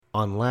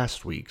on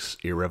last week's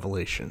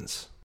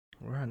Irrevelations.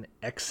 We're on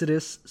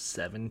Exodus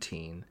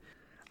 17.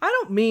 I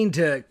don't mean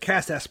to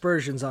cast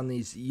aspersions on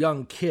these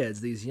young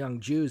kids, these young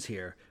Jews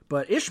here,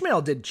 but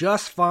Ishmael did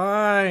just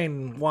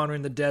fine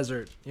wandering the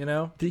desert, you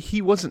know?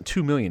 He wasn't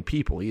 2 million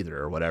people either,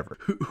 or whatever.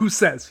 Who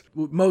says?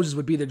 Moses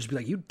would be there just be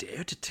like, you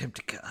dare to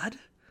tempt God?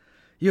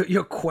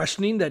 You're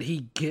questioning that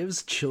he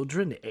gives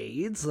children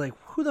AIDS? Like,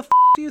 who the f***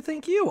 do you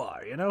think you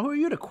are? You know, who are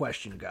you to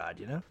question God,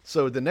 you know?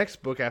 So the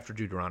next book after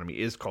Deuteronomy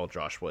is called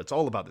Joshua. It's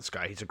all about this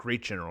guy. He's a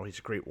great general. He's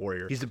a great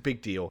warrior. He's a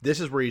big deal.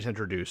 This is where he's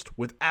introduced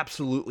with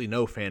absolutely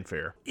no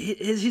fanfare.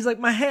 He's like,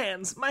 my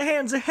hands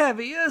are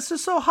heavy. This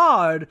is so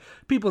hard.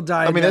 People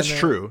die. I mean, that's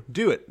true.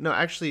 Do it. No,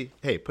 actually,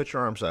 hey, put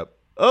your arms up.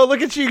 Oh,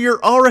 look at you.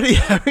 You're already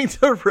having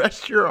to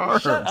rest your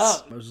arms. Shut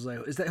up. Moses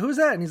was like, who's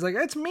that? And he's like,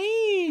 it's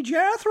me,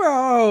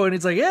 Jethro. And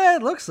he's like, yeah,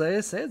 it looks like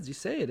it. You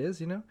say it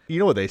is, you know? You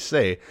know what they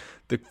say?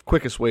 The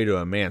quickest way to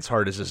a man's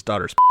heart is his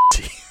daughter's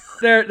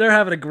They're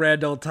having a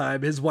grand old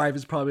time. His wife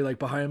is probably like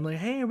behind him like,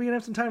 hey, are we going to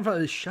have some time for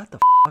this? Shut the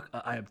fuck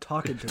up. I am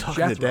talking to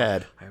Jethro. To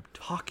Dad. I am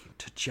talking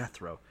to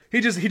Jethro. He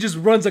just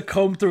runs a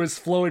comb through his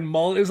flowing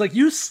mullet. It was like,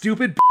 you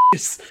stupid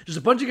bitches. Just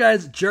a bunch of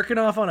guys jerking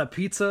off on a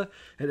pizza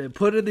and then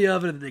put it in the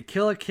oven and they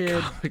kill a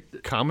kid.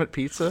 Comet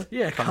Pizza?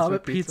 Yeah,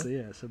 Comet Pizza.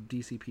 Yeah, some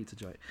DC pizza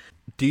joint.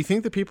 Do you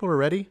think the people are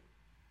ready?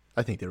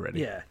 I think they're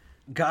ready. Yeah.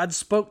 God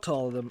spoke to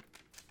all of them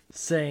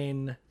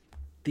saying,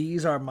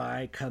 these are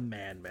my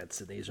commandments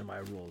and these are my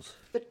rules.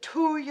 The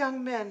 2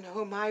 young men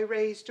whom I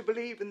raised to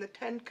believe in the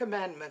 10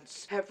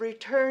 commandments have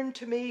returned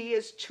to me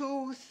as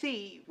 2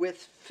 thieves with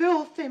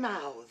filthy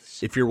mouths.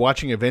 If you're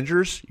watching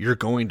Avengers, you're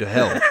going to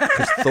hell.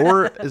 Because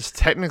Thor is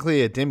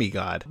technically a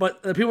demigod.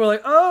 But the people are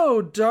like,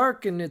 oh,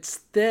 dark and it's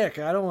thick.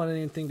 I don't want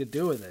anything to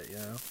do with it, you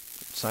know?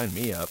 Sign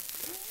me up.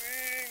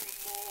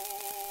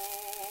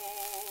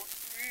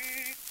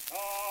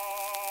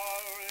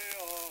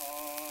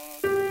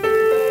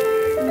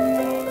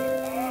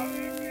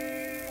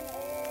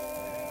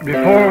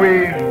 Before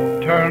we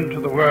turn to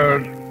the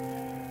word,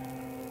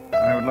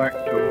 I would like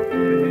to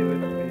say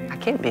this. I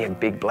can't be a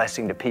big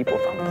blessing to people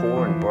if I'm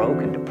poor and broke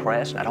and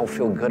depressed and I don't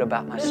feel good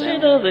about myself.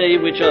 Blessed are they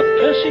which are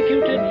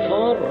persecuted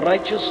for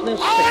righteousness'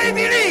 sake. I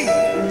believe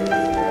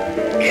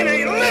in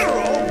a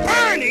literal,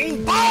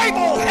 burning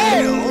Bible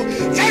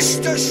hell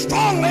just as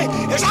strongly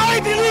as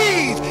I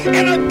believe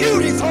in a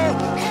beautiful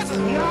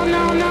heaven. No.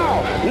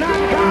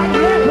 Not God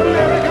bless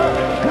America.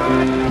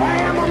 God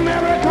damn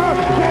America.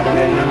 That's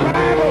in the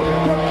Bible.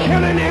 For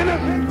killing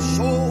innocent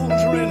souls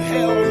are in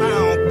hell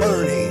now,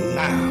 burning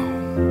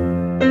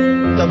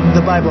now.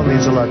 The Bible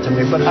means a lot to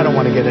me, but I don't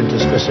want to get into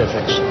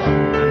specifics.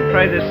 And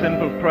pray this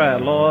simple prayer,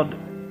 Lord,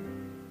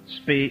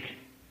 speak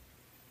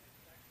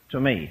to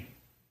me.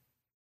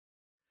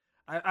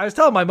 I was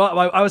telling my mom,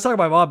 I was talking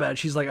to my mom about it.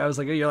 She's like, I was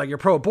like, you're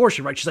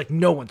pro-abortion, right? She's like,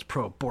 no one's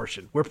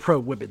pro-abortion. We're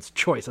pro-women's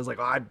choice. I was like,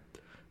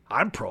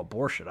 I'm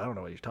pro-abortion. I don't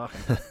know what you're talking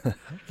about.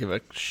 Give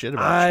a shit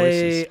about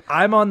choices.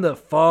 I'm on the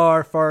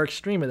far, far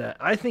extreme of that.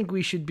 I think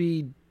we should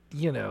be,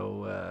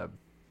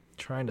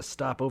 trying to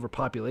stop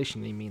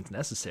overpopulation any means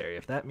necessary.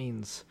 If that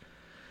means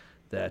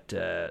that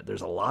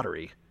there's a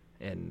lottery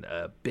and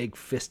a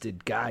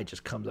big-fisted guy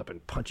just comes up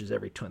and punches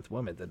every 10th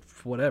woman, then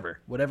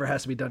whatever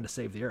has to be done to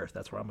save the earth,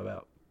 that's what I'm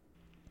about.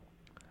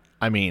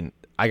 I mean,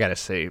 I gotta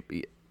say,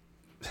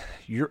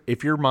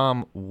 if your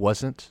mom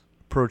wasn't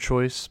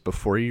pro-choice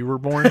before you were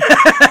born,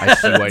 I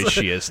see why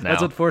she is now.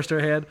 That's what forced her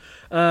hand.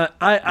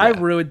 I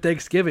ruined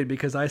Thanksgiving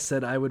because I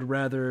said I would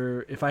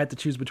rather, if I had to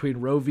choose between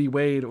Roe v.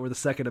 Wade or the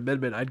Second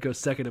Amendment, I'd go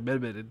Second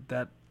Amendment, and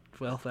that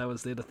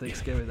was the end of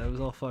Thanksgiving. That was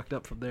all fucked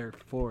up from there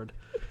forward.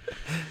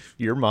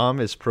 Your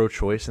mom is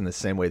pro-choice in the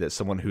same way that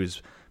someone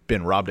who's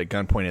been robbed at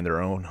gunpoint in their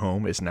own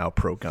home is now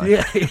pro-gun.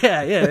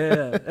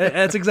 Yeah.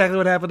 That's exactly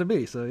what happened to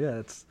me. So yeah,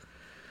 that's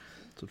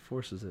what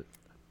forces it.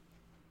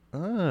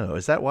 Oh,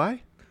 is that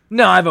why?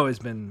 No, I've always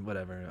been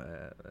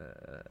whatever.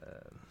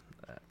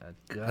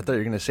 I thought you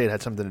were going to say it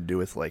had something to do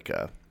with like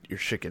your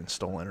shit getting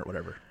stolen or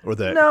whatever, or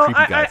the no.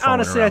 creepy guy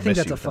Honestly, I think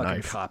missing that's a with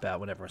fucking cop out.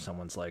 Whenever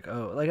someone's like,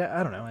 oh, like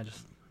I don't know,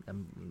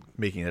 I'm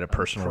making it a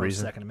personal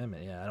reason. Second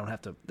Amendment, yeah. I don't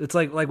have to. It's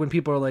like when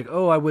people are like,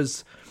 oh, I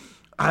was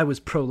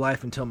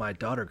pro-life until my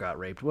daughter got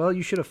raped. Well,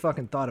 you should have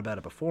fucking thought about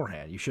it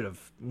beforehand. You should have,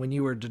 when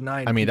you were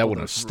denying. I mean, that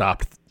wouldn't have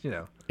stopped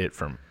it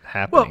from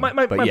happening. Well,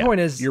 my point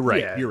is, you're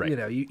right. Yeah, you're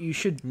right. You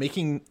should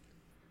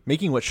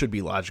making what should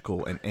be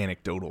logical and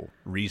anecdotal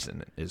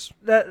reason is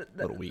a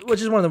little weak.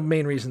 Which is one of the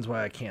main reasons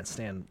why I can't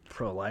stand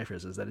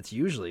pro-lifers is that it's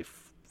usually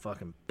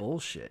fucking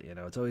bullshit.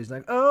 It's always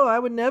like, oh, I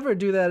would never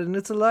do that, and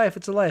it's a life.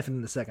 And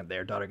then the second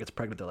their daughter gets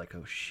pregnant, they're like,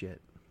 oh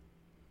shit,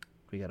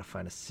 we got to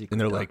find a secret. And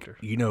they're doctor.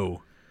 like,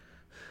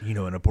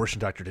 an abortion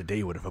doctor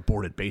today would have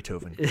aborted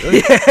Beethoven.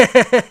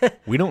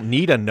 We don't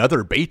need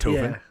another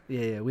Beethoven.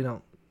 Yeah. We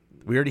don't.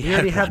 We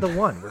already had the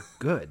one. We're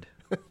good.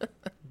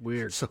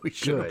 Weird. So we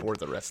should abort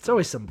the rest. It's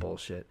always some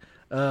bullshit.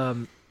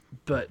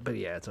 But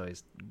yeah, it's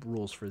always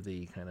rules for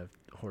the kind of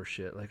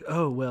horseshit. Like,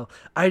 oh well,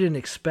 I didn't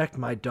expect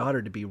my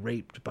daughter to be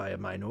raped by a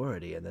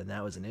minority, and then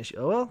that was an issue.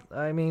 Oh well,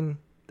 I mean,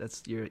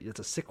 it's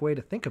a sick way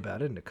to think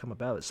about it and to come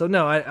about it. So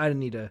no, I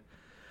need to.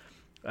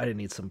 I didn't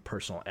need some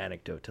personal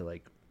anecdote to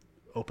like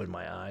open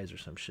my eyes or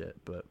some shit.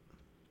 But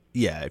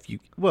yeah,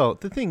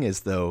 the thing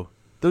is though,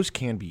 those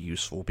can be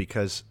useful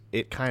because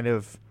it kind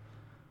of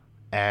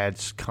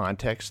adds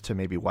context to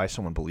maybe why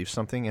someone believes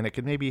something, and it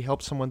could maybe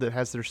help someone that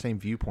has their same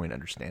viewpoint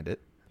understand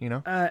it. You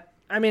know?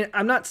 I mean,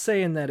 I'm not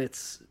saying that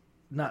it's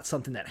not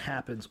something that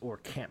happens or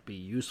can't be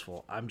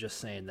useful. I'm just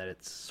saying that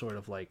it's sort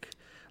of like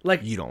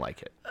you don't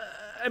like it.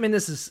 I mean,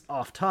 this is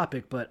off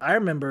topic, but I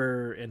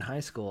remember in high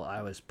school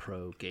I was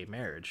pro gay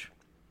marriage,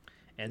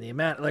 and the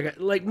amount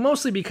like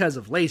mostly because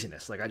of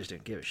laziness. Like I just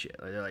didn't give a shit.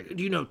 Like, they're like,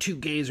 do you know 2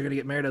 gays are gonna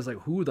get married? I was like,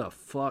 who the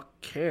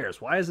fuck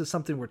cares? Why is this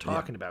something we're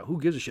talking about?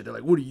 Who gives a shit? They're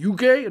like, what are you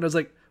gay? And I was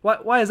like,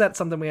 why is that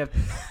something we have?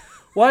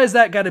 Why is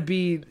that got to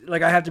be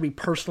like I have to be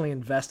personally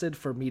invested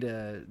for me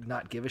to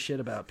not give a shit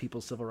about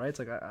people's civil rights?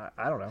 Like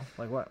I don't know.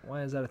 Like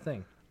why is that a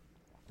thing?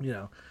 You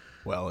know.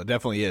 Well, it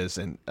definitely is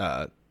in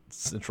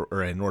Central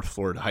or in North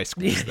Florida high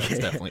schools. That's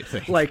definitely a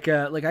thing. Like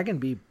I can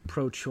be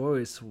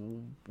pro-choice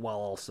while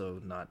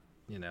also not,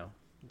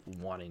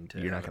 wanting to.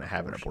 You're not going to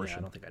have an abortion. Yeah,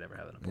 I don't think I'd ever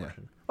have an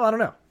abortion. Yeah. Well, I don't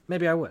know.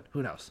 Maybe I would.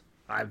 Who knows?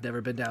 I've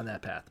never been down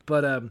that path.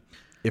 But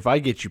if I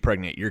get you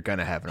pregnant, you're going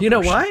to have an abortion. You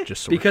know why?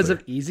 Just so because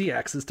of easy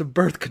access to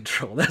birth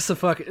control. That's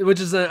which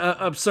is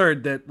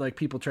absurd that like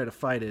people try to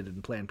fight it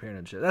and Planned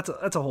Parenthood shit. That's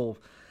a whole.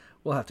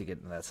 We'll have to get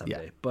into that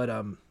someday. Yeah.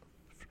 But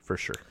for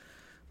sure.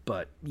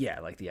 But yeah,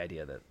 like the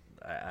idea that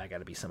I got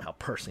to be somehow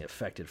personally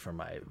affected for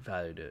my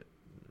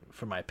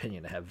for my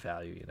opinion to have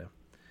value,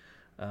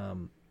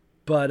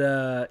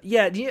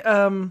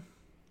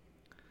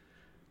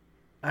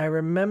 I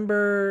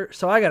remember.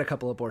 So I got a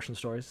couple abortion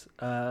stories.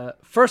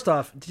 First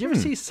off, did you ever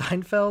see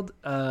Seinfeld?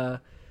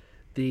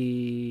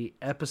 The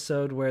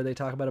episode where they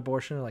talk about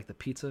abortion, like the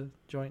pizza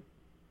joint.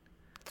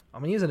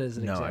 I'm gonna use it as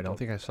an example. No, I don't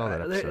think I saw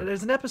that episode.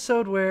 There's an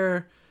episode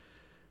where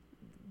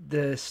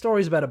the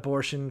stories about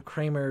abortion.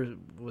 Kramer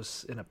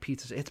was in a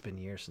pizza. It's been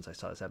years since I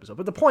saw this episode,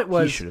 but the point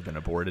was he should have been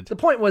aborted. The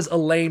point was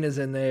Elaine is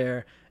in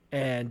there,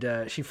 and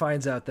she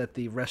finds out that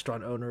the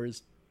restaurant owner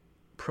is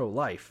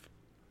pro-life,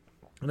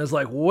 and is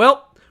like,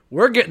 "Well,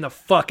 we're getting the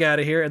fuck out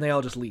of here," and they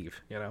all just leave.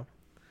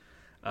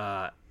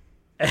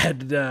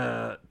 And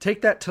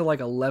take that to like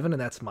 11,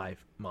 and that's my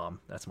mom.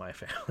 That's my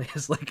family.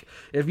 It's like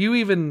if you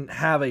even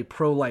have a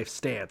pro-life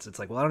stance, it's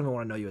like, well, I don't even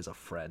want to know you as a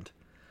friend.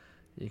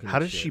 How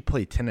does she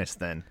play tennis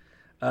then?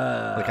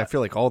 Like I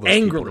feel like all those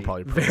angrily, people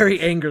are probably very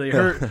angrily.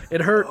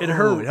 It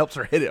helps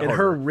her hit it. In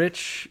her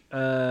rich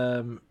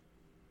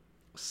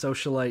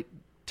socialite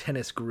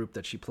tennis group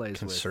that she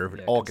plays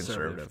with, all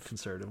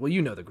conservative. Well,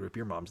 you know the group.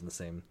 Your mom's in the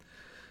same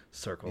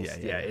circles.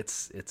 Yeah.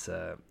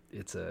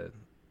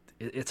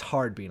 It's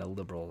hard being a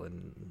liberal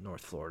in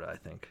North Florida. I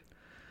think.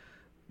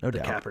 No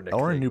doubt. Kaepernick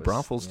or in New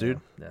Braunfels,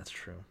 dude. That's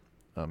true.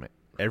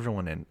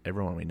 Everyone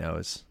we know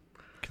is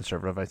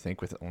conservative, I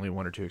think, with only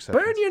 1 or 2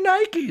 exceptions. Burn your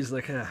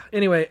Nikes!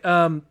 Anyway,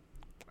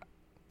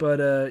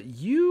 but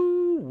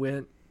you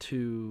went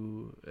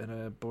to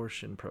an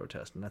abortion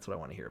protest, and that's what I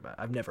want to hear about.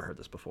 I've never heard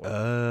this before.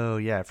 Oh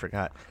yeah, I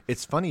forgot.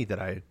 It's funny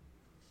that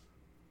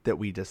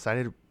we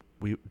decided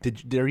are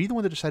you the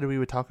one that decided we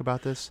would talk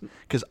about this?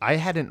 Because I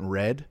hadn't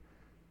read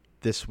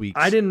this week's.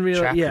 I didn't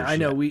realize. Yeah, I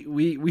know.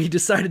 We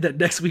decided that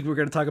next week we're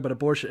going to talk about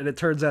abortion, and it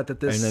turns out that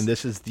this. And then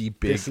this is the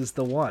big. This is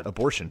the one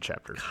abortion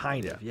chapter.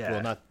 Kind of, yeah.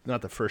 Well,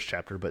 not the first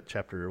chapter, but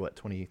chapter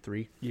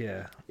 23.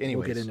 Yeah.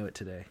 Anyways, we'll get into it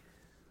today.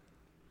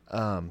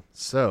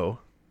 So,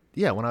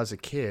 yeah, when I was a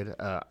kid,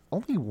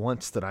 only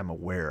once that I'm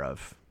aware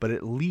of, but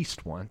at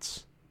least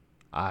once,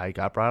 I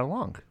got brought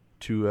along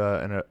to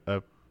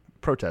a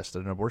protest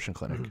at an abortion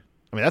clinic. Mm-hmm.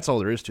 I mean, that's all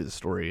there is to the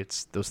story.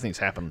 It's those things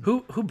happen.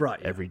 Who brought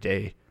you every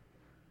day?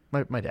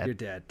 My dad. Your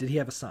dad. Did he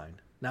have a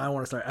sign? Now I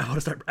want to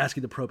start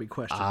asking the probing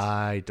questions.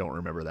 I don't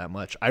remember that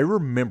much. I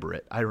remember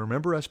it. I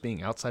remember us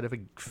being outside of a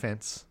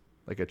fence,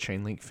 like a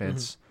chain link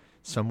fence,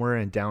 somewhere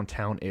in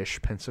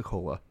downtown-ish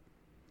Pensacola.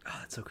 Oh,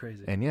 that's so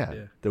crazy. And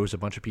yeah, there was a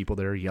bunch of people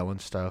there yelling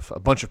stuff. A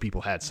bunch of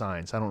people had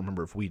signs. I don't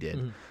remember if we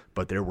did,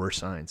 but there were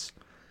signs.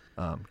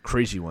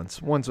 Crazy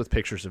ones. Ones with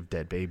pictures of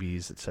dead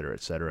babies, et cetera,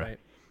 et cetera.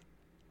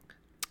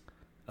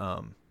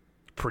 Right.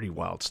 Pretty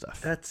wild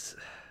stuff.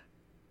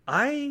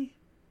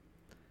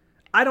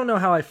 I don't know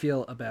how I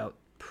feel about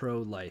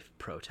pro-life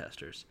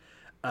protesters.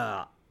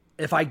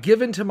 If I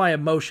give in to my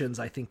emotions,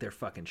 I think they're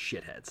fucking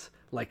shitheads.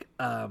 Like,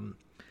 one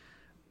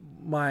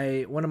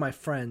of my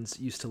friends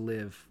used to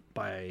live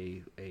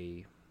by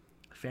a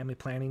family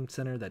planning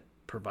center that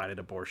provided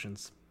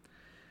abortions.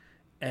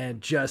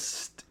 And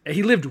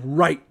he lived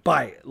right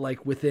by it,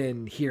 like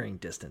within hearing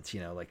distance,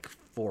 like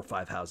 4 or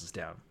 5 houses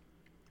down.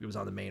 It was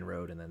on the main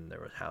road, and then there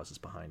were houses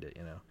behind it,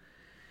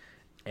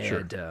 And,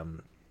 sure.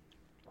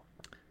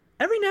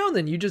 Every now and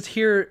then you just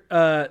hear,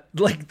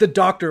 like the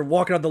doctor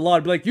walking on the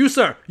lawn, be like, you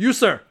sir,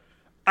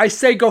 I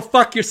say go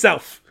fuck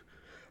yourself.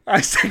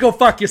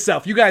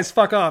 You guys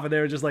fuck off. And they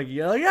were just like,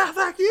 yeah,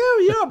 fuck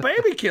you. You're a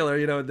baby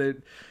killer.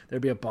 There'd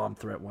be a bomb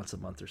threat once a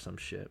month or some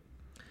shit.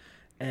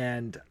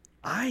 And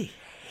I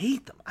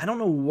hate them. I don't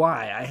know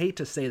why. I hate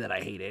to say that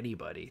I hate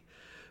anybody,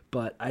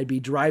 but I'd be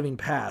driving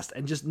past,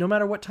 and just no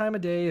matter what time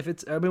of day,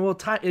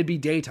 it'd be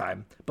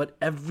daytime, but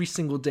every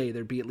single day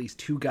there'd be at least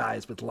 2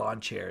 guys with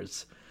lawn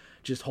chairs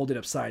just holding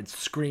up signs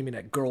screaming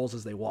at girls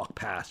as they walk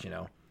past,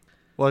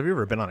 Well, have you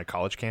ever been on a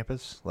college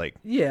campus? Like,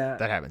 Yeah.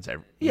 that happens that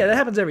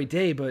happens every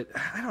day, but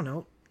I don't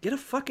know. Get a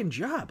fucking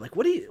job. Like,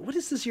 what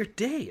is this your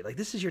day? Like,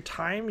 this is your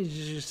time? You're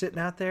just sitting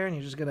out there and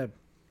you're just going to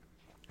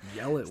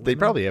yell at women? They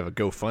probably have a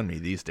GoFundMe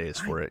these days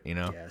for it,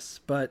 Yes,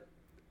 but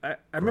I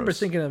remember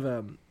thinking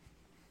of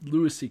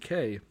Louis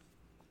C.K.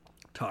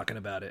 talking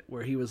about it,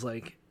 where he was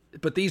like,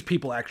 but these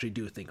people actually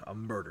do think a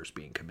murder's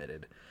being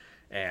committed.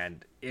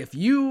 And if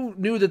you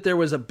knew that there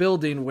was a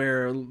building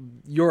where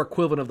your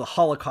equivalent of the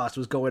Holocaust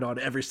was going on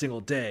every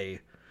single day,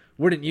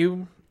 wouldn't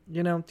you,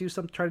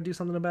 try to do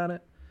something about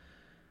it?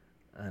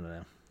 I don't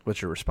know.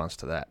 What's your response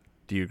to that?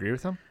 Do you agree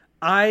with him?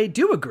 I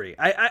do agree.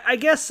 I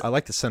guess I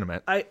like the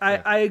sentiment.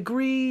 I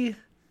agree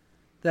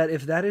that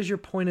if that is your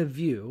point of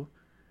view,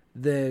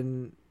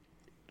 then,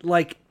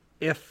 like,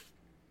 if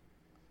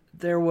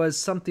there was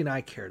something I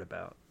cared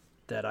about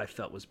that I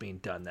felt was being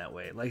done that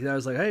way, like I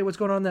was like, hey, what's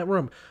going on in that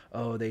room?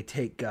 Oh, they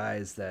take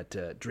guys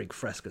that drink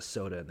Fresca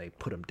soda and they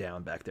put them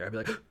down back there. I'd be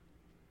like,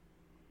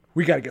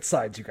 we got to get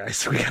signs, you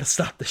guys. We got to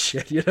stop this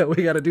shit.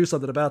 We got to do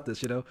something about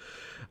this.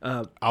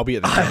 I'll be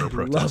at the counter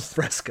protest. Love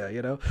Fresca.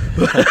 On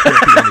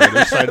the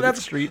other side of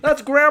the street.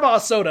 That's grandma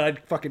soda. I'd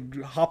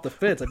fucking hop the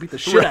fence. I'd beat the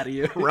shit out of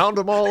you. Round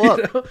them all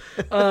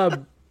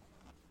up.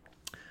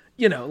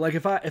 Like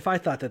if I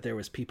thought that there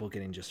was people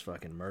getting just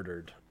fucking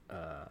murdered,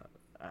 I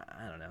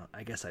don't know.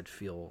 I guess I'd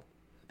feel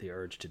the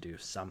urge to do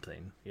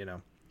something.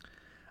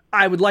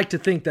 I would like to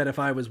think that if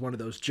I was one of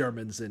those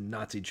Germans in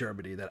Nazi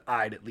Germany, that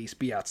I'd at least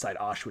be outside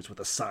Auschwitz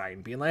with a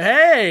sign being like,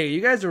 hey, you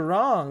guys are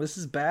wrong. This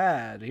is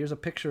bad. Here's a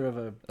picture of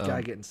a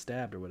guy getting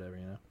stabbed or whatever,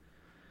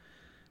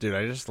 Dude,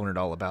 I just learned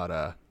all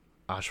about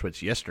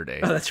Auschwitz yesterday.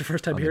 Oh, that's your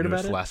first time hearing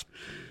about it?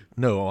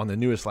 No, on the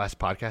newest last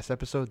podcast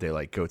episode, they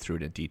go through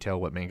it in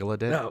detail what Mengele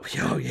did. Oh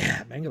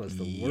yeah, Mengele's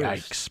the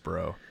worst. Yikes,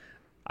 bro.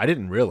 I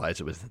didn't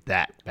realize it was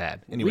that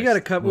bad. Anyways,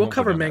 we'll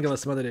cover Mengele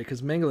some other day,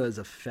 because Mengele is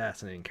a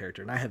fascinating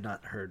character, and I have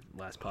not heard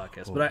last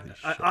podcast, but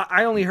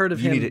I only heard of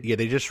him.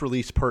 They just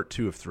released part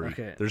 2 of 3.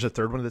 Okay. There's a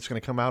third one that's going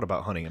to come out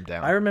about hunting him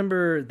down. I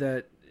remember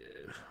that.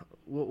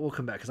 We'll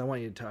come back because I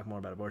want you to talk more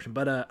about abortion.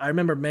 But I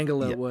remember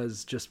Mengele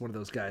was just one of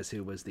those guys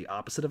who was the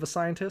opposite of a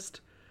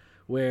scientist,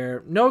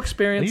 where no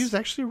experience. And he was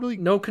actually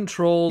no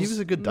controls. He was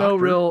a good doctor. No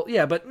real,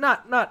 but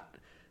not.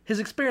 His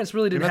experience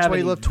really didn't have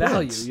any value.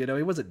 Twins. He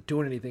wasn't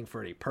doing anything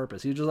for any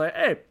purpose. He was just like,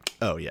 hey,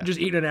 just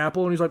eating an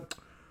apple, and he's like,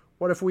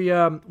 what if we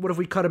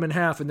cut him in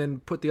half and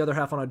then put the other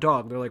half on a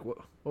dog? And they're like, what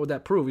would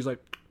that prove? He's like,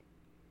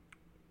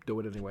 do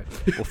it anyway.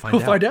 We'll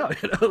find out.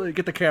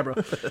 Get the camera.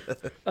 What's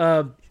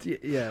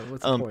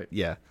the point?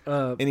 Yeah.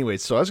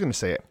 Anyways, so I was going to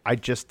say, I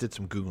just did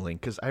some Googling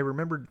because I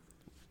remembered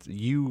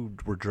you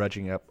were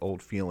dredging up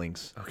old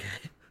feelings. Okay.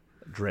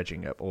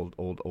 Dredging up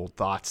old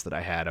thoughts that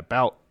I had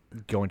about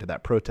going to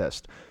that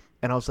protest.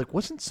 And I was like,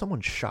 wasn't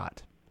someone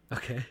shot?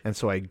 Okay. And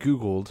so I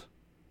Googled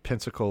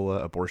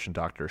Pensacola abortion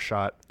doctor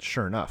shot.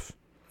 Sure enough.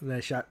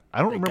 They shot.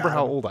 I don't remember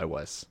how old I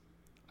was.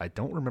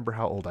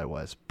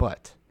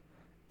 But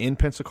in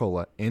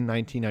Pensacola in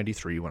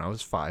 1993, when I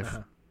was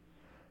 5,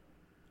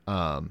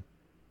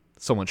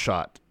 someone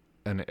shot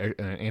an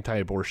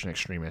anti-abortion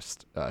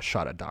extremist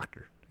shot a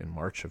doctor in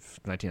March of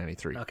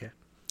 1993. Okay.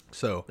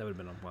 So that would have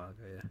been a while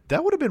ago, yeah.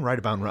 That would have been right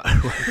about when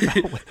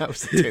I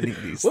was attending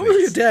these. What was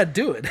your dad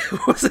doing?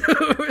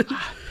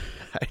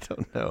 I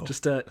don't know.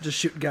 Just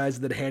shooting guys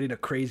and then handing a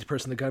crazy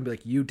person the gun and be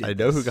like, you did I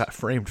know this. who got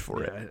framed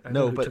for it.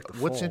 No, but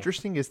what's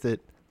interesting is that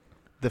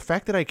the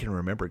fact that I can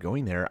remember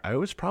going there, I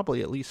was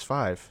probably at least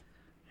 5.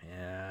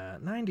 Yeah,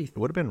 90. It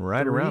would have been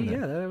right around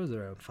there. Yeah, that was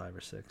around 5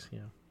 or 6, yeah.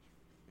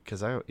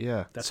 Because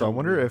so I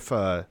wonder if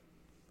I'm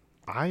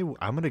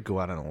going to go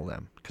out on a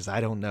limb, because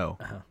I don't know.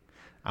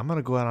 I'm going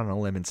to go out on a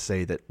limb and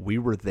say that we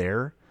were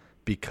there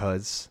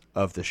because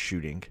of the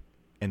shooting,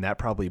 and that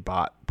probably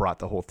brought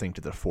the whole thing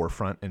to the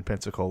forefront in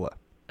Pensacola.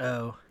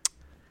 Oh,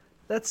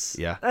 that's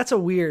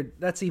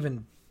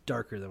even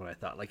darker than what I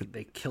thought. Like,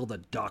 they killed a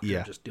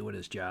doctor just doing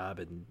his job,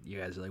 and you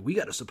guys are like, we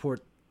got to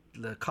support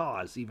the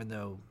cause, even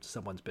though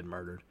someone's been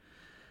murdered.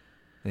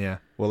 Yeah,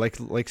 well,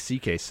 like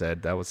CK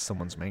said, that was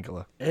someone's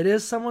Mengele. It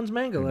is someone's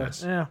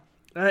Mengele. Yeah,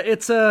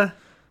 it's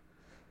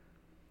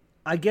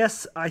I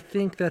guess I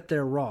think that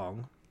they're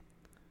wrong.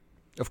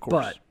 Of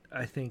course. But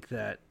I think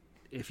that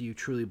if you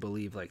truly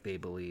believe like they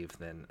believe,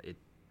 then it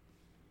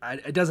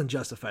doesn't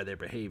justify their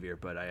behavior,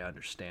 but I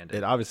understand it.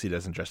 It obviously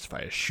doesn't justify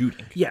a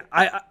shooting. Yeah,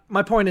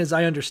 my point is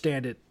I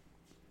understand it,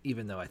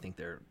 even though I think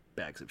they're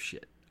bags of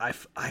shit. I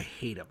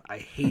hate them. I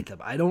hate them.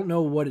 I don't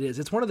know what it is.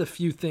 It's one of the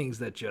few things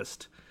that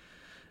just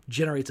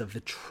generates a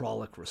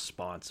vitriolic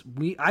response.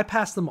 I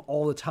pass them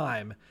all the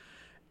time.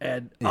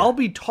 And I'll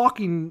be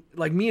talking,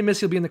 like me and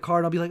Missy will be in the car,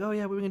 and I'll be like, oh,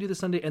 yeah, we're going to do this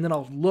Sunday. And then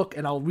I'll look,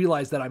 and I'll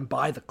realize that I'm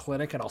by the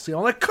clinic, and I'll see,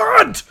 I'm like,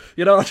 cunt!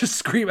 I'll just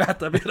scream at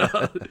them,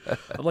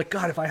 I'm like,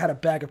 God, if I had a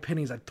bag of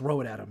pennies, I'd throw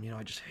it at them.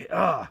 I just,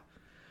 I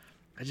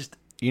hate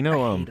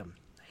them.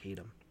 I hate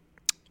them.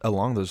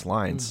 Along those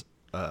lines,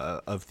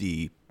 of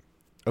the,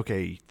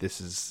 okay,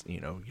 this is, you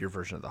know, your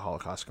version of the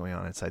Holocaust going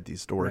on inside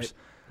these doors. Right.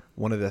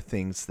 One of the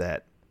things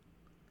that's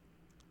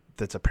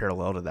a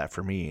parallel to that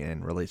for me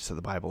and relates to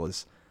the Bible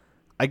is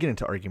I get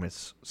into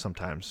arguments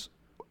sometimes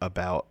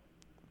about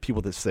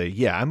people that say,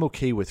 yeah, I'm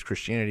okay with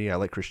Christianity. I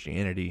like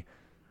Christianity.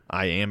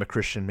 I am a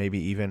Christian maybe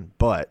even,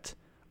 but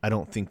I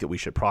don't think that we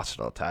should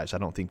proselytize. I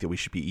don't think that we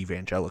should be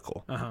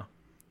evangelical. Uh-huh.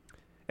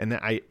 And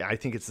I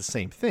think it's the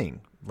same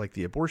thing, like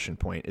the abortion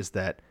point, is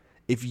that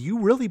if you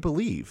really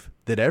believe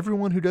that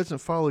everyone who doesn't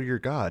follow your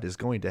God is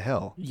going to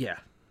hell, Yeah.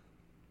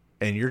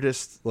 and you're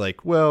just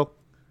like, well,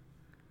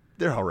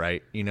 they're all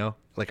right, you know?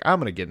 Like, I'm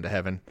going to get into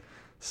heaven,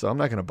 so I'm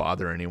not going to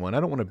bother anyone. I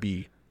don't want to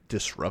be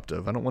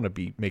disruptive. I don't want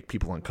to make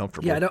people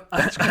uncomfortable. Yeah,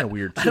 That's kind of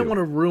weird, too. I don't want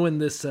to ruin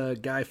this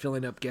guy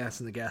filling up gas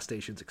in the gas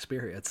station's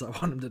experience. I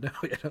want him to know,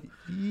 you know?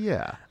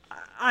 Yeah.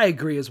 I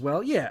agree as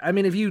well. Yeah, I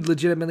mean, if you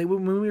legitimately,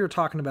 when we were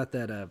talking about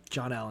that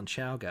John Allen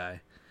Chow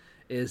guy,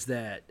 is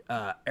that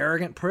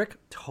arrogant prick?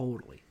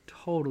 Totally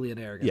an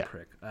arrogant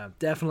prick.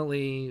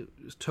 Definitely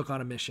took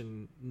on a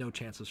mission, no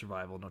chance of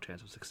survival, no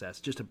chance of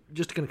success, just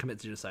going to commit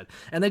suicide.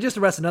 And they just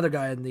arrested another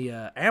guy in the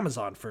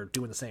Amazon for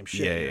doing the same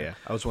shit. Yeah.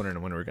 I was wondering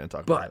when we were going to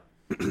talk about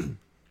it.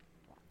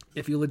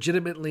 If you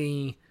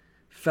legitimately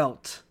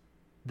felt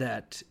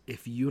that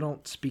if you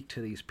don't speak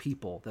to these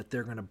people, that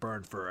they're going to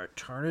burn for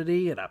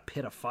eternity in a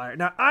pit of fire.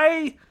 Now,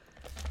 I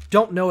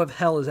don't know if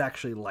hell is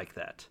actually like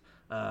that.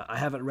 I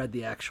haven't read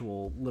the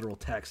actual literal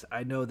text.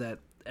 I know that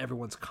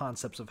everyone's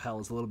concepts of hell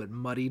is a little bit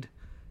muddied,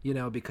 you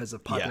know, because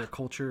of popular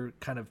culture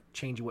kind of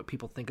changing what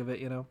people think of it,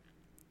 you know?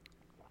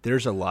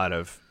 There's a lot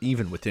of,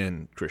 even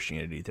within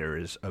Christianity, there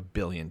is a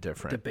billion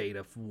different debate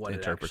of what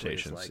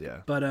interpretations. It actually is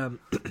like.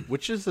 But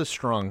which is a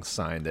strong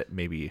sign that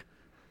maybe,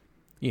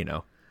 you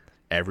know,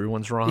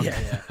 everyone's wrong.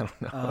 Yeah. I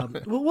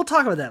don't know. We'll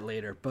talk about that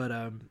later.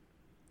 But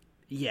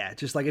yeah,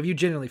 just like if you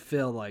genuinely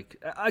feel like,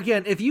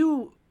 again, if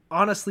you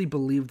honestly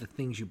believe the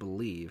things you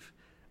believe,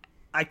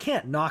 I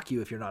can't knock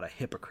you if you're not a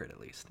hypocrite.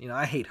 At least, you know,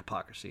 I hate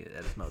hypocrisy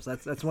at its most.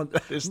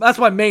 That's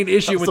my main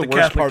issue with the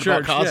Catholic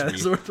Church.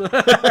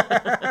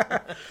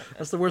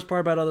 That's the worst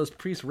part about all those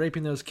priests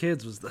raping those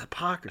kids was the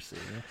hypocrisy.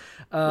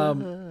 You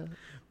know?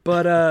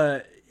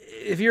 But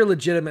if you're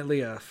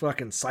legitimately a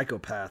fucking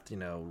psychopath, you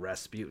know,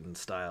 Rasputin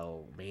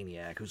style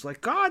maniac who's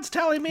like, God's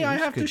telling me I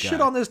have to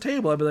shit on this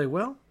table, I'd be like,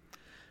 well,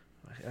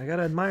 I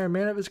gotta admire a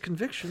man of his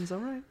convictions. All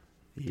right,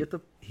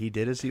 he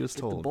did as he was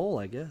told. The bowl,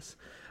 I guess.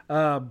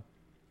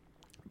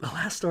 The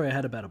last story I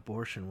had about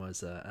abortion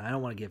was, and I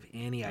don't want to give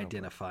any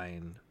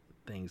identifying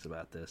things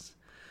about this,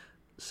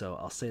 so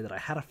I'll say that I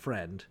had a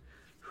friend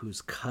whose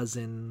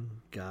cousin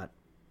got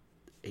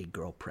a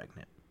girl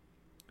pregnant.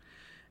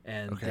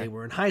 And they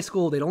were in high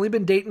school. They'd only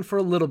been dating for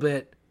a little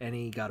bit, and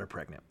he got her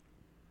pregnant.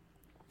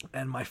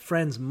 And my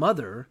friend's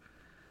mother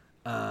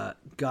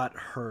got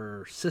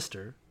her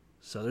sister.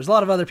 So there's a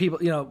lot of other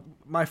people. You know,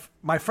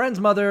 my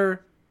friend's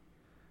mother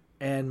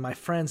and my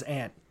friend's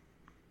aunt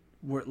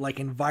were like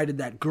invited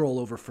that girl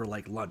over for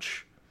like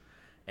lunch,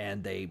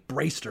 and they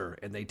braced her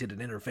and they did an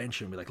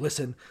intervention. We're like,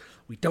 listen,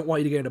 we don't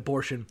want you to get an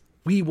abortion.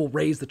 We will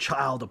raise the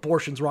child.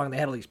 Abortion's wrong. And they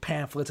had all these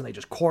pamphlets and they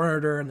just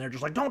cornered her and they're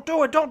just like, don't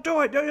do it.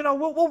 You know,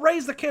 we'll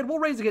raise the kid. We'll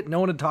raise the kid.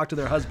 No one had talked to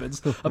their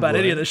husbands about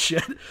any of this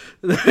shit.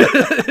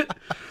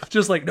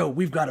 Just like, no,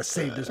 we've got to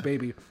save this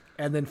baby.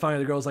 And then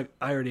finally the girl's like,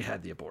 I already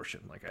had the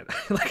abortion. I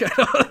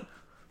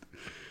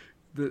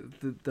don't.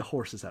 The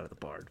horse is out of the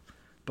barn.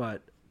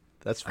 But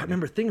that's funny. I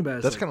remember thinking about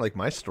it. That's kind of like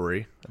my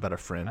story about a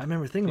friend. I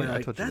remember thinking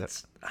about it. Like,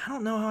 I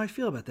don't know how I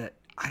feel about that.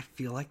 I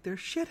feel like they're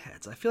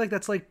shitheads. I feel like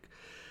that's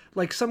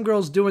like some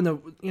girl's doing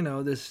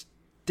this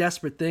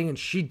desperate thing and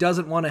she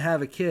doesn't want to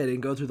have a kid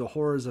and go through the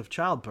horrors of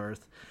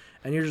childbirth,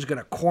 and you're just going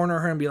to corner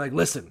her and be like,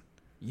 listen,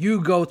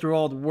 you go through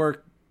all the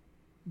work,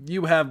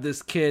 you have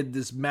this kid,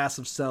 this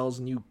massive cells,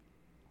 and you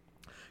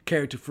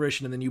carry it to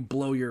fruition, and then you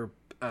blow your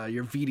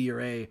VD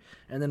or A,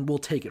 and then we'll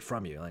take it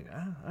from you. Like,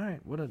 all right,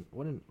 what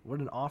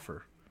an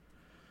offer.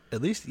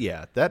 At least,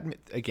 yeah, that,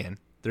 again,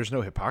 there's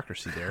no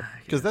hypocrisy there,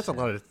 because that's a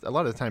lot of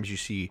the times you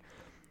see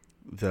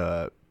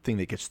the thing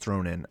that gets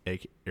thrown in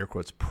air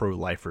quotes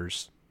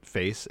pro-lifers'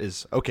 face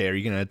is, okay, are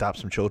you going to adopt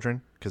some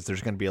children? Because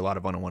there's going to be a lot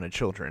of unwanted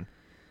children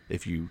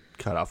if you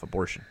cut off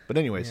abortion. But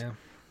anyways,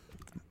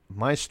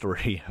 my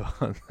story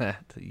on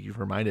that, you've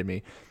reminded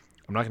me,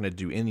 I'm not going to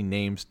do any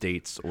names,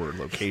 dates, or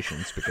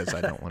locations because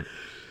I don't want.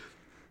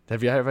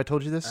 Have I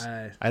told you this?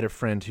 I had a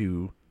friend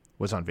who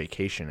was on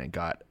vacation and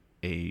got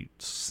a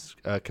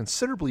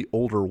considerably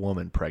older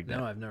woman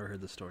pregnant. No, I've never heard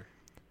this story.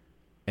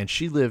 And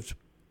she lived,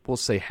 we'll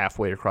say,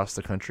 halfway across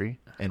the country,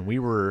 and we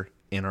were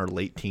in our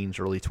late teens,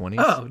 early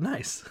 20s. Oh,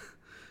 nice.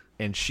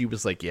 And she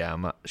was like,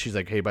 she's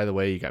like, hey, by the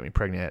way, you got me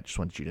pregnant. I just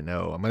wanted you to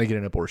know I'm going to get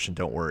an abortion.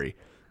 Don't worry.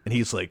 And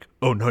he's like,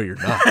 oh, no, you're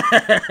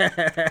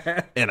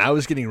not. And I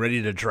was getting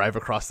ready to drive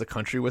across the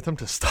country with him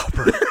to stop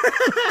her.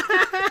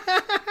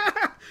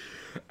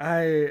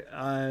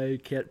 I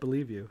can't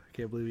believe you. I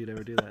can't believe you'd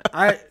ever do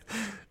that.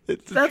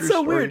 That's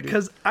so weird,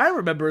 because I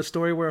remember a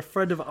story where a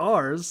friend of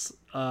ours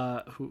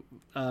who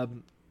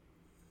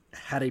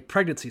had a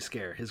pregnancy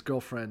scare. His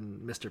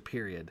girlfriend, Mr.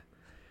 Period,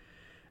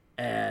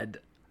 And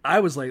I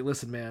was like,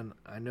 listen, man,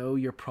 I know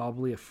you're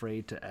probably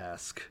afraid to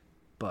ask,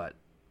 but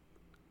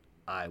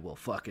I will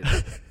fucking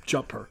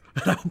jump her.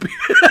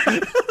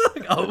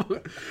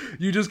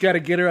 You just got to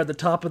get her at the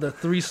top of the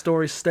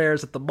 3-story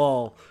stairs at the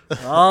mall.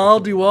 I'll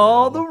do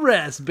all the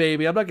rest,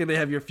 baby. I'm not going to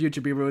have your future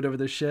be ruined over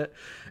this shit.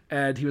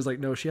 And he was like,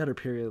 no, she had her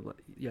period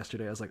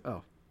yesterday. I was like,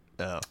 oh.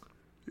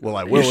 Well,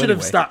 I will. You should have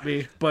anyway. stopped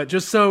me, but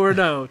just so you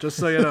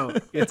know,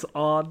 it's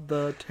on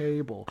the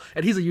table.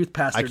 And he's a youth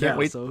pastor I can't now,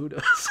 wait. so who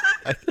knows?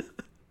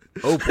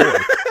 Oh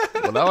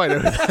boy! Well, now I know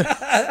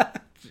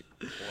that.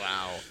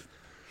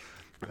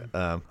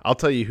 Wow. I'll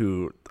tell you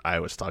who I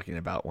was talking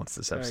about once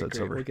this All right, episode's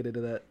great. over. We'll get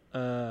into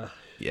that.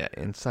 Yeah,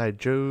 inside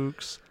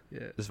jokes. Yeah,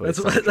 This is why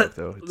it's not a joke,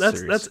 though. It's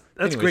serious. That's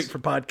Anyways, great for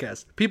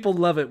podcasts. People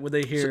love it when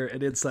they hear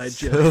an inside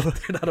joke.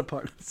 They're not a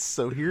part of it.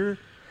 So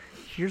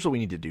here's what we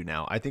need to do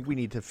now. I think we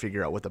need to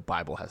figure out what the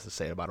Bible has to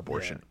say about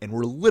abortion, and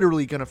we're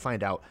literally going to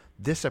find out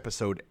this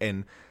episode.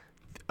 And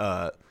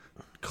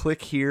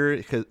click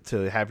here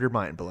to have your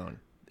mind blown.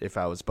 If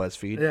I was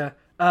BuzzFeed, Yeah.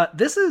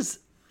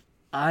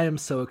 I am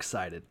so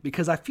excited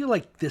because I feel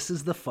like this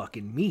is the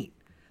fucking meat.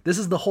 This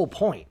is the whole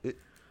point. It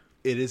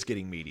is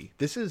getting meaty.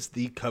 This is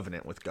the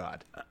covenant with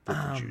God that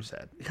the Jews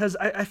had. Because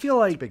I feel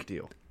like Big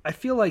deal. I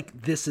feel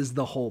like this is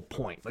the whole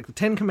point. Like the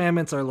 10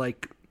 Commandments are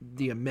like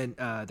the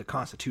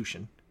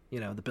Constitution,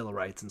 the Bill of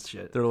Rights and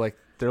shit. They're like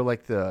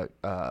the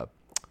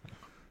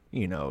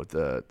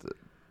the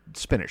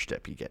spinach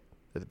dip you get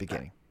at the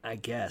beginning. I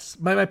guess.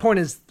 My point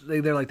is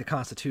they're like the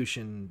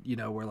Constitution,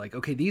 where like,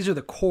 okay, these are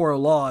the core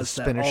laws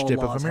The that spinach all dip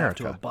of laws have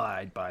to America.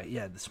 abide by.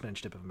 Yeah, the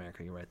spinach dip of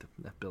America. You're right.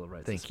 The Bill of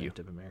Rights. Thank the spinach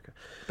you. Dip of America.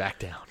 Back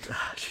down.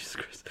 Jesus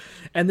Christ.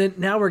 And then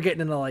now we're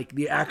getting into like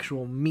the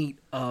actual meat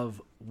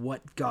of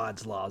what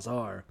God's laws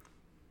are.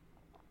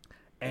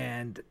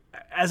 And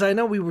as I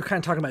know, we were kind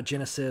of talking about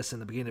Genesis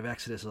and the beginning of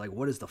Exodus, like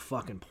what is the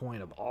fucking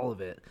point of all of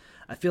it?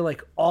 I feel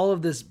like all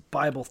of this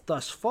Bible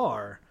thus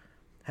far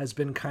has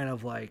been kind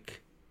of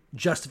like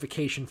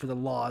justification for the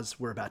laws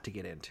we're about to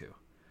get into.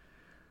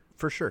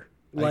 For sure.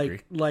 I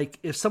agree. Like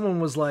if someone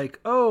was like,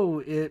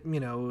 oh,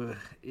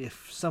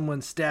 if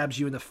someone stabs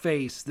you in the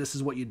face, this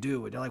is what you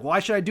do. And you're like, why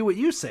should I do what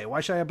you say? Why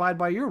should I abide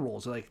by your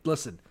rules? They're like,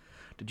 listen,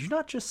 did you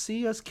not just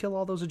see us kill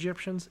all those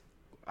Egyptians?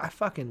 I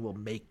fucking will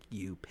make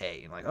you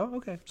pay. And like, oh,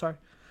 okay, sorry.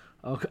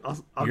 I'll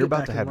You're get about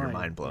back to in have your line.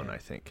 mind blown, Yeah. I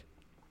think.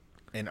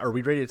 And are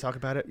we ready to talk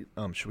about it?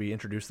 Should we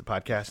introduce the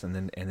podcast and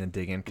then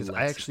dig in? Because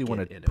I Let's actually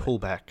want get to into it. pull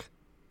back.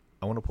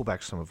 I want to pull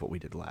back some of what we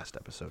did last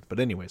episode. But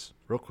anyways,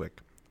 real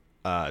quick.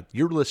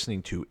 You're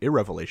listening to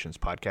Irrevelations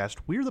Podcast.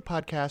 We're the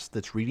podcast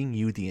that's reading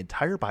you the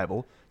entire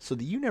Bible so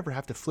that you never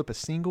have to flip a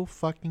single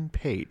fucking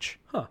page.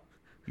 Huh.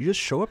 You just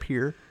show up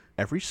here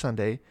every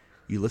Sunday.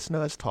 You listen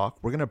to us talk.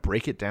 We're going to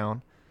break it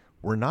down.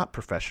 We're not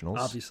professionals.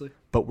 Obviously.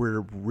 But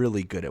we're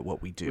really good at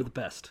what we do. We're the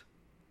best.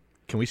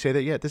 Can we say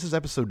that yet? This is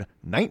episode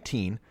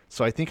 19,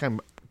 so I think I'm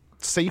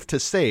safe to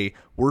say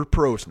we're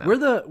pros now.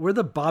 We're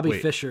the Bobby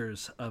Wait.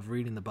 Fishers of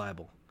reading the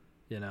Bible,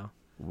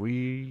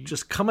 We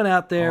Just coming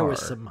out there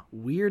with are. some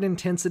weird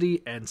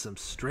intensity and some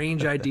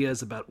strange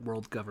ideas about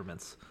world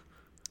governments.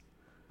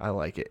 I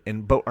like it.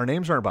 But our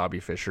names aren't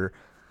Bobby Fisher.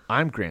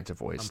 I'm Grant I'm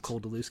DeVoist.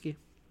 Cole Delusky.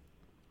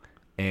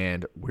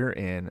 And we're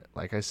in,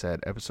 like I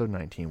said, episode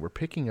 19. We're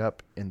picking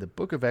up in the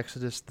book of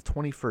Exodus, the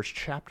 21st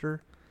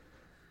chapter.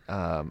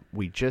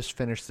 We just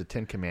finished the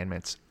 10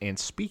 Commandments. And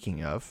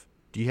speaking of,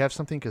 do you have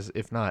something? Because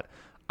if not,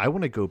 I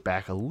want to go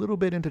back a little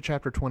bit into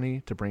chapter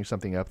 20 to bring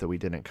something up that we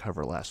didn't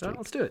cover last week.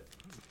 Let's do it.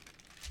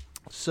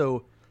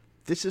 So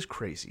this is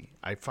crazy.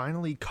 I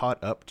finally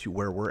caught up to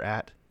where we're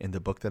at in the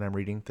book that I'm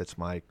reading. That's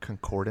my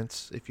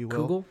concordance, if you will.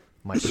 Google?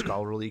 My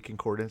scholarly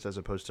concordance as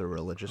opposed to a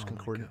religious Oh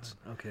concordance.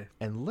 my God. Okay.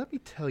 And let me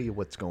tell you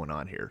what's going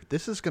on here.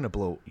 This is going to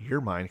blow your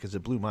mind because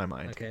it blew my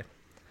mind. Okay.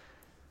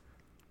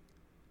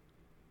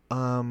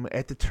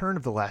 At the turn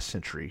of the last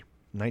century,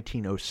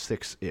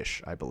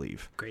 1906-ish, I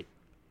believe, Great.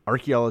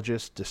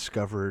 archaeologists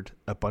discovered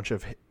a bunch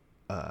of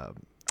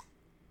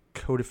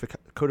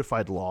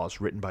codified laws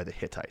written by the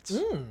Hittites,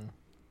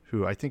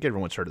 who I think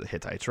everyone's heard of the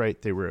Hittites,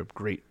 right? They were a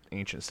great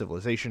ancient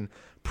civilization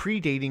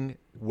predating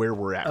where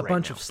we're at A right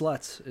bunch now. of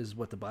sluts is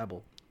what the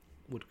Bible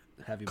would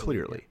have you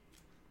believe. Clearly.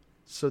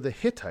 So the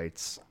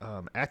Hittites,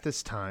 at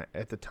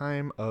the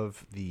time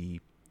of the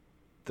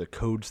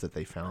codes that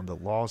they found, the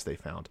laws they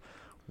found,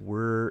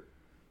 were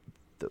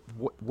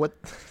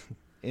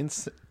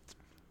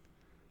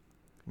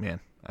man,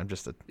 I'm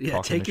just a Yeah,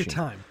 talking take your machine.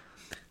 time.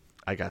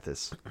 I got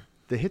this.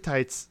 The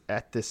Hittites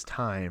at this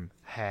time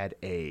had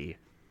a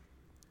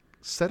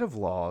set of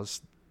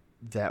laws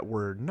that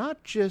were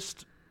not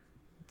just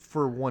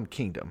for one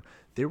kingdom.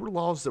 They were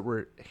laws that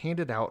were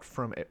handed out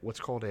from what's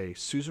called a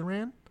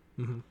suzerain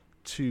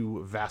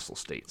to vassal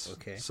states.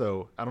 Okay.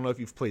 So I don't know if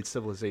you've played I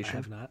Civilization,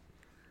 have not.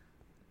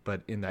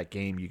 but in that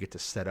game you get to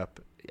set up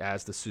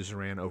as the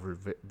suzerain over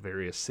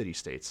various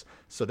city-states.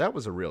 So that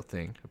was a real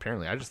thing.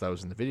 Apparently, I just thought it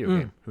was in the video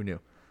game. Who knew?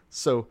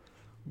 So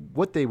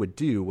what they would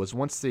do was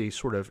once they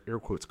sort of, air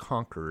quotes,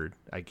 conquered,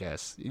 I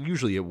guess,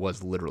 usually it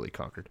was literally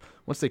conquered.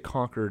 Once they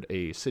conquered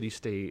a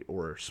city-state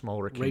or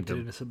smaller Raped it kingdom,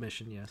 into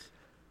submission, yes.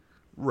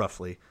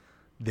 roughly,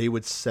 they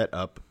would set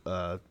up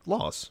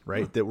laws,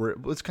 right? That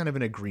was kind of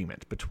an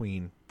agreement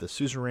between the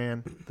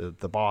suzerain,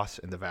 the boss,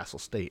 and the vassal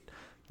state.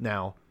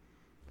 Now,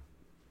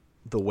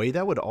 the way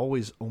that would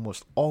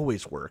almost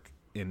always work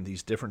in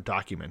these different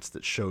documents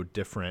that showed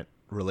different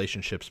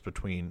relationships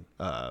between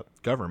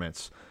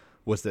governments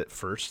was that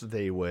first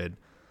they would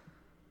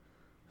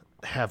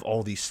have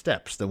all these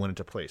steps that went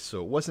into place.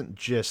 So it wasn't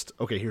just,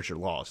 okay, here's your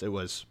laws. It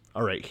was,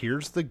 all right,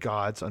 here's the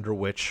gods under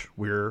which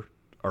we're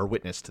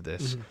witness to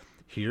this. Mm-hmm.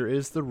 Here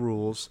is the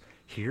rules.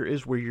 Here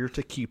is where you're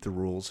to keep the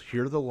rules.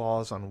 Here are the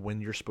laws on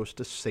when you're supposed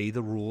to say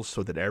the rules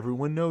so that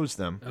everyone knows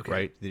them,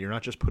 right? That you're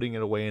not just putting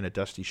it away in a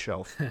dusty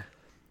shelf.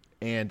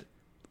 And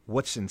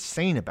what's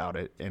insane about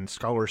it, and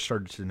scholars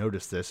started to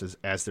notice this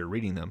as they're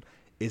reading them,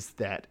 is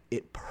that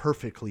it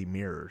perfectly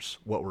mirrors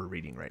what we're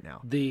reading right now.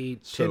 The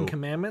Ten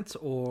Commandments,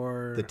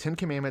 or the Ten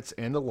Commandments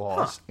and the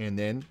laws, and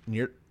then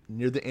near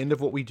the end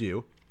of what we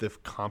do, the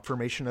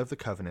confirmation of the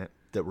covenant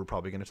that we're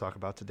probably going to talk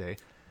about today.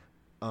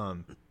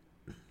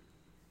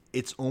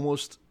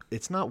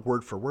 It's not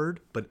word for word,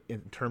 but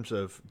in terms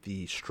of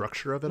the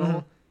structure of it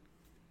all,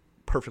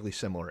 perfectly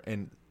similar.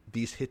 And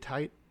these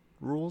Hittite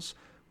rules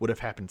would have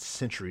happened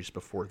centuries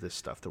before this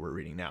stuff that we're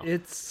reading now.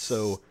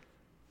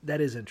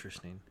 That is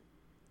interesting.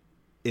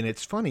 And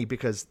it's funny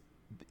because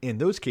in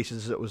those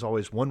cases, it was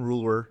always one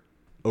ruler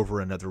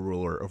over another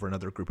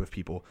group of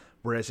people.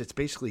 Whereas it's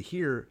basically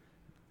here,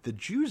 the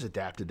Jews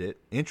adapted it,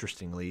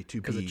 interestingly,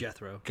 to be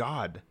Jethro.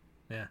 God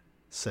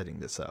setting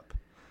this up.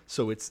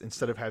 So it's,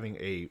 instead of having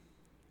a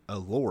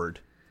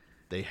lord,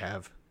 they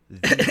have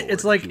the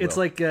Lord,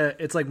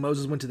 it's like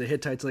Moses went to the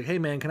Hittites, like, hey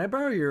man, can I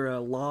borrow your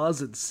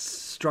laws and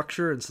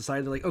structure and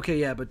society? Like, okay,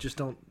 yeah, but just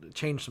don't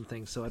change some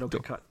things so I don't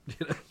get caught.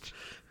 You know?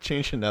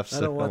 Change enough. So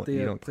I don't want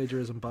the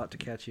plagiarism bot to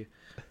catch you.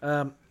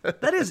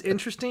 That is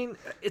interesting.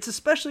 It's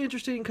especially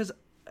interesting because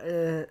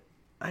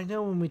I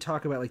know when we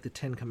talk about like the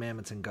Ten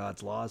Commandments and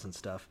God's laws and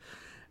stuff,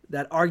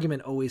 that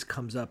argument always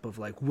comes up of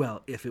like,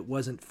 well, if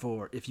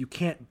you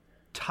can't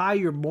tie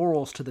your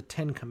morals to the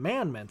Ten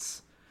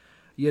Commandments,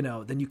 you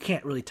know, then you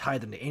can't really tie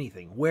them to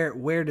anything.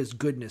 Where does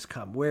goodness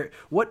come?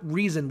 What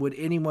reason would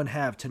anyone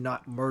have to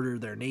not murder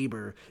their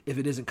neighbor if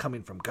it isn't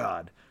coming from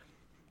God?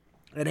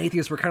 And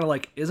atheists were kind of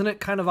like, isn't it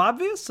kind of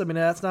obvious? I mean,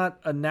 that's not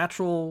a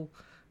natural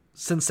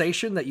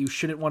sensation that you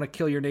shouldn't want to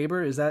kill your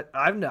neighbor. Is that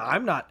I'm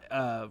not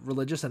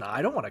religious and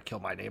I don't want to kill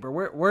my neighbor.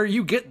 Where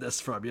you get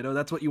this from? You know,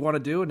 that's what you want to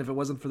do. And if it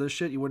wasn't for this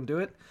shit, you wouldn't do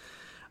it.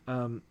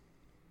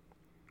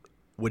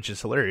 Which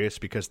is hilarious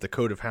because the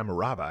Code of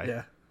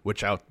Hammurabi,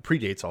 which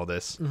predates all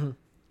this,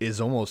 is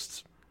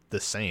almost the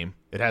same.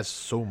 It has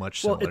so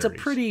much similarities.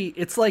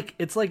 Well,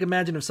 it's like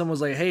imagine if someone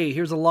was like, hey,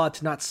 here's a law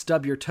to not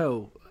stub your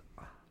toe.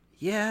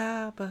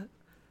 Yeah, but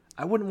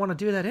I wouldn't want to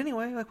do that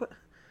anyway. Like, what?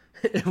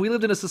 If we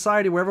lived in a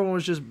society where everyone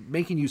was just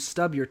making you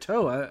stub your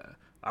toe,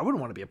 I wouldn't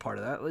want to be a part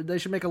of that. They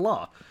should make a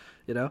law,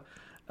 you know?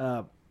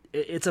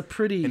 It's a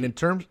pretty... And in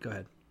terms... Go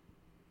ahead.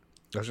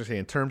 I was going to say,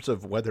 in terms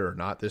of whether or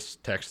not this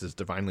text is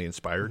divinely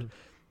inspired,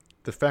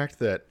 the fact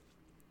that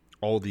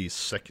all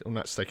these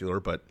not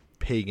secular, but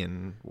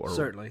pagan or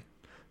certainly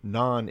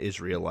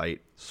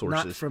non-Israelite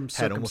sources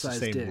had almost the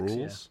same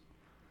rules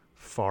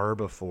far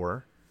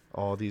before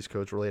all these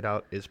codes were laid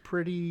out is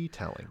pretty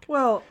telling.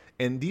 Well,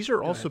 and these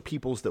are also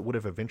peoples that would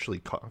have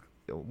eventually,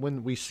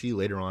 when we see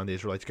later on the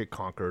Israelites get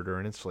conquered or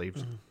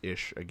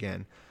enslaved-ish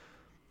again,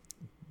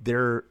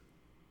 they're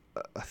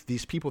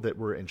these people that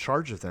were in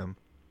charge of them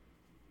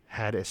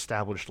had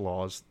established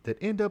laws that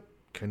end up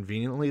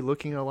conveniently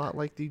looking a lot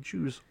like the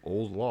Jews'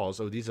 old laws.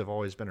 Oh, these have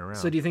always been around.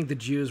 So do you think the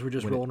Jews were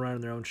just rolling around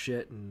in their own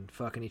shit and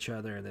fucking each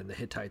other, and then the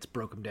Hittites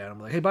broke them down and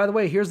were like, hey, by the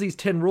way, here's these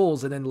 10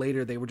 rules, and then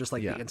later they were just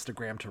like the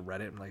Instagram to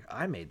Reddit and like,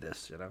 I made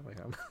this, you know? Like,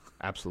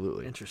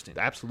 absolutely. Interesting.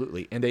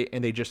 Absolutely. And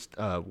they just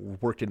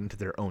worked it into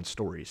their own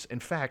stories. In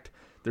fact,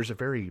 there's a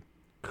very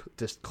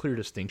clear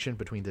distinction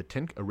between the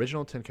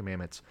original 10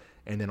 Commandments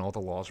and then all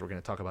the laws we're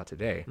going to talk about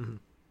today.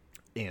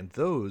 And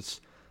those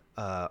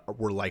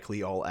were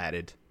likely all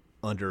added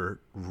under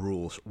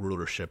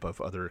rulership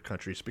of other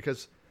countries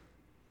because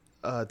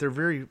they're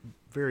very,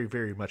 very,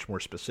 very much more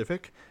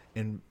specific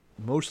and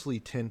mostly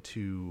tend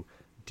to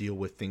deal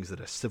with things that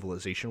a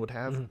civilization would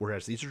have,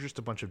 whereas these are just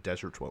a bunch of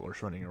desert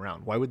dwellers running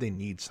around. Why would they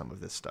need some of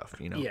this stuff,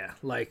 you know? Yeah,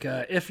 like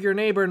if your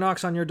neighbor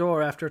knocks on your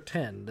door after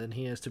 10, then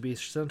he has to be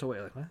sent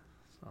away. Like,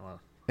 what?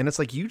 And it's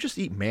like, you just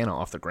eat manna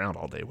off the ground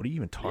all day. What are you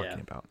even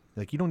talking about?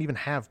 Like, you don't even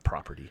have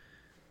property.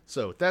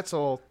 So that's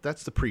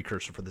the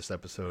precursor for this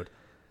episode.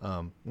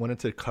 Wanted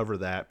to cover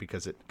that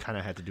because it kind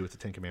of had to do with the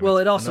Ten Commandments. Well,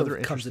 it also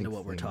comes into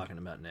what we're talking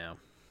about now.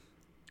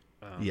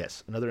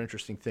 Yes, another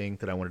interesting thing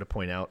that I wanted to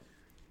point out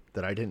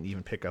that I didn't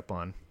even pick up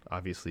on,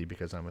 obviously,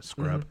 because I'm a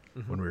scrub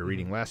when we were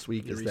reading last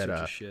week, is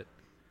that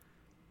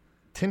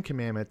Ten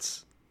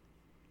Commandments,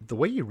 the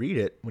way you read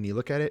it, when you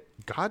look at it,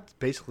 God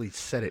basically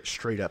said it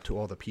straight up to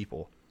all the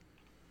people.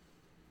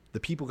 The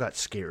people got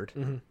scared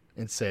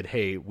and said,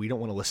 hey, we don't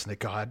want to listen to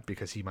God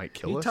because he might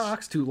kill us. He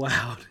talks too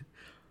loud.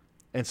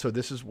 And so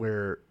this is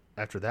where,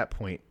 after that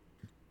point,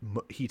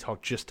 he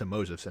talked just to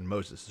Moses, and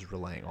Moses is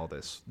relaying all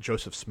this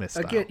Joseph Smith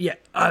style. Again, yeah,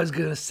 I was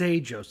gonna say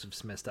Joseph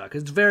Smith style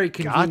because it's very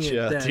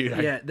convenient Gotcha,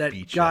 dude,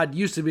 that God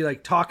used to be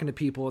like talking to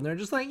people, and they're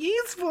just like,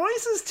 his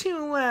voice is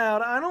too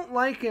loud. I don't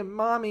like it,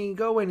 mommy.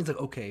 Go away. And he's like,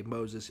 okay,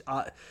 Moses.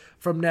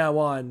 From now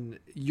on,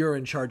 you're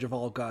in charge of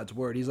all God's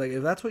word. He's like,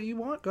 if that's what you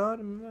want, God,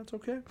 I mean, that's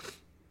okay.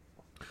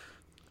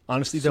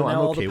 Honestly, So though, now I'm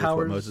all the okay with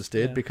powers- what Moses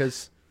did yeah.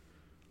 because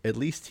at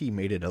least he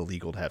made it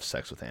illegal to have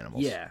sex with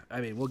animals. Yeah,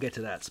 I mean, we'll get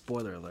to that.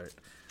 Spoiler alert.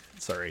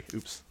 Sorry.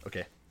 Oops.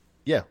 Okay.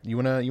 Yeah. You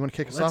wanna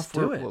kick us Let's off?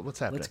 do it. What's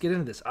happening? Let's get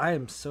into this. I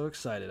am so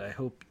excited. I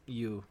hope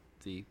you,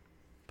 the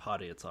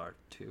audience, are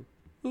too.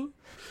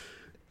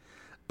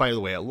 By the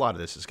way, a lot of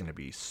this is going to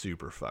be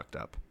super fucked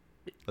up.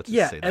 Let's just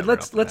Yeah, say that and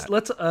right let's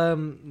off the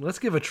bat. let's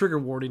give a trigger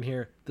warning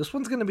here. This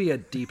one's going to be a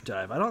deep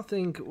dive. I don't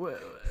think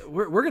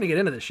we're going to get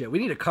into this shit. We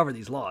need to cover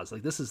these laws.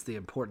 Like, this is the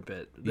important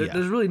bit. Yeah.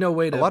 There's really no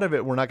way to. A lot of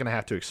it we're not going to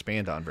have to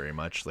expand on very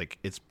much. Like,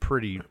 it's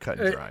pretty cut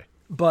and dry.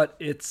 But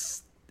it'd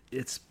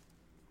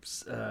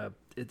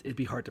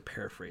be hard to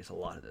paraphrase a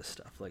lot of this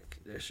stuff. Like,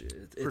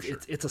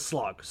 it's a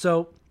slog.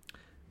 So,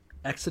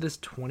 Exodus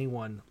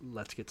 21.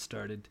 Let's get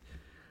started.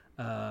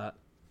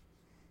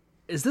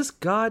 Is this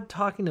God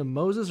talking to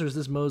Moses, or is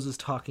this Moses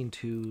talking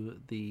to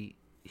the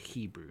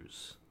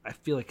Hebrews? I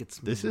feel like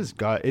This is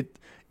God.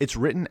 It's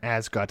written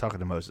as God talking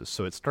to Moses.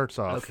 So it starts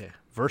off,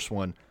 verse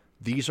 1,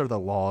 these are the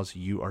laws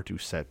you are to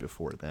set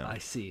before them. I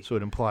see. So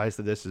it implies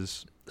that this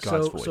is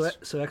God's voice.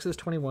 So Exodus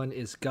 21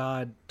 is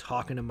God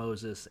talking to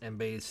Moses and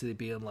basically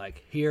being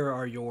like, here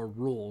are your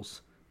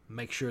rules.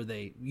 Make sure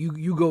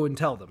you go and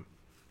tell them.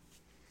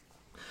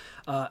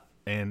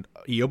 And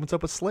he opens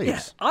up with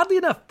slaves. Yeah, oddly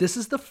enough, this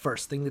is the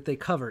first thing that they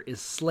cover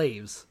is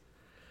slaves.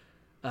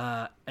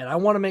 And I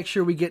want to make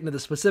sure we get into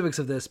the specifics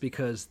of this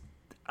because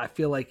I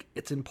feel like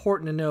it's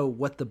important to know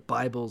what the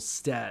Bible's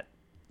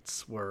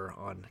stats were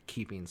on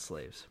keeping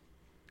slaves.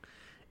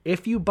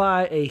 If you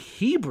buy a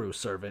Hebrew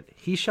servant,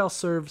 he shall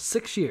serve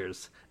 6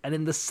 years, and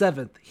in the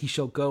 7th he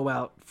shall go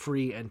out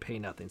free and pay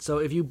nothing. So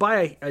if you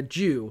buy a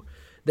Jew,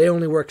 they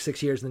only work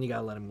 6 years, and then you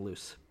got to let them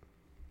loose.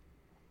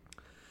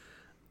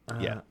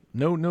 Yeah.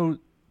 No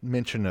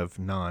mention of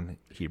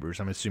non-Hebrews.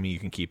 I'm assuming you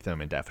can keep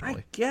them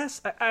indefinitely. I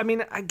guess.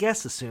 I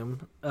guess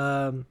assume.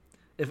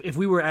 If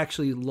we were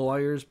actually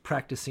lawyers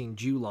practicing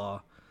Jew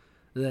law,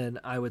 then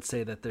I would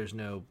say that there's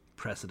no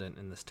precedent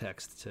in this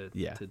text to.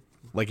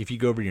 Like if you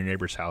go over to your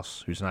neighbor's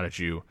house who's not a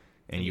Jew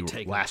and you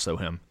lasso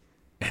him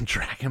and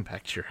drag him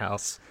back to your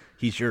house,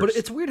 he's yours. But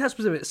it's weird how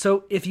specific.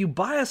 So if you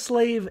buy a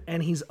slave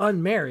and he's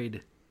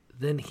unmarried,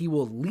 then he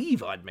will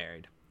leave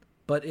unmarried.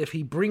 But if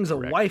he brings a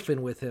wife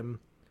in with him,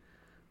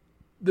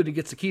 then he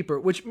gets to keep her.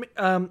 Which,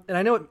 and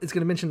I know it's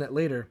going to mention that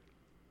later.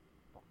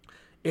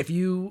 If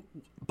you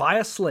buy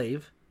a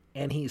slave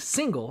and he's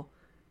single,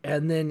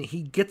 and then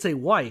he gets a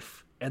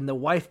wife, and the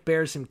wife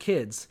bears him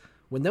kids,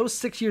 when those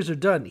 6 years are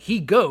done, he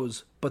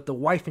goes, but the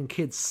wife and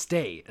kids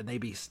stay, and they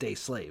stay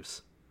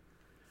slaves.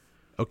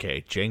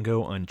 Okay,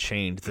 Django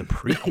Unchained, the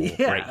prequel,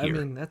 Yeah, right here. I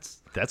mean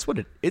that's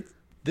what it.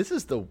 This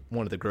is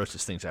one of the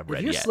grossest things I've read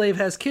If your yet. slave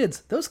has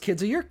kids, those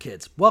kids are your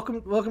kids.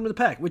 Welcome to the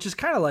pack. Which is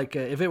kind of like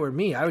if it were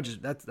me, I would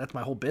just that's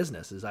my whole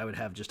business is I would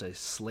have just a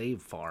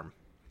slave farm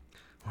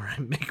where I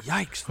make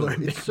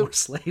more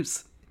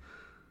slaves.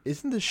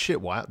 Isn't this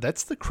shit wild?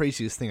 That's the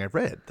craziest thing I've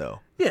read,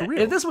 though. Yeah, For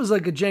real. if this was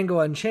like a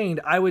Django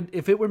Unchained, I would.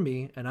 If it were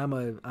me, and I'm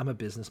a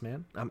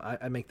businessman,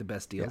 I make the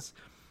best deals.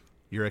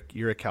 Yeah.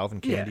 You're a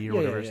Calvin Candy or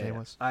whatever his name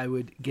was. I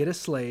would get a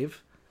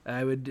slave.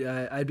 I'd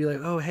be like,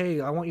 oh,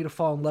 hey, I want you to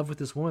fall in love with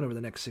this woman over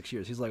the next 6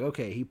 years. He's like,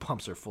 okay, he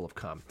pumps her full of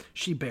cum.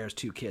 She bears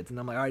 2 kids. And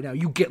I'm like, all right, now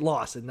you get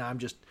lost. And now I'm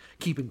just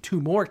keeping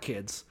 2 more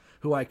kids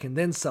who I can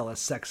then sell as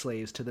sex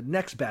slaves to the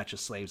next batch of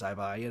slaves I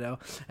buy,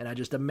 and I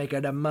just make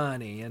the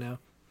money,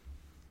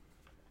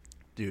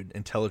 Dude,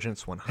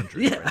 intelligence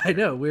 100. Yeah, right I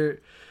know.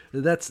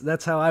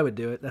 That's how I would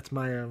do it. That's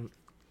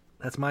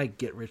my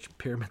get rich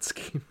pyramid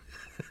scheme.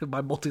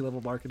 My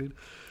multi-level marketing.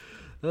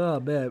 Oh,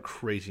 man.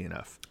 Crazy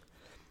enough.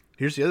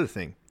 Here's the other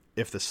thing.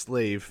 If the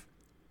slave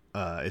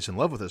is in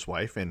love with his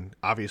wife and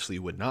obviously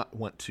would not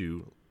want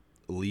to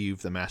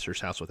leave the master's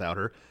house without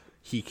her,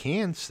 he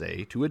can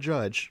say to a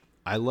judge,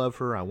 I love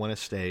her, I want to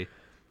stay.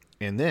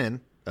 And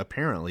then,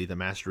 apparently, the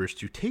master is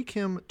to take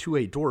him to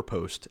a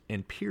doorpost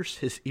and pierce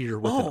his ear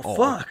with an awl.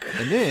 Fuck.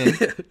 And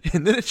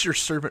then it's your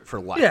servant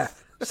for life. Yeah.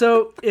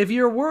 So if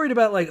you're worried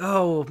about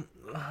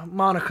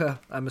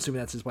Monica, I'm assuming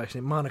that's his wife's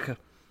name, Monica,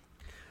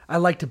 I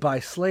like to buy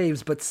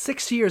slaves, but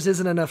 6 years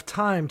isn't enough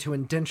time to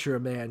indenture a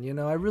man.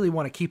 I really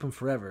want to keep him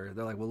forever.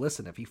 They're like, well,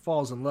 listen, if he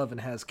falls in love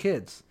and has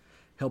kids,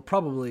 he'll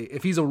probably,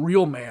 if he's a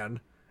real man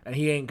and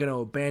he ain't going to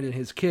abandon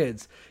his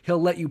kids, he'll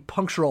let you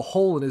puncture a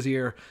hole in his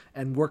ear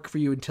and work for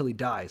you until he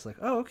dies. Like,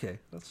 oh, okay.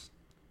 That's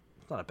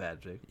not a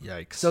bad thing.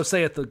 Yikes. So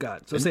saith the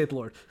God. So saith the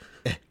Lord.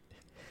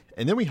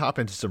 And then we hop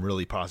into some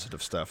really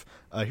positive stuff.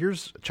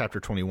 Here's chapter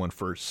 21,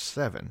 verse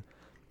 7.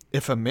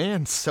 If a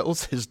man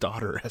sells his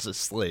daughter as a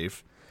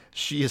slave,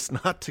 she is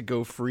not to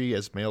go free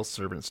as male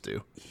servants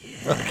do.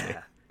 Yeah. Okay.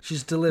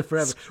 She's to live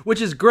forever,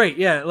 which is great.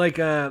 Yeah, like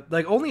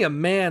only a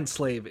man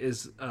slave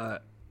is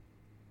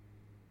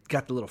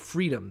got the little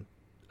freedom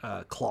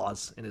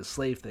clause in his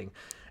slave thing.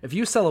 If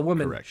you sell a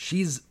woman, Correct.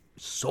 she's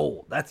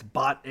sold. That's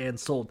bought and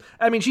sold.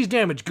 I mean, she's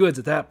damaged goods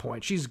at that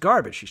point. She's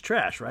garbage. She's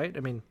trash, right? I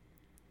mean,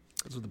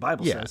 that's what the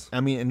Bible says.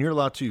 I mean, and you're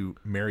allowed to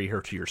marry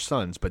her to your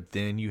sons, but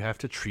then you have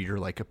to treat her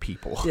like a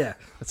people. Yeah.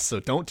 So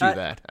don't do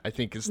that, I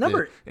think is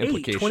Number the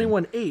implication.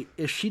 21:8,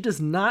 if she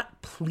does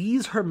not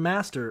please her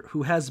master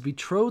who has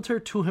betrothed her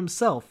to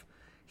himself,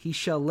 he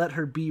shall let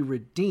her be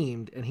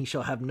redeemed, and he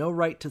shall have no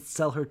right to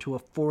sell her to a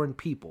foreign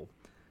people,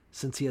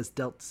 since he has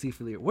dealt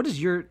deceitfully. What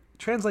is your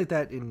translate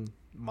that in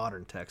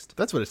modern text?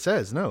 That's what it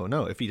says. No.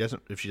 If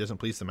she doesn't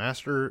please the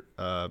master,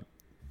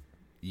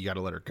 you got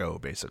to let her go.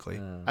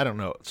 Basically, I don't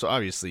know. So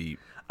obviously,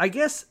 I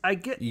get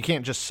you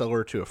can't just sell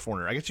her to a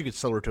foreigner. I guess you could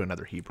sell her to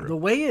another Hebrew.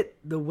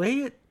 the way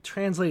it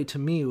translated to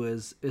me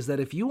is that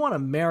if you want to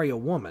marry a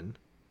woman,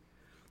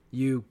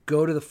 you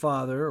go to the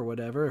father or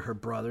whatever, her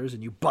brothers,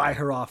 and you buy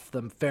her off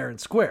them fair and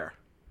square.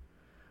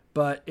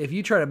 But if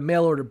you try to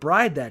mail order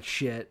bride that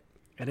shit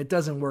and it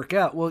doesn't work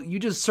out, well, you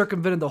just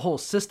circumvented the whole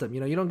system.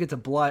 You don't get to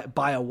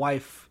buy a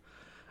wife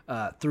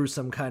through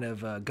some kind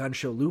of gun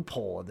show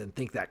loophole and then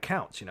think that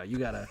counts. You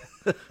gotta,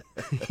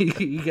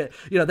 you get,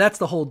 that's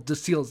the whole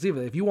seal.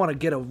 If you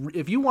wanted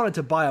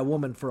to buy a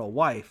woman for a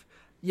wife,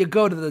 you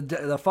go to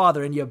the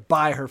father and you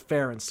buy her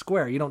fair and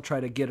square. You don't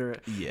try to get her.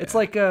 Yeah.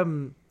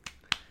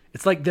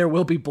 It's like There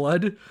Will Be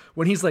Blood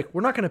when he's like, we're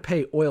not going to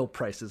pay oil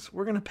prices.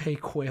 We're going to pay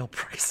quail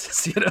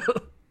prices, He's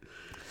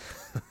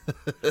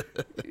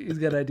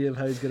got an idea of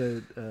how he's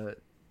going to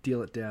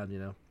deal it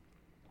down,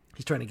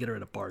 He's trying to get her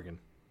at a bargain.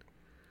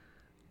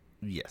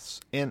 Yes.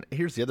 And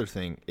here's the other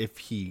thing. If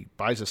he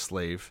buys a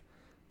slave,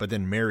 but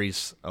then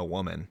marries a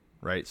woman,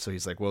 right? So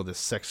he's like, well, this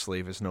sex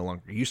slave is no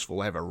longer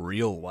useful. I have a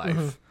real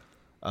wife.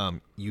 Mm-hmm.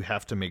 You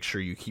have to make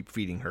sure you keep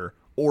feeding her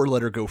or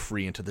let her go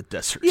free into the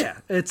desert. Yeah,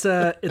 it's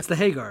the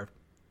Hagar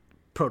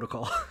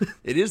protocol.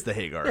 It is the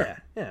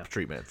Hagar yeah.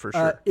 treatment, for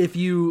sure. If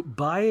you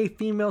buy a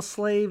female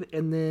slave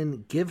and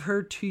then give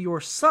her to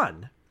your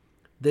son,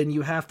 then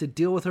you have to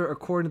deal with her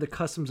according to the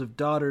customs of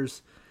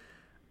daughters.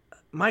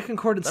 My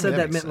concordance said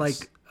that meant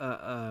sense. like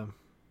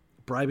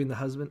bribing the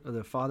husband or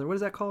the father. What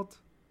is that called?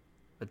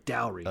 A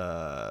dowry.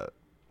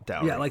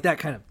 Dowry. Yeah, like that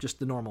kind of just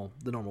the normal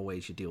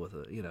ways you deal with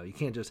it. You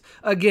can't just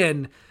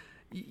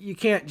you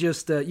can't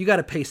just you got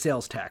to pay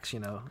sales tax.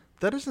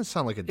 That doesn't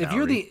sound like a dowry. If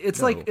you're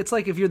it's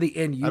like if you're the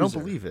end user. I don't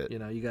believe it.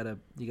 You gotta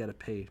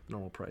pay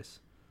normal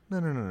price.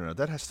 No.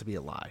 That has to be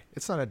a lie.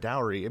 It's not a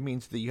dowry. It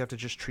means that you have to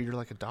just treat her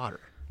like a daughter,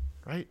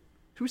 right?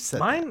 Who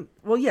said that?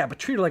 Well, yeah, but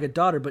treat her like a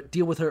daughter, but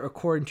deal with her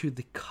according to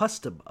the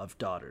custom of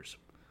daughters.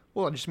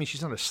 Well, I just mean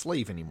she's not a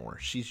slave anymore.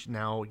 She's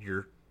now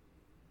your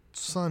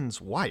son's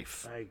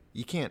wife.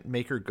 You can't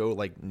make her go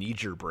like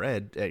knead your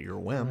bread at your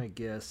whim. I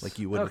guess like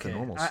you would with a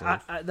normal slave.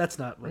 That's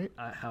not right?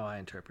 how I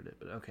interpret it,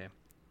 but okay.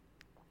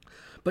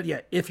 But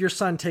yeah, if your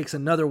son takes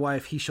another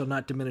wife, he shall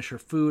not diminish her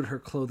food, her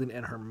clothing,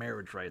 and her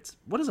marriage rights.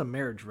 What is a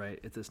marriage right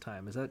at this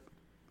time? Is that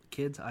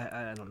kids?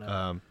 I don't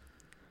know.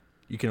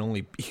 You can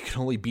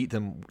only beat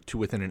them to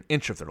within an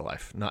inch of their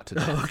life, not to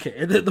death.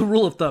 Okay, the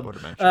rule of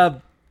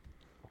thumb.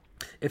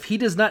 If he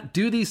does not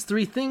do these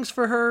three things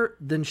for her,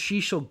 then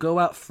she shall go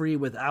out free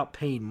without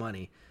paying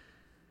money.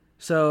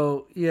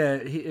 So, yeah,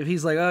 if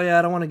he's like, oh, yeah,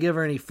 I don't want to give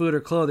her any food or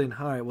clothing.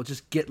 All right, well,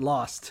 just get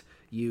lost,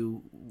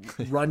 you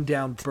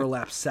run-down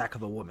burlap sack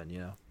of a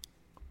woman,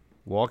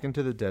 Walk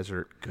into the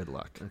desert, good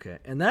luck. Okay,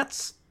 and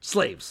that's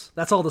slaves.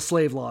 That's all the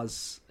slave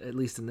laws, at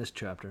least in this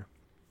chapter.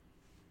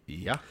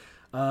 Yeah.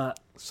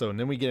 So and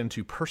then we get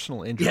into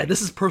personal injury. Yeah,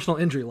 this is personal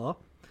injury law.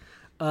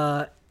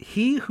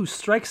 He who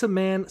strikes a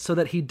man so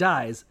that he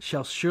dies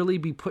shall surely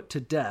be put to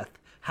death.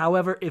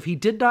 However, if he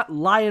did not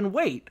lie in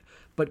wait,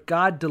 but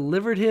God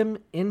delivered him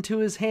into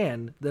his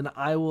hand, then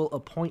I will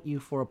appoint you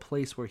for a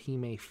place where he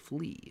may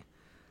flee.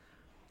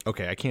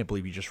 Okay, I can't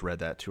believe you just read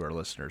that to our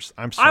listeners.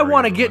 I'm sorry. I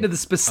want to everyone. get into the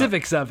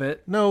specifics of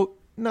it.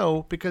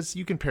 No, because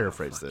you can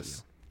paraphrase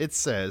this. It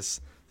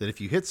says that if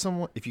you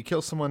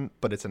kill someone,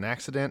 but it's an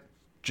accident,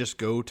 just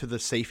go to the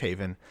safe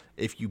haven.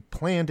 If you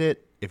planned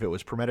it, if it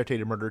was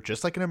premeditated murder,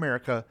 just like in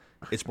America,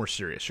 it's more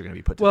serious. You're going to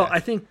be put to death. Well, I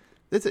think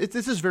this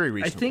is very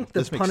reasonable. I think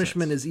the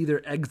punishment is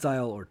either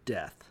exile or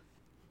death.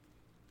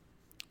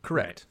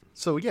 Correct. Right.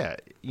 So yeah,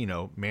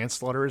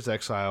 manslaughter is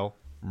exile,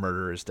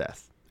 murder is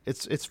death.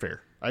 It's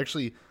fair.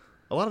 Actually,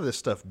 a lot of this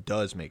stuff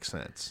does make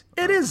sense.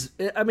 It is.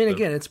 I mean,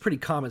 again, it's pretty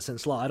common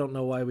sense law. I don't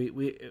know why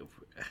we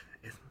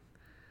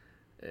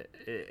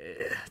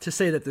to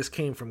say that this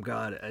came from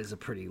God is a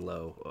pretty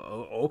low.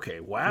 Oh,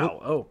 okay,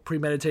 wow.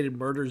 Premeditated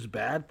murder is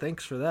bad.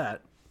 Thanks for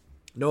that.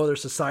 No other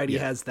society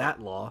has that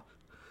law.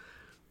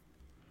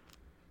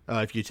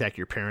 If you attack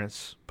your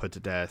parents, put to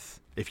death.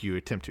 If you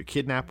attempt to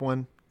kidnap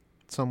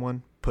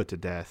someone, put to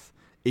death.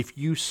 If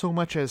you so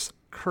much as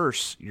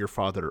curse your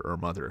father or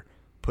mother,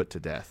 put to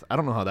death. I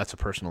don't know how that's a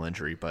personal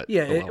injury, but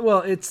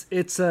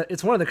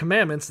it's one of the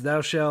commandments.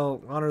 Thou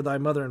shalt honor thy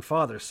mother and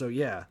father. So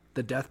yeah,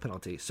 the death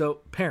penalty. So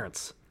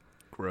parents,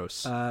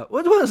 gross. One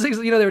of those things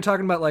they were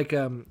talking about, like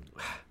in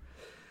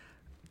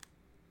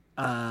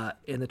the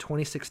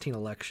 2016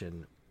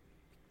 election,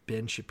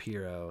 Ben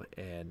Shapiro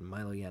and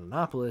Milo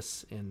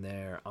Yiannopoulos in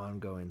their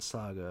ongoing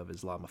saga of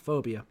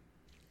Islamophobia.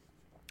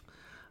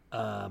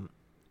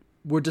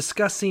 We're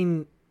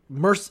discussing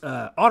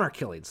honor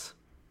killings,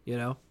 you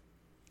know?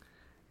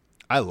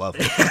 I love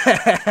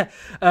it.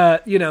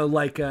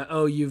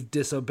 You've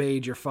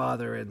disobeyed your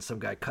father, and some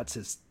guy cuts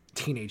his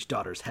teenage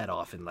daughter's head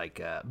off in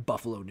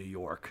Buffalo, New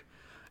York,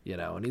 you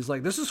know, and he's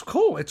like, "This is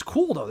cool. It's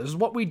cool though. This is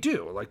what we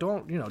do. Like,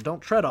 don't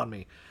tread on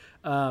me."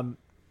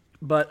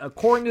 But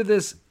according to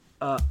this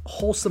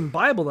wholesome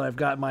Bible that I've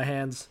got in my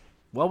hands,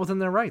 well within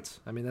their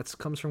rights. I mean, that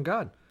comes from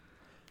God.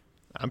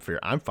 I'm fine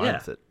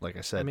with it. Like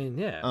I said, I mean,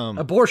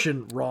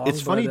 abortion wrong. It's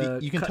funny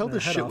but, you can tell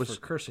this shit was for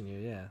cursing you.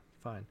 Yeah,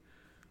 fine.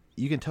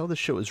 You can tell this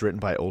shit was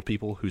written by old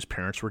people whose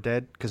parents were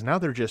dead, because now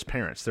they're just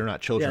parents. They're not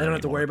children. Yeah, they don't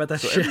have to anymore. worry about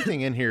that so shit.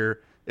 Everything in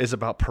here is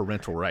about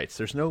parental rights.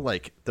 There's no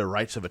the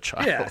rights of a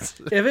child. Yeah.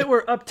 If it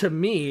were up to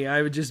me,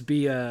 I would just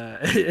be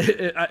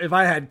if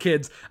I had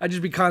kids, I'd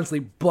just be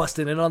constantly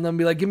busting in on them,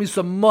 be like, "Give me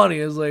some money."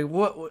 It's like,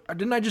 what?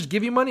 Didn't I just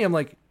give you money? I'm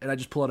like, and I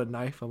just pull out a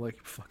knife. I'm like,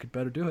 "You fucking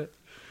better do it."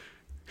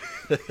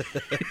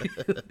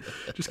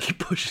 Just keep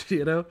pushing,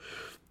 you know.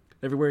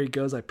 Everywhere he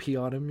goes, I pee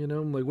on him, you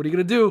know. I'm like, "What are you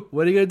gonna do?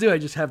 What are you gonna do?" I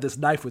just have this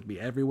knife with me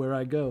everywhere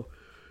I go.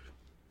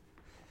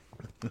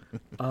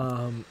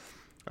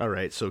 All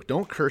right, so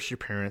don't curse your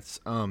parents.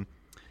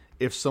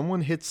 If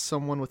someone hits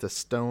someone with a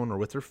stone or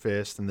with their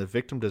fist, and the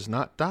victim does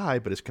not die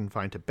but is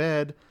confined to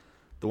bed,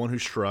 the one who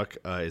struck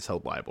is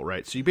held liable,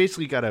 right? So you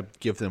basically got to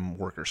give them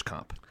workers'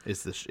 comp.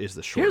 Is the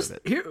short of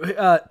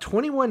it?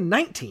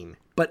 2119.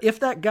 But if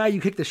that guy you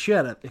kick the shit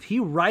out of, if he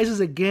rises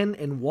again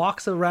and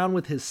walks around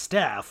with his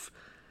staff,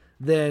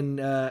 then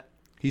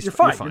you're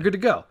fine. You're good to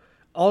go.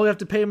 All we have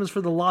to pay him is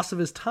for the loss of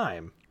his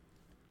time.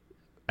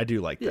 I do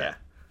like that.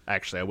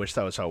 Actually, I wish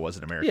that was how it was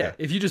in America. Yeah,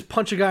 if you just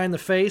punch a guy in the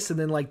face and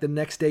then the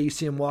next day you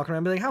see him walking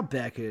around, be like, how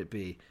bad could it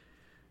be,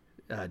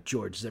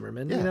 George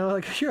Zimmerman? Yeah. You know,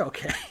 you're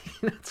okay.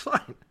 It's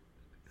fine.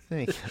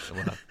 Thank you.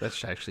 Well,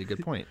 that's actually a good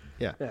point.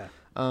 Yeah.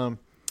 Yeah.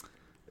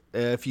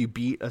 If you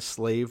beat a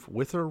slave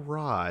with a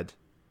rod,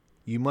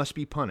 you must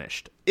be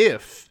punished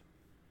if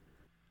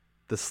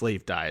the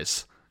slave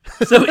dies.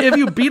 So if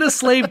you beat a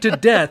slave to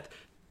death,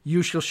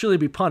 you shall surely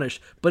be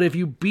punished. But if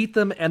you beat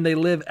them and they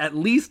live at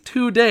least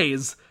 2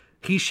 days,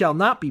 he shall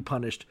not be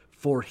punished,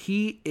 for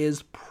he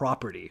is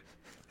property.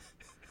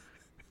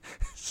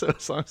 So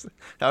as long as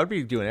I would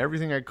be doing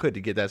everything I could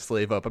to get that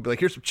slave up. I'd be like,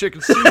 "Here's some chicken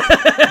soup.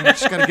 You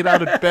just gotta get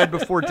out of bed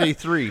before day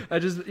 3. I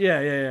just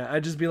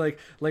I'd just be like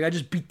I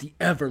just beat the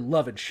ever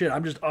loving shit.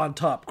 I'm just on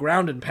top,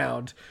 ground and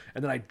pound,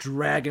 and then I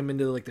drag him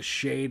into the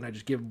shade and I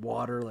just give him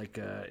water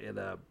in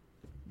a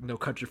No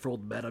Country for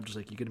Old Men. I'm just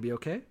like, "You gonna be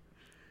okay?"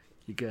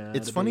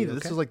 It's funny that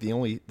this is the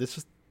only this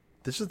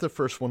is the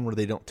first one where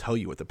they don't tell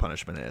you what the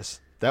punishment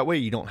is. That way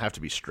you don't have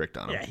to be strict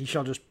on him. Yeah, he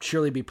shall just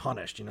surely be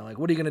punished. You know,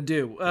 what are you gonna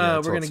do? Yeah,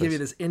 we're gonna give you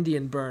this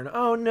Indian burn.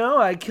 Oh no,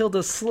 I killed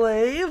a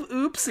slave.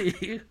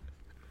 Oopsie.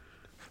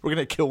 We're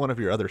gonna kill one of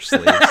your other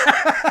slaves.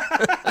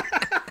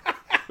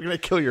 We're gonna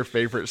kill your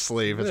favorite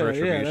slave as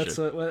retribution.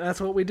 Yeah, that's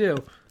what we do.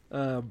 Pick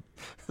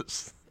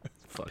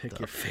up.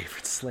 your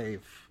favorite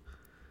slave.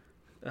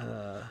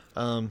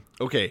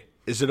 Okay,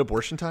 is it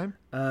abortion time?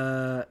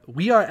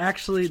 We are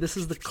actually. This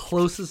is the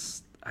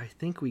closest I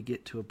think we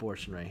get to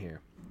abortion right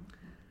here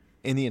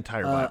in the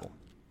entire Bible.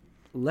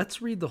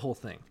 Let's read the whole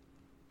thing.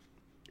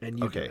 And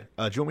you okay.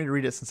 do it. Do you want me to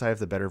read it since I have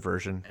the better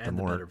version? And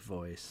the better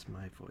voice.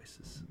 My voice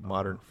is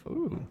modern.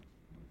 Ooh.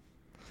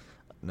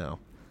 No,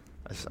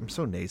 I'm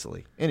so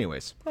nasally.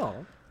 Anyways.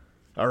 Oh.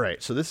 All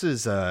right. So this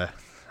is. I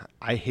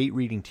hate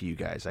reading to you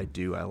guys. I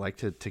do. I like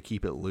to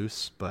keep it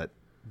loose, but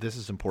this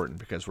is important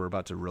because we're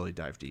about to really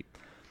dive deep.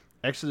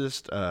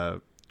 Exodus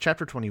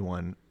chapter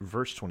 21,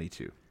 verse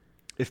 22.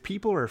 If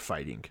people are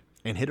fighting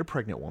and hit a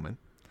pregnant woman,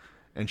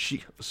 and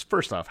she,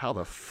 first off, how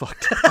the fuck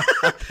did that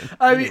happen?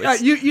 I mean,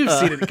 you've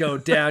seen it go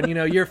down. You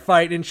know, you're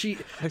fighting.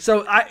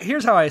 So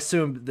here's how I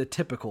assume the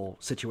typical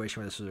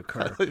situation where this would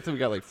occur. I think we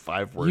got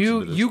 5 words.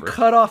 You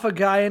cut off a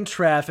guy in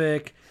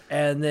traffic,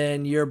 and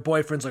then your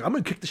boyfriend's like, "I'm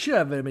gonna kick the shit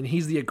out of him," and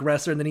he's the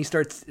aggressor, and then they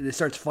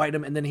starts fighting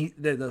him, and then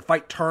the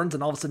fight turns,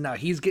 and all of a sudden now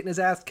he's getting his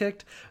ass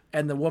kicked,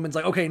 and the woman's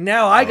like, "Okay,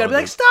 now I gotta be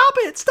like, stop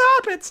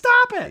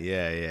it.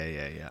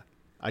 Yeah.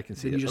 I can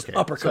see it. You just okay.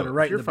 uppercut her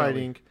right in the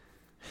belly.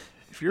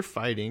 If you're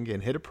fighting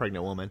and hit a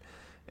pregnant woman,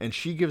 and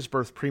she gives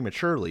birth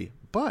prematurely,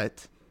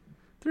 but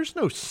there's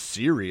no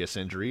serious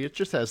injury, it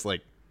just has a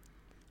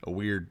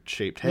weird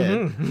shaped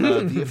head.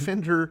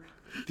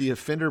 The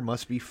offender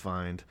must be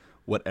fined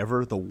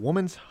whatever the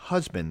woman's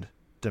husband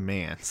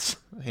demands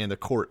and the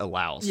court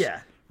allows.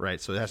 Yeah.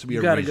 Right. So it has to be you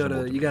a gotta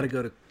reasonable You got to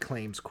go to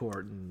claims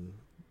court.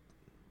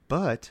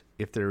 But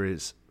if there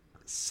is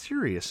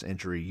serious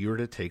injury, you're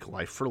to take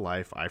life for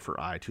life, eye for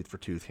eye, tooth for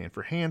tooth, hand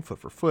for hand, foot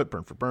for foot,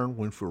 burn for burn,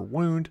 wound for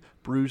wound,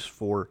 bruise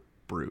for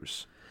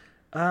bruise.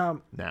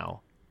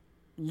 Now,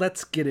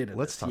 let's get into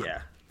let's this. Talk.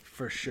 Yeah,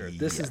 for sure.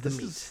 This is the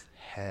meat. Is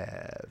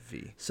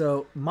heavy.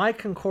 So my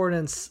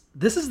concordance.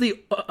 This is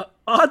the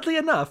oddly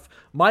enough,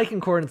 my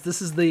concordance. This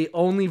is the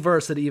only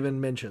verse that even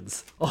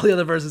mentions. All the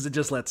other verses it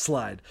just lets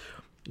slide.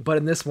 But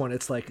in this one,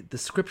 it's like the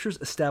scriptures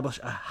establish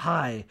a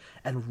high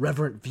and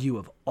reverent view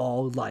of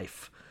all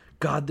life.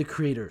 God the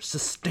creator,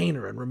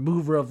 sustainer, and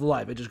remover of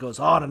life. It just goes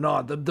on and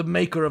on. The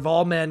maker of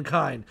all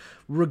mankind.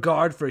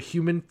 Regard for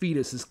human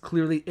fetus is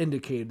clearly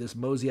indicated in this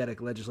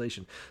Mosaic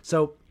legislation.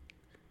 So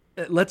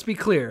let's be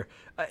clear.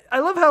 I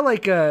love how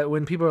like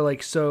when people are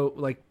like so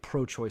like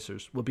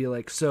pro-choicers will be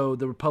like, so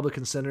the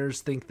Republican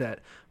senators think that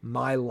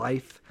my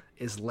life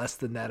is less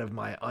than that of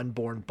my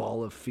unborn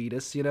ball of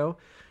fetus, you know?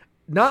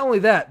 Not only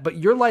that, but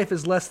your life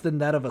is less than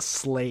that of a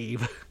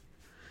slave.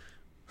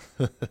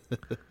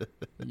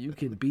 You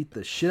can beat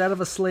the shit out of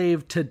a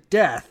slave to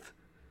death,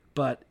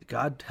 but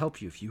God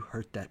help you if you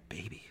hurt that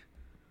baby.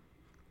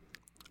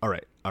 All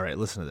right,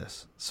 listen to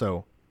this.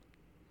 So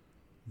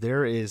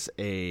there is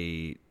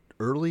a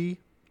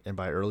early, and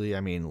by early I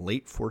mean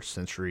late 4th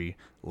century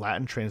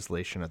Latin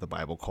translation of the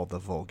Bible called the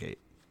Vulgate,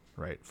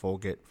 right?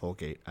 Vulgate,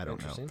 I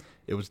don't know.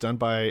 It was done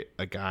by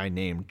a guy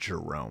named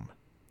Jerome,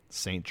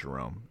 Saint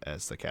Jerome,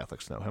 as the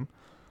Catholics know him.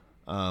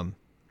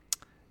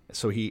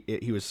 So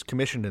he was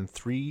commissioned in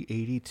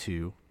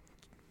 382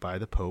 by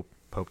the Pope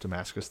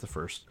Damascus I,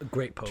 A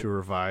great pope. to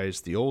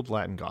revise the old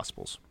Latin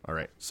Gospels. All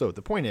right. So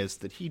the point is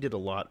that he did a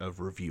lot of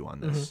review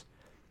on this. Mm-hmm.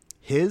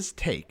 His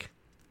take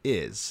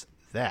is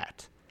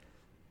that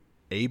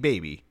a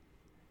baby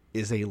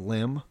is a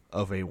limb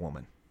of a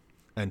woman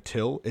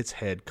until its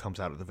head comes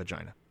out of the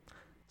vagina.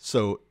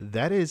 So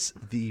that is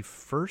the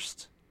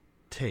first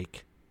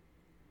take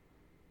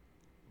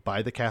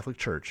by the Catholic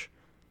Church,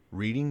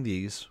 reading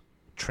these,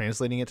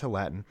 translating it to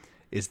Latin,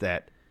 is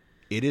that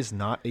it is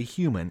not a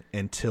human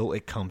until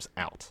it comes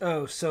out.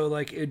 Oh, so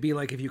like it'd be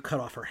like if you cut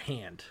off her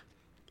hand.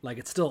 Like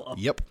it's still a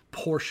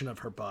portion of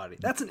her body.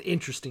 That's an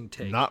interesting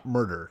take. Not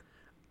murder.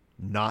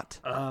 Not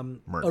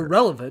murder.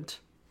 Irrelevant,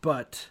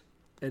 but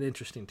an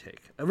interesting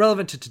take.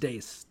 Irrelevant to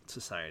today's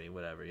society,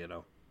 whatever, you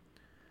know.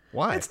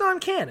 Why? It's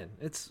non-canon.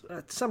 It's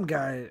some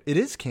guy... It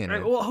is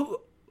canon.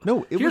 Well,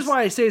 no, here's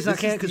why I say it's not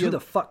canon, because who the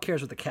fuck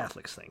cares what the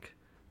Catholics think?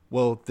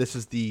 Well, this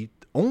is the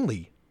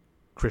only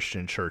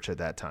Christian church at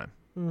that time.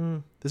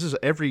 Mm. This is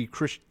every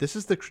Christian. This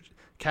is the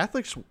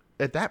Catholics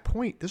at that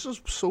point. This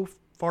is so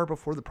far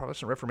before the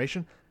Protestant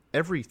Reformation.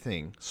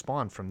 Everything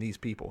spawned from these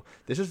people.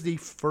 This is the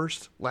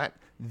first Latin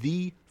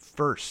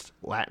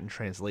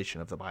translation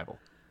of the Bible.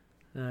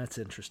 That's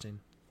interesting.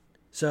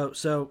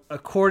 So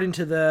according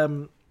to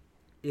them,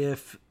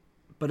 if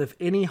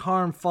any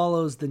harm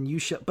follows, then you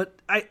shall. But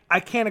I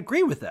can't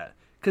agree with that,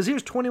 because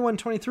here's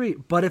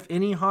 21:23. But if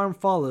any harm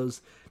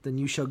follows, then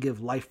you shall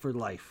give life for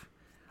life.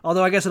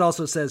 Although I guess it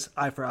also says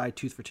eye for eye,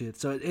 tooth for tooth.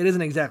 So it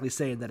isn't exactly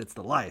saying that it's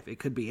the life. It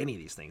could be any of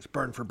these things: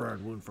 burn for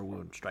burn, wound for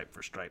wound, stripe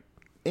for stripe.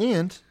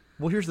 And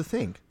well, here's the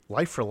thing: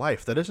 life for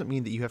life. That doesn't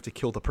mean that you have to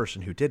kill the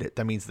person who did it.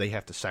 That means they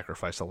have to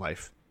sacrifice a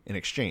life in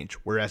exchange.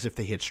 Whereas if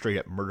they had straight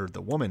up murdered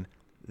the woman,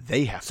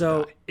 they have to die.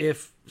 So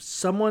if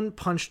someone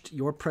punched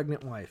your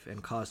pregnant wife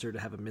and caused her to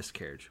have a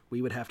miscarriage,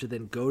 we would have to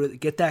then go to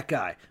get that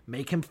guy,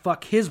 make him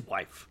fuck his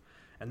wife,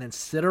 and then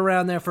sit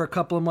around there for a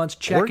couple of months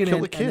checking in,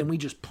 and then we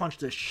just punch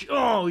the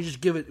we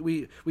just give it.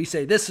 We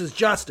say this is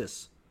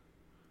justice.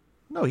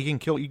 No, you can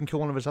kill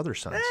one of his other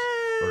sons.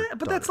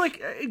 But that's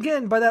like,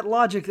 again, by that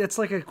logic, that's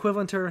like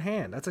equivalent to her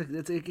hand.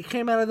 It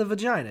came out of the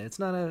vagina. It's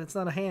not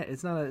a hand.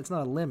 It's not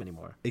a limb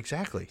anymore.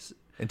 Exactly.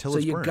 Until so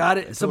it's you burned. got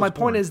it. Until so my it's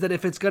point born. is that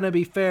if it's gonna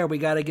be fair, we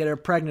got to get her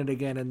pregnant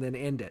again and then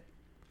end it.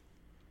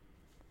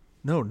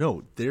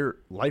 No. Their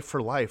life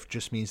for life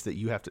just means that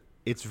you have to.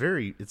 It's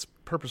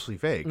purposely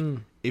vague.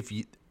 If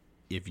you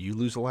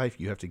lose a life,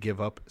 you have to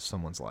give up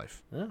someone's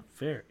life.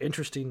 Fair,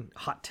 interesting,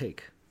 hot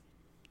take.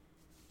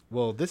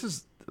 Well,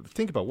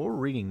 think about what we're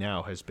reading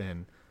now has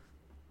been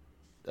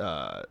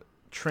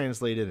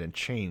translated and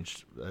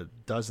changed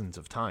dozens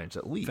of times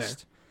at least. Fair.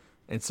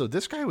 And so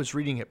this guy was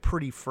reading it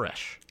pretty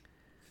fresh,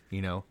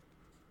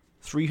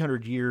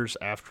 300 years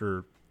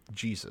after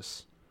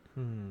Jesus.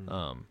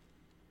 And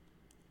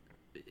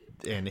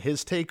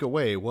his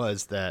takeaway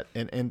was that,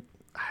 and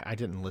I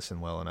didn't listen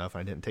well enough.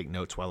 I didn't take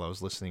notes while I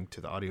was listening to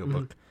the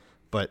audiobook,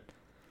 but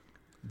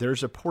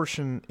there's a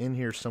portion in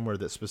here somewhere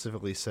that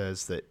specifically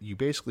says that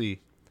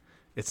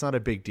it's not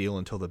a big deal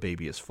until the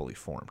baby is fully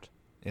formed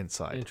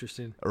inside.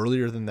 Interesting.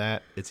 Earlier than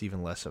that, it's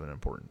even less of an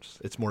importance.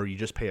 It's more you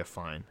just pay a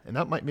fine, and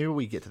maybe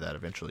we get to that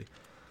eventually.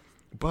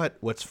 But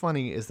what's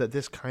funny is that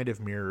this kind of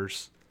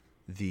mirrors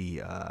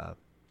the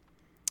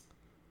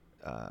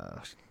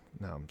now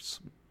I'm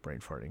brain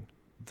farting.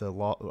 The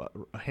law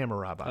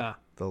Hammurabi,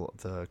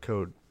 the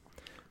code,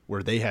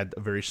 where they had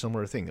a very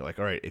similar thing. They're like,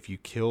 all right, if you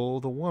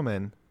kill the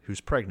woman who's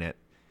pregnant,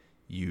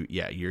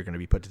 you're going to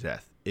be put to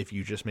death. If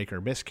you just make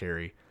her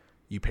miscarry,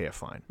 you pay a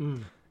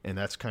fine. And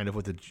that's kind of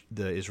what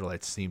the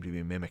Israelites seem to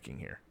be mimicking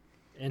here.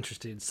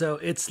 Interesting. So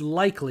it's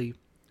likely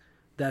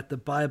that the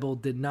Bible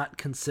did not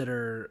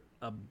consider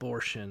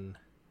abortion.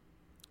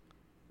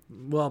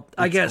 Well,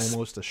 I guess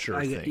almost a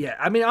sure thing. Yeah,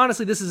 I mean,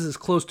 honestly, this is as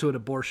close to an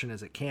abortion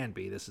as it can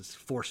be. This is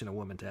forcing a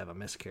woman to have a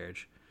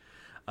miscarriage.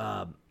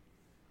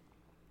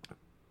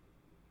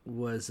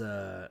 Was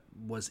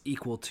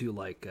equal to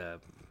like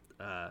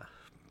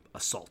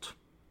assault,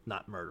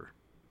 not murder.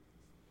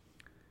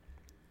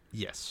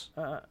 Yes.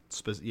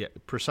 Yeah,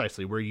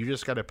 precisely. Where you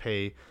just got to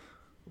pay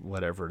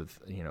whatever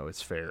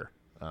is fair.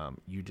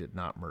 You did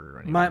not murder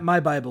anyone. My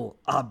Bible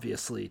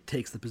obviously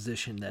takes the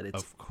position that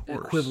it's Of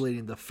course.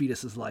 equating the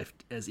fetus's life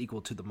as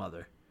equal to the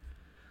mother,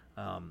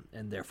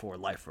 and therefore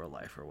life for a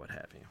life or what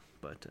have you.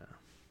 But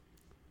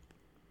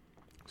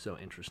so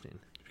interesting.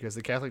 Because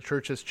the Catholic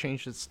Church has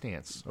changed its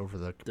stance over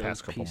the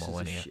past couple Pieces of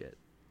millennia. shit.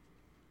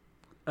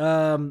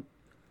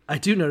 I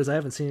do notice I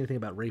haven't seen anything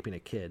about raping a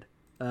kid.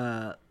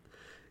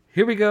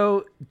 Here we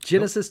go.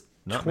 Genesis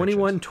Nope,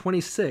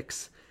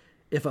 21:26.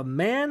 If a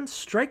man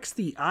strikes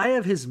the eye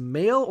of his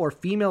male or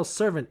female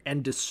servant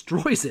and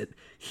destroys it,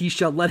 he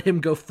shall let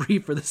him go free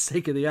for the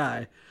sake of the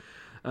eye.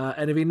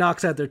 And if he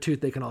knocks out their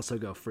tooth, they can also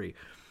go free.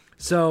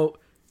 So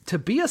to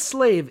be a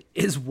slave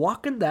is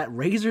walking that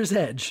razor's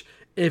edge.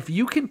 If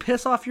you can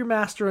piss off your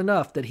master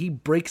enough that he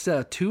breaks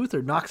a tooth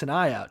or knocks an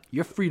eye out,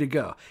 you're free to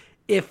go.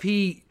 If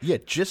he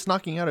just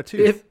knocking out a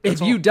tooth.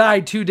 if you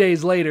died 2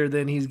 days later,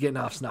 then he's getting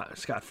off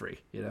scot free.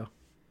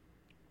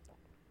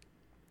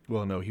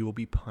 Well, no, he will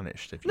be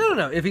punished if you.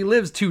 No. If he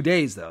lives 2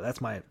 days, though,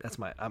 that's my.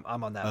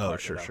 I'm on that. Oh,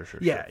 part, sure.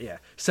 Yeah.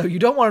 So you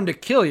don't want him to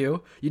kill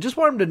you. You just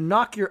want him to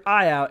knock your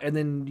eye out, and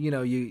then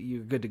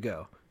you're good to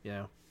go.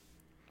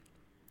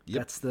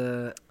 Yep.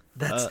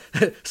 That's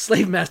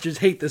slave masters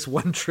hate this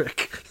one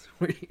trick.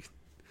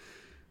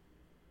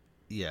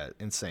 Yeah,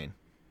 insane.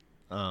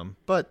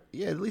 But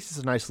yeah, at least it's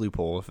a nice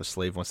loophole. If a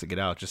slave wants to get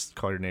out, just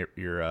call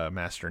your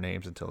master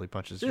names until he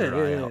punches your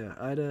eye out.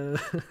 Yeah.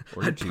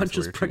 Or I'd tooth, punch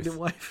his or your pregnant tooth.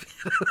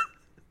 wife.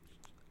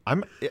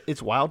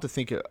 It's wild to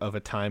think of a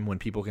time when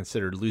people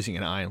considered losing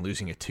an eye and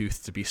losing a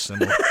tooth to be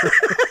similar.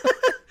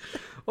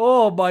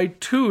 Oh, my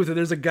tooth! And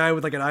there's a guy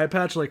with like an eye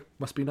patch. Like,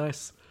 must be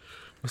nice.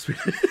 Must be.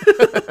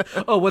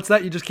 Oh, what's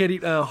that? You just can't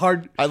eat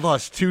hard. I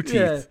lost 2 teeth.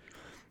 Yeah.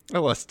 I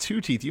lost 2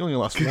 teeth. You only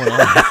lost 1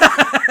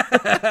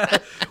 eye.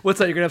 What's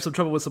that? You're gonna have some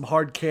trouble with some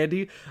hard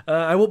candy.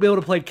 I won't be able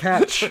to play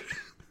catch.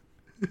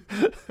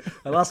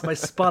 I lost my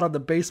spot on the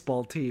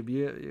baseball team.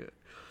 You're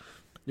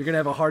gonna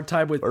have a hard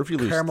time with Or if you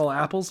lose- caramel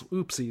apples.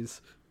 Oopsies.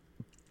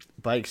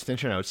 By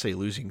extension, I would say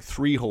losing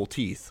 3 whole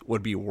teeth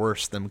would be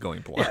worse than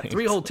going blind. Yeah,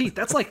 3 whole teeth.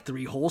 That's like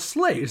 3 whole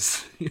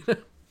slaves.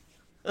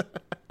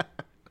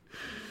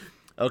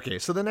 Okay,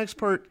 so the next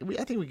part,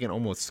 I think we can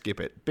almost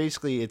skip it.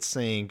 Basically, it's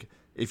saying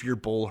if your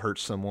bull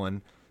hurts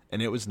someone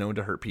and it was known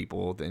to hurt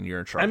people, then you're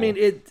in trouble. I mean,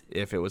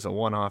 if it was a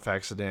one-off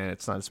accident,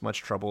 it's not as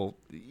much trouble.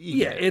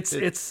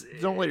 It's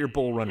don't let your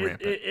bull run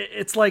rampant.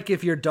 It's like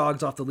if your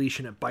dog's off the leash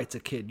and it bites a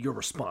kid, you're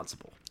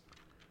responsible.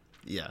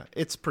 Yeah,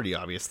 it's pretty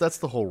obvious. That's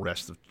the whole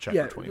rest of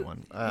chapter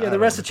 21. The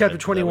rest of chapter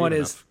 21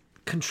 is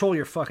control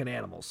your fucking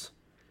animals.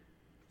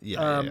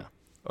 Yeah.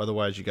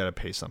 Otherwise, you got to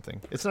pay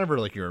something. It's never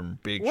like you're in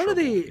big One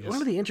trouble.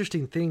 of the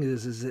interesting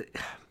things is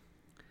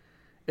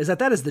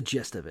that is the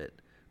gist of it.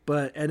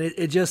 But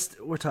it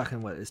just, we're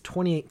talking what is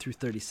 28 through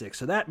 36.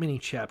 So that many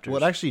chapters.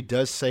 Well, it actually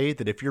does say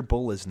that if your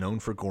bull is known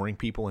for goring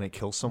people and it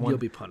kills someone, you'll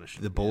be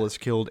punished. The bull is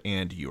killed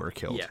and you are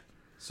killed. Yeah.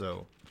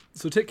 So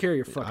take care of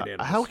your fucking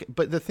animals.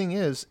 But the thing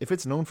is, if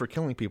it's known for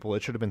killing people,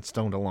 it should have been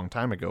stoned a long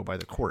time ago by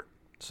the court.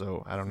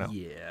 So I don't know.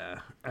 Yeah,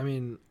 I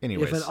mean,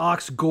 anyways, if an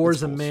ox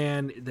gores a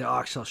man, the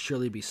ox shall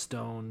surely be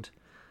stoned.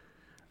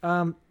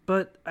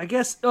 But I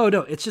guess, oh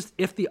no, it's just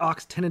if the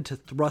ox tended to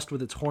thrust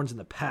with its horns in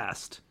the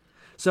past.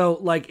 So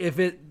like if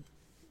it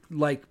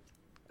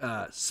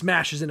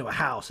smashes into a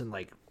house and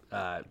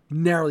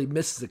narrowly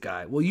misses a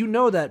guy,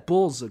 well, that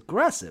bull's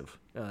aggressive,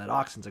 that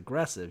oxen's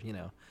aggressive,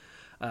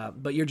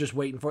 but you're just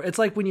waiting for it. It's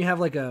like when you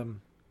have like a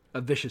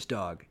vicious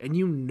dog and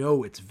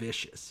it's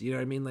vicious, you know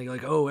what I mean?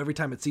 Like every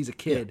time it sees a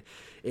kid,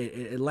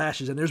 it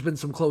lashes, and there's been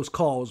some close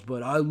calls,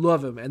 but I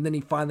love him. And then he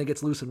finally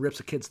gets loose and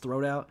rips a kid's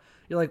throat out.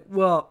 You're like,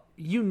 well,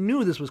 you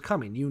knew this was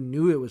coming. You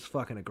knew it was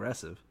fucking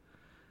aggressive,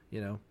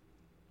 Yeah.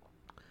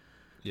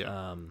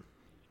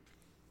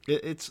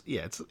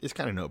 It's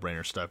kind of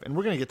no-brainer stuff. And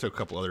we're going to get to a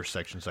couple other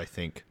sections, I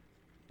think,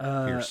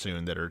 here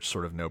soon that are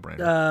sort of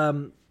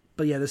no-brainer.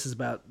 But yeah, this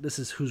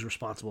is who's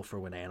responsible for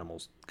when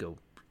animals go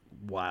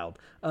wild.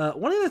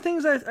 One of the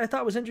things I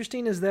thought was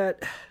interesting is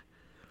that,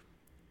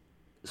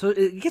 so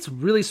it gets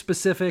really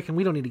specific, and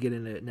we don't need to get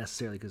into it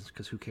necessarily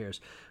because who cares?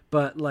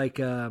 But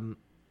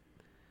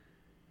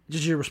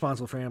just you're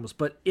responsible for animals.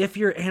 But if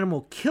your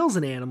animal kills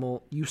an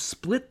animal, you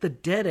split the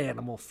dead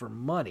animal for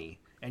money,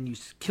 and you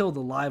kill the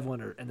live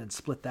one and then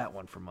split that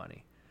one for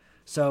money.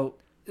 So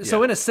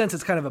in a sense,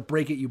 it's kind of a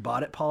break it, you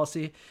bought it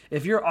policy.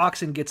 If your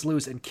oxen gets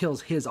loose and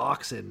kills his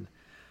oxen,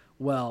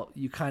 well,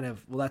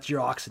 that's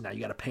your oxen now.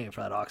 You got to pay him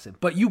for that oxen.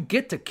 But you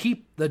get to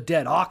keep the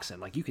dead oxen.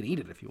 Like, you can eat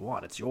it if you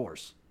want. It's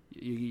yours.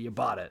 You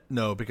bought it.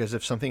 No, because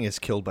if something is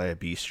killed by a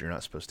beast, you're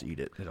not supposed to eat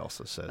it, it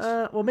also says.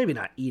 Well, maybe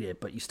not eat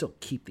it, but you still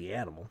keep the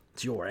animal.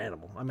 It's your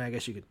animal. I mean, I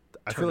guess you could.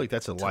 I feel like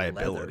that's a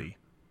liability. Leather.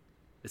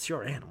 It's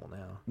your animal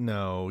now.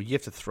 No, you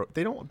have to throw.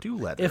 They don't do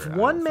leather. If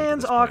one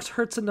man's ox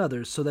hurts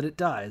another's so that it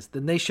dies,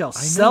 then they shall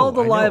sell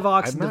the live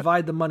ox and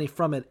divide the money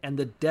from it, and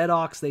the dead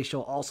ox they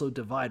shall also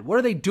divide. What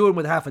are they doing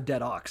with half a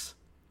dead ox?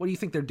 What do you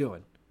think they're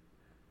doing?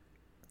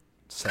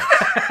 sex.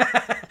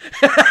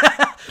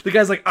 The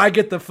guy's like, I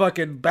get the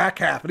fucking back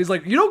half. And he's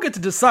like, you don't get to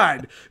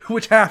decide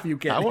which half you I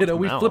get. want You know, the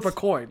we mouth. flip a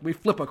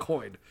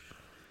coin.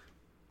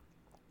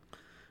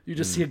 You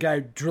just see a guy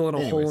drilling a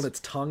hole Anyways. in its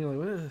tongue. You're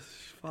like, "Ugh,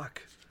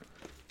 fuck.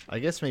 I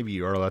guess maybe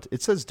you are allowed to.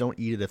 It says don't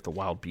eat it if the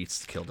wild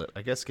beast killed it.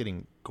 I guess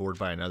getting gored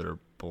by another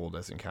bull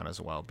doesn't count as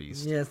a wild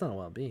beast. Yeah, it's not a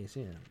wild beast.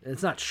 Yeah,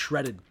 it's not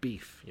shredded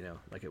beef. You know,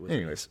 like it was.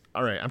 Anyways,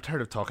 all right. I'm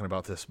tired of talking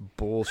about this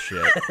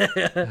bullshit.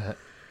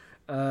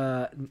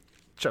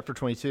 Chapter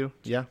 22.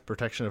 Yeah,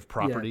 protection of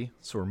property.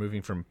 So we're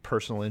moving from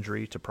personal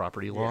injury to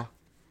property law.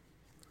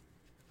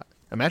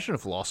 Imagine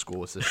if law school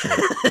was this short.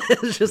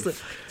 It's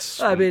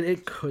just. I mean,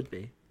 it could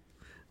be.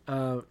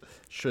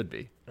 Should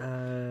be.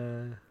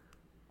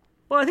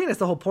 Well, I think that's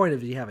the whole point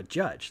of you have a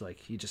judge.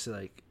 Like you just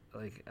like I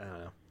don't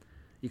know,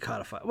 you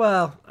codify.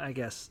 Well, I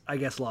guess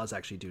laws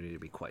actually do need to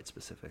be quite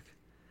specific.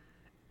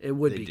 It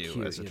would They be do,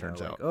 cute, as it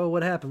turns out. Oh,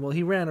 what happened? Well,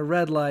 he ran a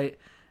red light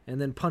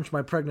and then punched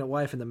my pregnant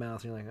wife in the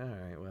mouth. And you're like, all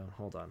right, well,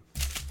 hold on.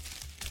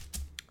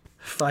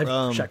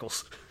 5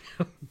 shekels.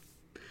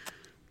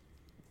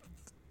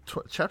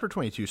 Chapter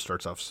 22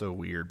 starts off so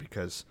weird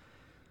because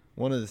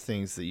one of the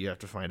things that you have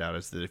to find out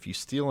is that if you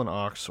steal an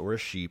ox or a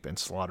sheep and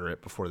slaughter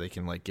it before they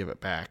can like give it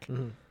back,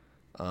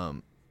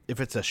 if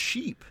it's a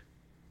sheep,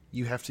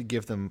 you have to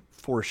give them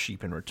 4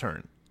 sheep in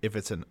return. If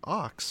it's an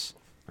ox,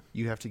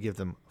 you have to give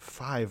them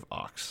 5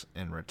 ox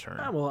in return.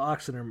 Well,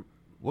 oxen are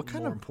What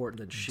kind more of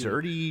important than sheep.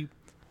 dirty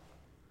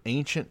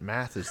ancient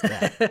math is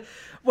that?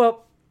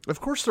 Well, of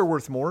course they're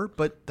worth more,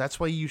 but that's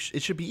why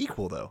it should be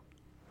equal though.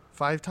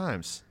 5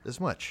 times as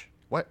much.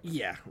 What?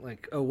 yeah,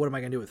 like, oh, what am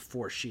I gonna do with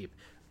 4 sheep?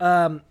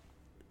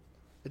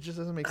 It just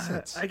doesn't make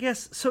sense. I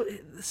guess so.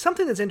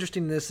 Something that's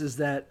interesting in this is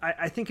that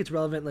I think it's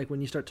relevant, like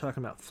when you start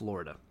talking about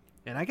Florida,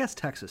 and I guess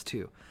Texas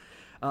too.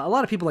 A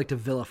lot of people like to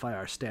vilify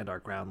our stand our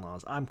ground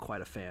laws. I'm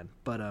quite a fan,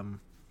 but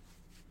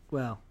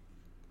well,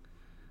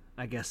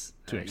 I guess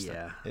to an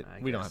extent. yeah.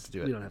 We don't have to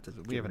do it. We don't have to.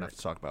 We have enough to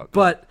talk about.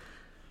 But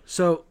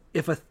so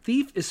if a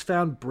thief is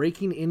found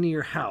breaking into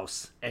your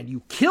house and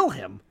you kill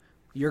him,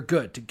 you're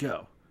good to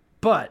go.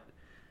 But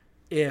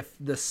if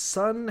the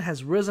sun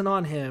has risen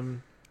on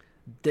him,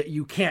 that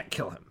you can't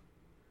kill him.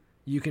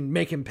 You can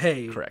make him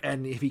pay. Correct.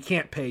 And if he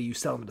can't pay, you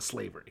sell him into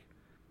slavery.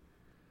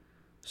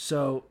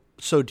 So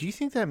do you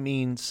think that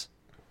means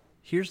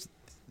here's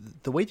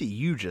the way that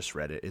you just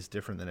read it is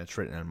different than it's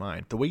written in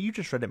mine. The way you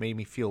just read it made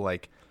me feel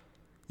like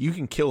you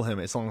can kill him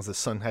as long as the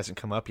sun hasn't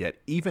come up yet,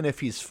 even if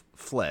he's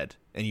fled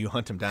and you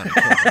hunt him down and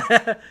kill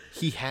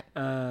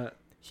him.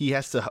 He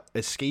has to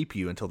escape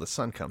you until the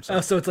sun comes up.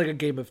 Oh, so it's like a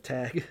game of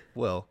tag.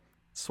 Well,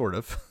 sort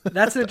of.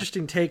 That's an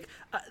interesting take.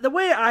 The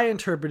way I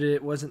interpreted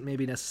it wasn't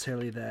maybe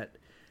necessarily that.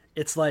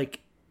 It's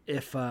like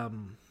if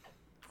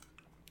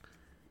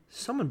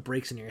someone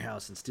breaks into your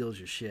house and steals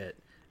your shit,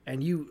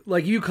 and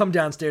you come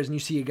downstairs and you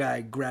see a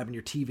guy grabbing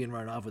your TV and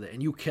running off with it,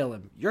 and you kill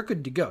him, you're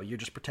good to go. You're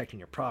just protecting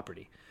your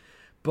property.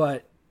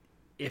 But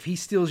if he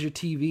steals your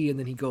TV and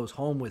then he goes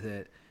home with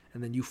it,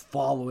 and then you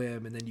follow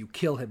him and then you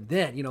kill him,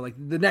 then, like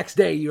the next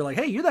day you're like,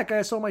 hey, you're that guy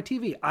I stole my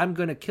TV. I'm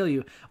going to kill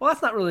you. Well,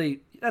 that's not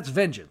really, that's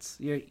vengeance.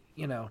 It's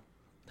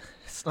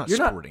not You're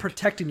sporting. not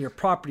protecting your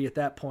property at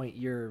that point.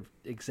 You're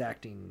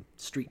exacting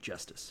street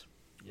justice.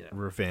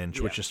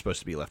 Revenge, which is supposed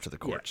to be left to the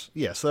courts.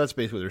 Yeah, so that's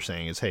basically what they're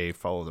saying is, hey,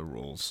 follow the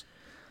rules.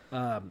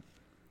 And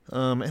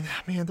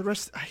man, the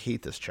rest, I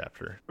hate this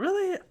chapter.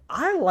 Really,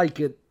 I like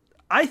it.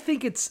 I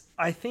think it's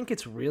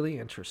really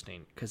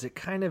interesting because it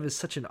kind of is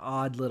such an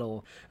odd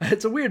little.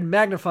 It's a weird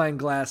magnifying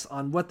glass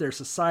on what their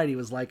society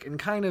was like,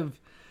 and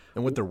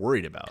what they're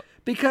worried about.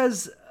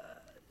 Because,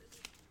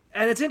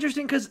 and it's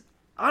interesting because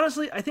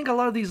honestly, I think a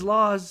lot of these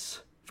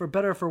laws, for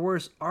better or for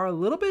worse, are a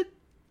little bit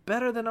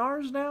better than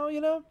ours now.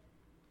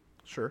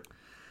 Sure.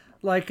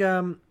 Like,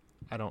 I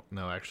don't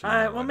know actually.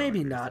 well,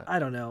 maybe not. I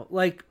don't know.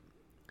 Like,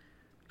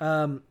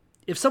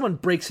 if someone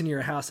breaks into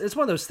your house, it's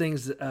one of those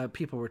things that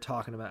people were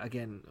talking about.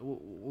 Again,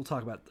 we'll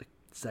talk about the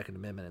Second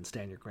Amendment and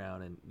stand your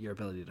ground and your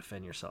ability to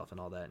defend yourself and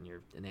all that and your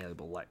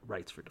inalienable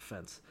rights for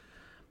defense.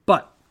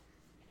 But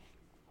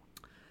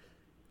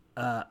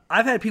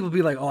I've had people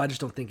be like, oh, I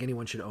just don't think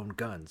anyone should own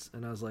guns.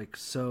 And I was like,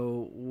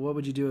 so what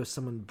would you do if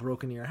someone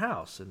broke into your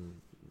house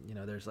and,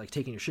 there's like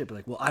taking your shit? Be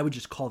like, well, I would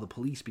just call the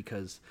police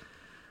because,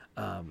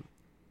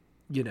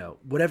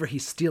 whatever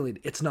he's stealing,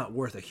 it's not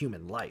worth a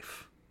human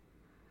life.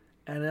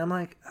 And I'm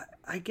like,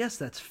 I guess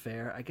that's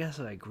fair. I guess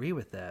I agree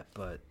with that,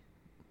 but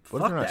what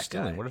fuck if they're not that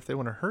stealing? guy. What if they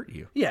want to hurt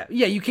you? Yeah,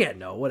 you can't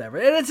know, whatever.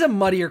 And it's a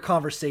muddier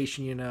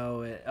conversation,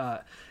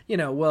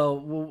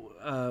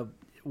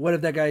 what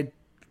if that guy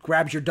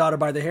grabs your daughter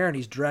by the hair and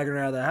he's dragging her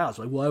out of the house?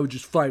 Like, well, I would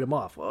just fight him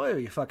off. Well, are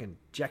you fucking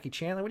Jackie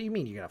Chan? What do you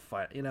mean you're going to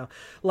fight?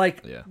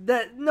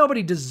 That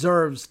nobody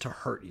deserves to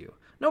hurt you.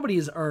 Nobody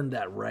has earned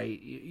that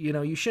right.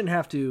 You shouldn't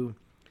have to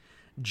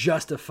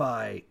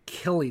justify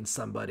killing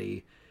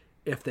somebody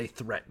if they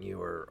threaten you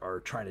or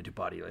are trying to do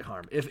bodily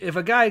harm. If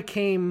a guy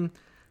came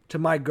to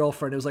my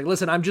girlfriend and was like,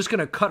 listen, I'm just going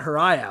to cut her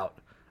eye out,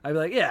 I'd be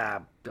like, yeah,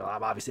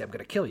 obviously I'm going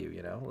to kill you,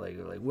 you know, like,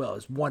 well,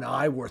 is one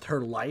eye worth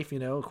her life? You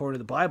know, according to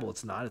the Bible,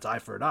 it's not. It's eye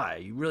for an eye.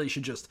 You really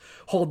should just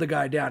hold the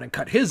guy down and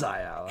cut his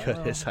eye out.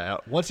 Cut his eye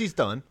out. Once he's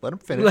done, let him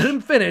finish. Let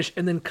him finish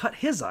and then cut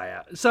his eye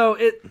out. So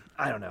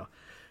I don't know.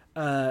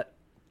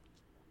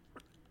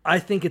 I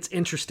think it's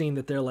interesting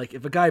that they're like,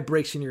 if a guy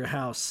breaks into your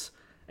house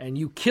and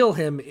you kill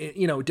him,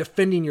 you know,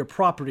 defending your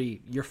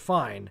property, you're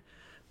fine.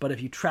 But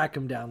if you track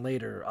him down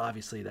later,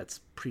 obviously that's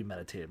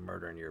premeditated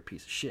murder and you're a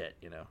piece of shit,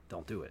 you know,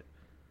 don't do it.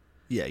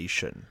 Yeah, you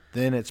shouldn't.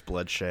 Then it's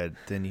bloodshed.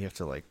 Then you have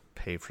to like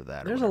pay for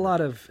that. There's a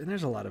lot of,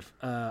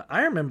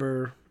 I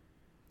remember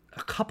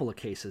a couple of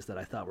cases that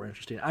I thought were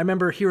interesting. I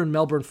remember here in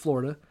Melbourne,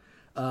 Florida,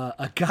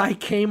 a guy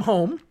came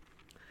home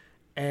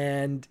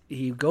and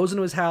he goes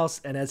into his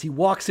house, and as he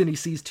walks in, he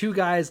sees two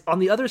guys on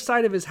the other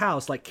side of his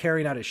house, like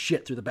carrying out his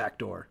shit through the back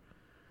door.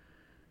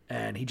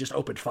 And he just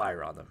opened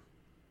fire on them.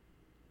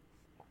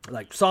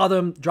 Like, saw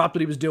them, dropped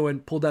what he was doing,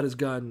 pulled out his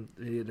gun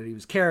that he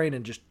was carrying,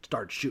 and just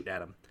started shooting at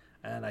them.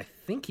 And I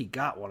think he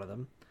got one of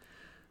them,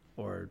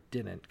 or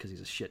didn't, because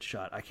he's a shit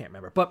shot. I can't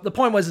remember. But the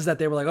point was is that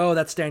they were like, oh,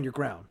 that's stand your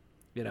ground,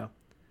 you know?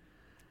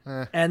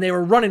 And they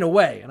were running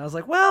away. And I was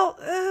like, well,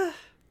 I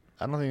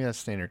don't think that's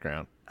stand your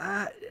ground.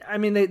 I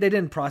mean, they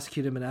didn't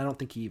prosecute him, and I don't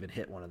think he even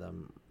hit one of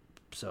them.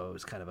 So it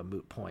was kind of a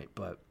moot point.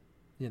 But,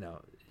 you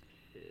know,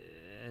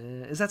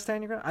 is that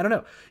stand your ground? I don't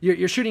know.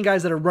 You're shooting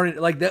guys that are running.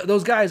 Like,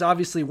 those guys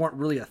obviously weren't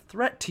really a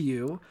threat to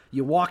you.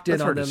 You walked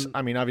in on them.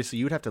 I mean, obviously,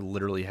 you'd have to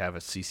literally have a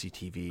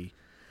CCTV.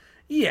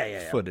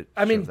 Yeah. Footage.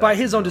 I mean, by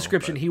his own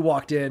description, he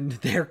walked in.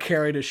 They're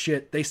carrying his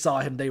shit. They saw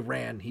him. They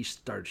ran. He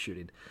started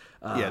shooting.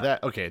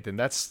 Then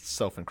that's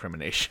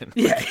self-incrimination.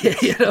 Yeah,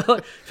 you know,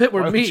 if it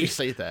were Why me, would you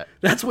say that?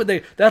 That's when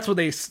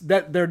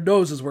their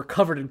noses were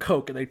covered in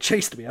coke and they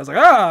chased me. I was like,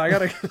 I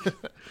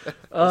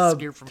gotta.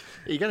 Scared from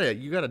you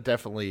gotta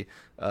definitely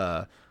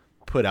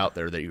put out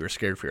there that you were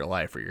scared for your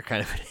life, or you're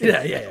kind of an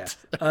idiot.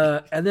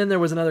 Yeah. And then there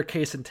was another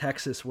case in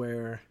Texas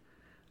where,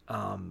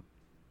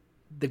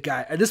 the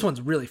guy. This one's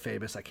really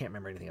famous. I can't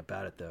remember anything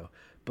about it though.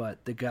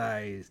 But the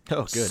guy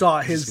saw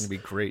his. This is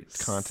gonna be great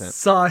content.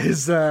 Saw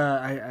his.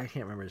 I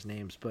can't remember his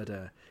names, but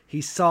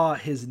he saw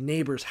his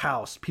neighbor's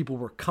house. People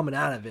were coming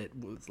out of it,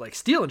 like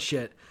stealing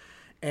shit,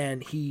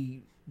 and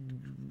he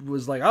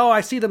was like, "Oh, I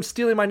see them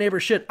stealing my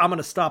neighbor's shit. I'm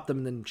gonna stop them,"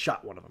 and then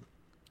shot one of them.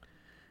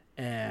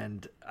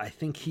 And I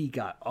think he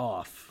got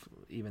off,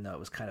 even though it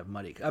was kind of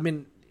muddy. I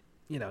mean,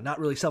 you know, not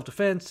really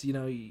self-defense. You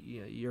know,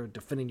 you're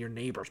defending your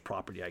neighbor's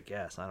property, I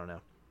guess. I don't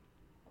know.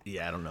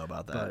 Yeah, I don't know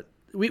about that. But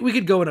we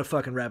could go in a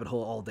fucking rabbit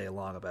hole all day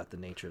long about the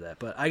nature of that.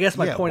 But I guess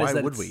my point is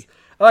that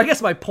I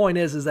guess my point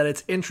is that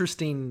it's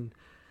interesting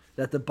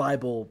that the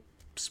Bible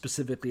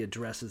specifically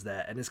addresses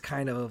that, and it's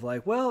kind of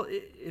like, well,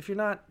 if you're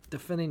not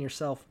defending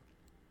yourself,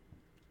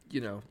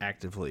 you know,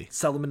 actively,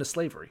 sell them into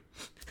slavery.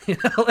 You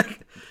know,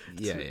 like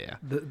yeah.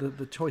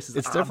 The choice is.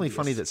 It's definitely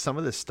funny that some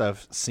of this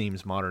stuff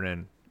seems modern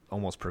and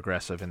almost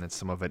progressive, and then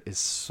some of it is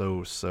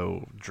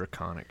so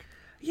draconic.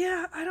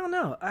 Yeah, I don't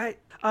know.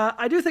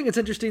 I do think it's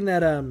interesting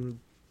that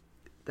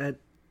that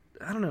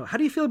I don't know. How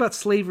do you feel about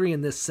slavery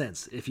in this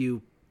sense? If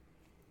you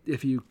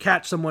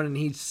catch someone and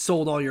he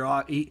sold all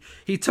your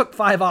he took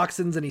 5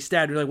 oxen and he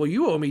stabbed you, like, well,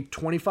 you owe me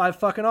 25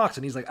 fucking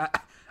oxen. He's like,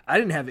 I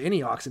didn't have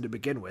any oxen to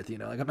begin with, you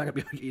know, like I'm not gonna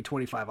be able to get you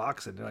 25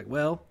 oxen. They're like,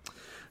 well,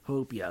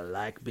 hope you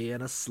like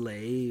being a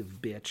slave,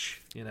 bitch,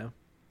 you know.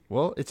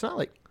 Well, it's not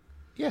like,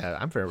 yeah,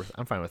 I'm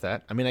fine with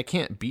that. I mean, I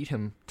can't beat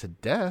him to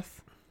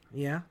death.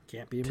 Yeah,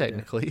 can't be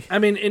technically. I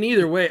mean, in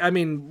either way, I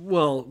mean,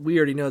 well, we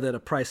already know that a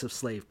price of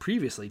slave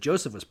previously,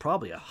 Joseph was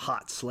probably a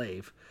hot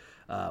slave,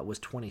 was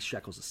 20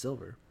 shekels of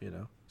silver, you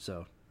know.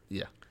 So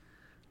yeah,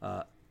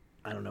 I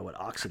don't know what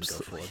oxen go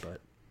for,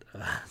 but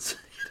so,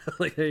 you know,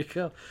 like there you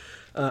go.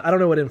 I don't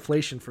know what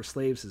inflation for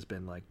slaves has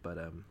been like, but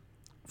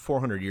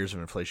 400 years of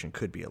inflation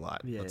could be a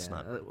lot. Yeah, Let's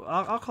not.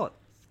 I'll call it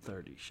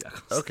 30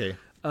 shekels. Okay.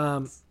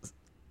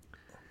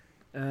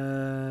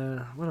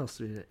 What else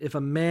do we do? If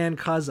a man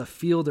causes a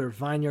field or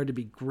vineyard to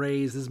be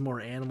grazed, this is more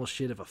animal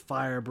shit. If a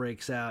fire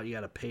breaks out, you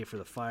got to pay for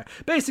the fire.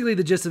 Basically,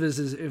 the gist of it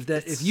is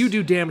if you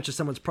do damage to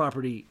someone's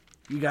property,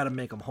 you got to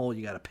make them whole.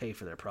 You got to pay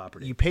for their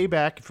property. You pay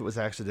back if it was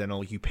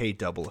accidental. You pay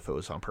double if it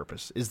was on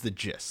purpose. Is the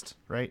gist,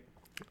 right?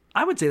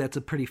 I would say that's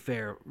a pretty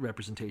fair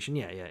representation.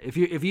 Yeah. If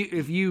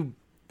you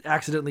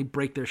accidentally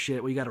break their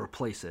shit, well, you got to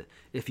replace it.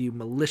 If you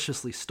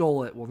maliciously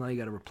stole it, well, now you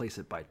got to replace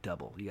it by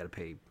double. You got to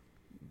pay,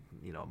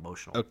 you know,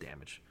 emotional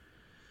damage.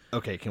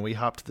 Okay, can we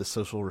hop to the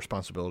social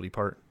responsibility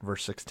part,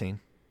 verse 16?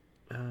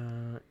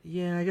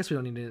 Yeah, I guess we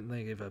don't need to,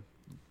 like, if a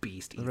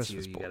beast eats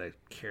you, you gotta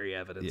carry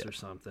evidence or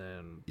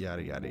something.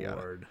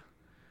 Yada.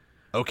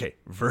 Okay,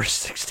 verse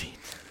 16.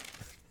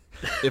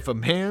 If a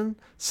man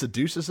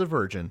seduces a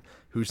virgin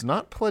who's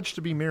not pledged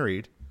to be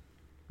married,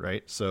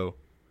 right? So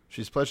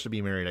she's pledged to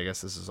be married. I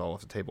guess this is all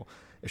off the table.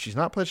 If she's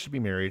not pledged to be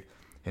married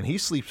and he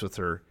sleeps with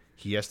her,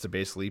 he has to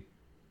basically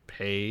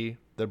pay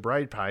the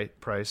bride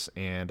price,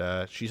 and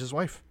she's his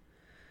wife.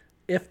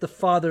 If the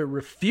father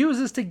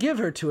refuses to give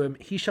her to him,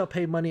 he shall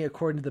pay money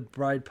according to the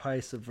bride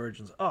price of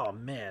virgins. Oh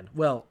man.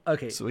 Well,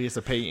 okay. So he has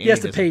to pay. He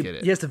has to doesn't pay. get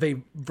it. He has to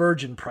pay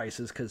virgin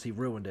prices because he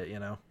ruined it.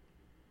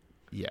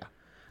 Yeah.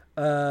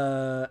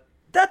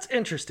 That's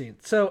interesting.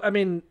 So, I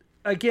mean,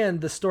 again,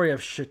 the story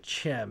of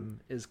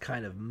Shechem is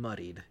kind of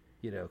muddied,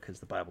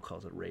 because the Bible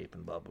calls it rape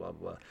and blah, blah,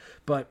 blah.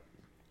 But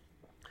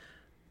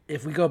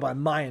if we go by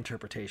my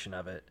interpretation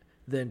of it,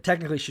 then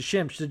technically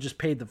Shechem should have just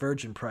paid the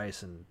virgin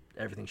price and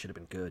everything should have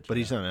been good. But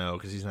he's not,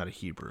 because he's not a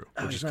Hebrew.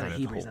 Oh, which he's is not a kind of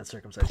Hebrew. the He's whole not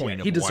circumcised.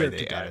 point He of why deserved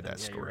they to die. added that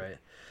Yeah, story.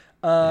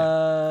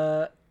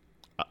 you're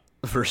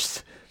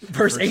right.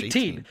 Verse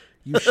 18.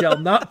 You shall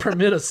not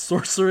permit a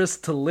sorceress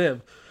to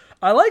live.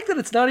 I like that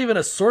it's not even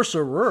a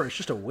sorcerer. It's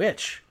just a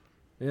witch.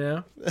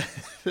 Yeah.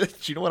 Do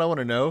you know what I want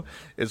to know?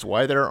 Is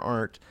why there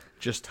aren't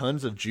just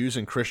tons of Jews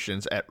and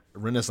Christians at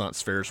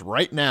Renaissance fairs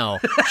right now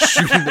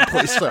shooting the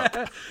place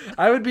up.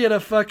 I'd be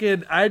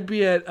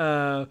at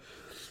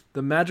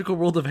the magical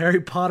world of Harry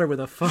Potter with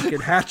a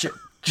fucking hatchet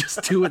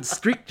just doing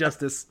street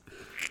justice.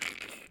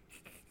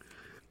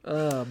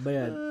 Oh,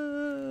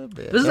 man.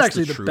 This is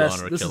actually the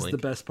best. This is the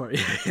best part.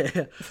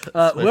 Yeah.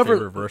 Whoever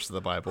favorite verse of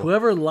the Bible.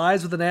 Whoever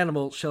lies with an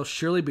animal shall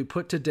surely be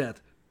put to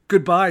death.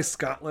 Goodbye,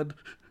 Scotland.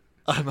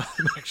 I'm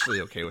actually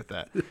okay with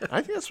that.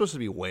 I think that's supposed to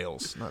be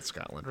Wales, not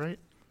Scotland, right?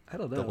 I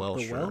don't know. The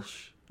Welsh. The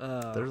Welsh?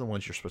 They're the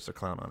ones you're supposed to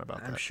clown on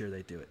about that. I'm sure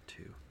they do it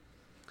too.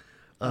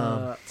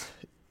 I'm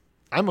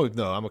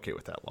okay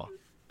with that law.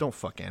 Don't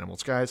fuck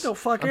animals, guys. Don't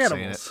fuck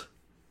animals.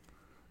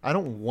 I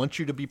don't want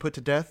you to be put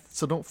to death,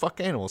 so don't fuck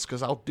animals,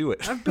 because I'll do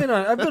it. I've been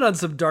on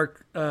some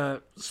dark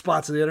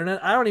spots of the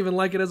internet. I don't even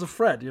like it as a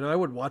friend. I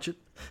wouldn't watch it.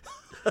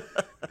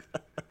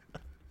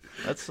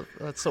 That's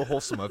so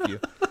wholesome of you.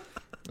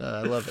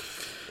 I love it.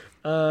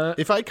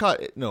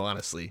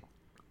 Honestly,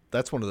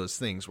 that's one of those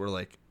things where,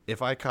 like,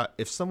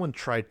 if someone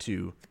tried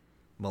to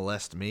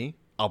molest me,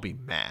 I'll be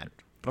mad,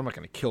 but I'm not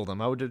going to kill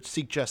them. I would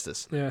seek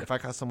justice. Yeah. If I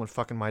caught someone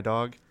fucking my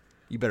dog,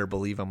 you better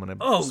believe I'm going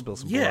to spill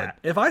some blood.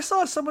 If I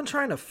saw someone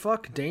trying to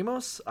fuck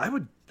Deimos,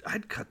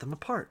 I'd cut them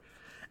apart.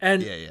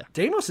 And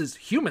Deimos is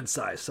human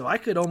size, so I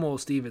could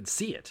almost even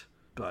see it,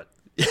 but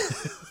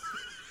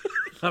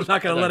I'm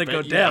not going to let it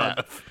go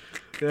down.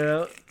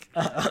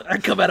 I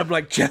come at him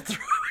like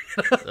Jethro.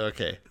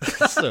 Okay,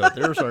 so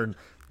there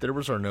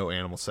was our no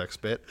animal sex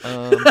bit.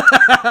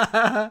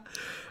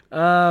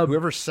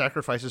 Whoever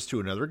sacrifices to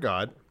another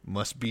god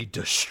must be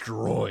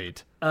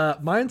destroyed.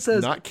 Mine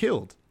says not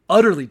killed.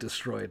 Utterly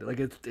destroyed.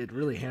 Like it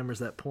really hammers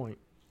that point.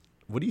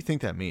 What do you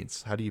think that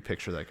means? How do you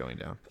picture that going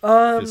down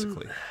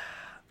physically?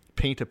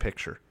 Paint a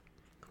picture.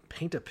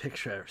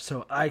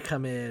 So I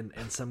come in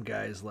and some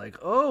guy's like,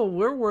 "Oh,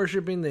 we're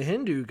worshiping the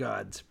Hindu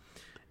gods,"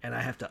 and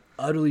I have to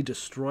utterly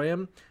destroy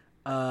him.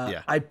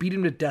 I beat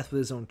him to death with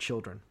his own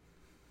children.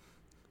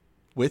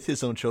 With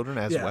his own children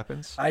as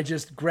weapons? I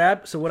just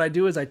grab. So what I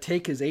do is I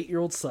take his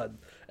 8-year-old son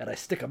and I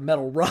stick a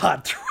metal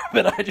rod through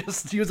him and I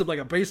just use him like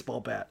a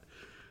baseball bat.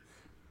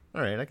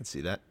 All right, I can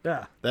see that.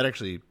 Yeah.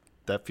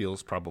 That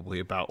feels probably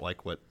about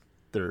like what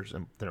they're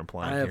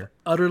implying here. I have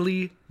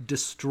utterly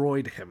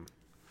destroyed him.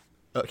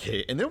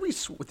 Okay, and then we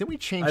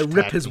changed. I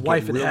rip his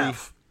wife in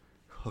half.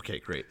 Okay,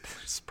 great.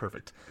 It's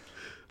perfect.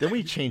 Then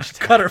we changed.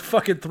 Cut her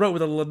fucking throat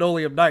with a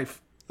linoleum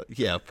knife.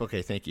 Yeah.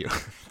 Okay. Thank you,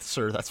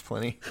 sir. That's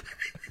plenty.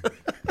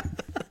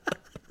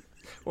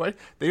 What?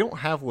 They don't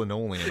have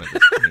linoleum at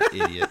this point,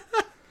 idiot.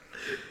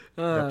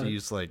 You have to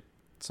use like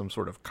some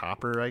sort of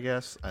copper, I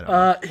guess. I don't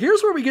know.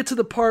 Here's where we get to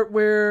the part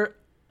where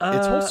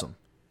it's wholesome.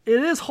 It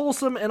is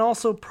wholesome, and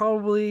also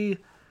probably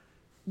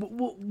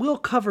we'll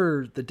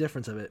cover the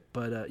difference of it.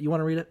 But you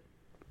want to read it?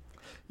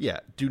 Yeah.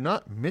 Do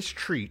not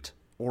mistreat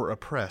or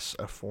oppress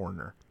a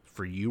foreigner,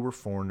 for you were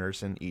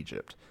foreigners in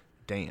Egypt.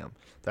 Damn.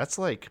 That's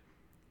like.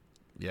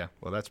 Yeah,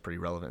 well, that's pretty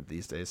relevant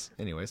these days.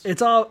 Anyways.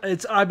 So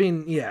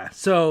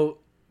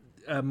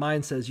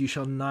mine says, you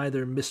shall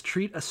neither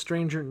mistreat a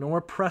stranger nor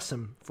oppress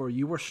him, for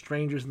you were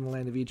strangers in the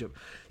land of Egypt.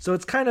 So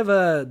it's kind of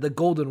the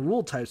golden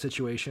rule type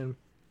situation.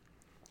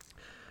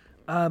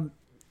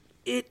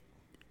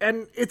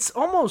 It's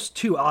almost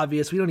too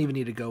obvious. We don't even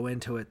need to go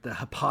into it. The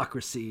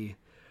hypocrisy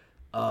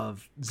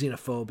of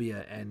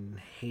xenophobia and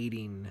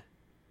hating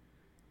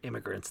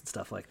immigrants and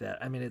stuff like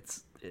that. I mean,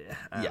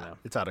 I don't know.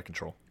 It's out of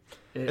control.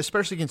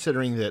 Especially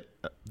considering that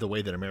the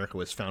way that America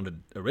was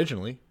founded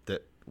originally,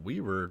 that we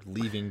were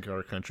leaving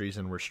our countries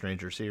and we're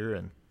strangers here,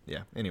 and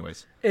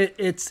anyways.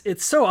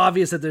 It's so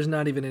obvious that there's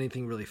not even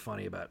anything really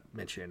funny about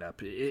mentioning it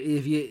up.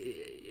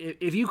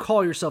 If you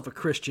call yourself a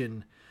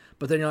Christian,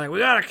 but then you're like, we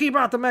gotta keep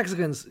out the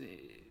Mexicans,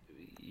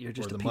 you're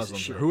just a piece Muslims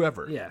of shit. Or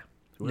whoever. Yeah.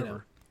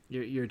 Whoever.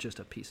 You're just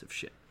a piece of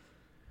shit.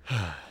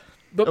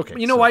 But okay,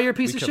 you know why you're a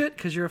piece of shit?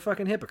 Because you're a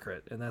fucking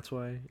hypocrite, and that's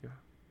why.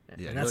 And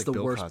that's like the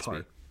Bill worst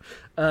Cosby.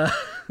 part.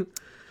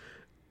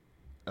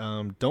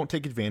 Don't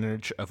take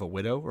advantage of a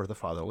widow or the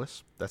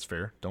fatherless. That's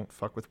fair. Don't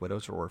fuck with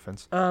widows or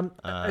orphans.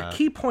 A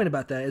key point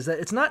about that is that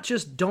it's not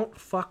just don't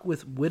fuck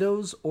with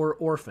widows or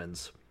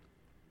orphans.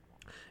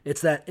 It's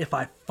that if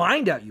I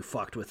find out you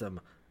fucked with them,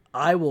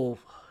 I will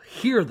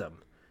hear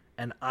them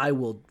and I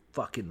will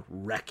fucking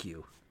wreck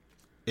you.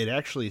 it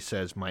actually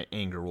says my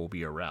anger will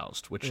be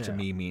aroused, which to Yeah.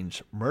 me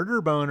means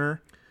murder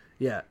boner.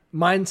 Yeah.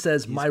 Mine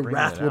says, my bringing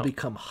wrath it will out.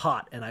 become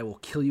hot, and I will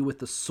kill you with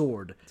the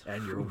sword,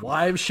 and your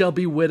wives shall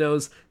be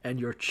widows, and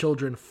your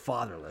children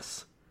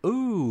fatherless.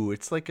 Ooh,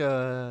 it's like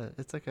a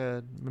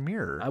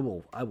mirror. I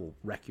will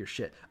wreck your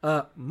shit.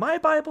 My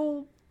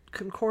Bible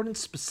concordance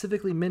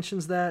specifically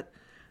mentions that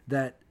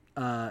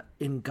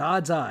in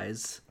God's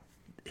eyes,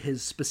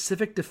 his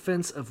specific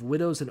defense of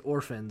widows and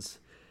orphans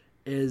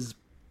is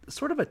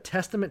sort of a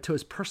testament to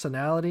his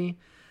personality,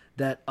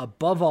 that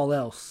above all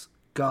else,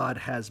 God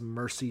has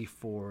mercy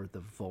for the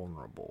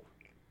vulnerable.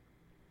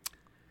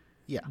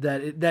 Yeah.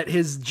 That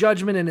his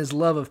judgment and his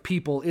love of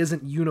people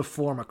isn't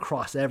uniform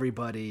across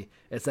everybody.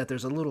 It's that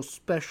there's a little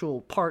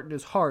special part in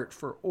his heart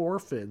for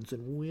orphans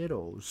and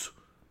widows.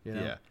 You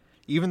know? Yeah.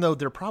 Even though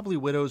they're probably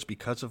widows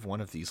because of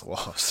one of these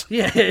laws.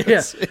 Yeah.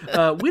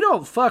 We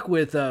don't fuck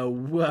with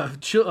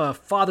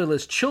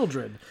fatherless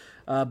children,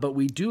 but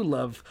we do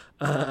love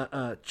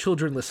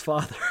childrenless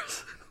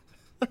fathers.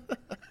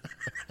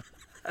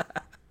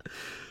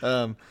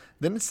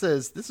 Then it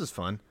says, this is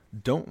fun,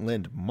 don't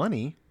lend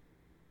money,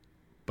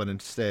 but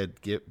instead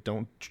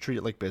don't treat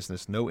it like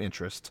business, no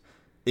interest,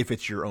 if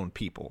it's your own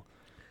people.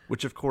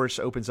 Which, of course,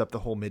 opens up the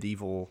whole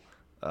medieval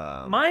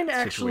Mine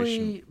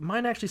situation.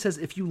 actually says,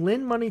 if you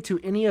lend money to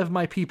any of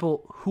my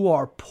people who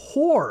are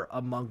poor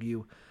among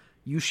you,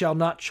 you shall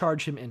not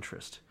charge him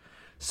interest.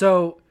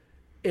 So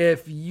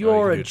if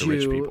you're you a can do it to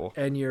rich Jew people.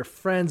 and your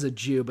friend's a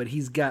Jew, but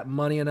he's got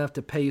money enough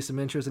to pay you some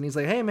interest, and he's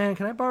like, hey man,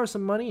 can I borrow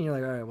some money? And you're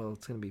like, all right, well,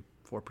 it's going to be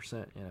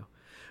 4%, you know.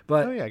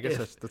 But Oh, yeah, I guess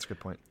that's a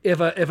good point. if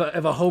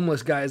a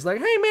homeless guy is like,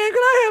 hey man,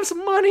 can I have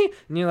some money?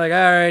 And you're like, all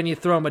right, and you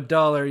throw him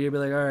 $1, you'll be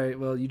like, all right,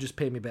 well, you just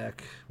pay me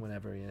back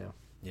whenever, you know.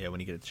 Yeah, when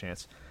you get a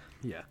chance.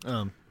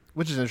 Yeah.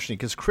 Which is interesting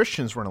because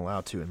Christians weren't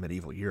allowed to in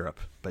medieval Europe,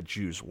 but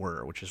Jews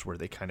were, which is where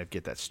they kind of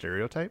get that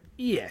stereotype.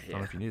 Yeah, I don't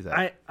know if you knew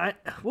that.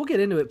 We'll get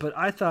into it, but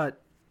I thought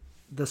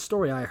the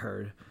story I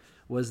heard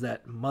was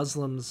that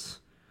Muslims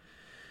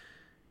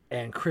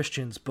and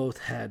Christians both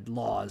had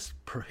laws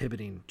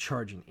prohibiting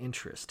charging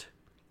interest,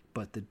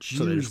 but the Jews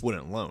So they just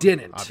wouldn't loan,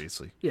 didn't.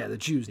 obviously. Yeah, the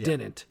Jews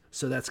didn't.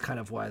 So that's kind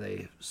of why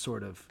they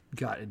sort of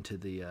got into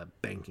the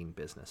banking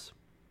business.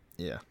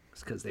 Yeah.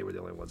 It's because they were the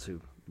only ones who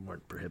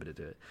weren't prohibited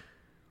to it.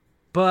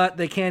 But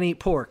they can't eat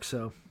pork,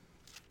 so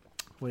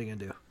what are you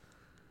gonna do?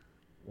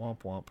 Womp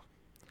womp.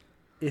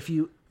 If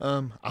you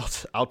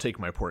I'll take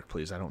my pork,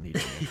 please. I don't need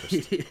any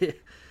interest.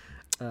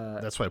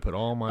 That's why I put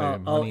all my I'll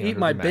money eat under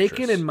my the mattress.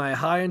 bacon and my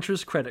high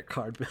interest credit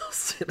card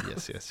bills. You know?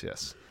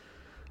 Yes.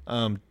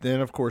 Then,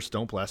 of course,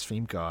 don't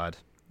blaspheme God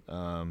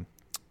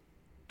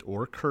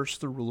or curse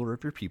the ruler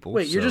of your people.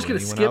 Wait, you're So just going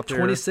to anyone skip out there-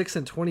 26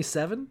 and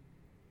 27?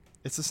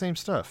 It's the same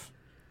stuff.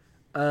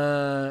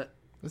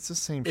 It's the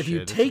same If shit.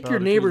 you It's take your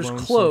about if neighbor's loan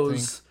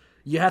clothes, something.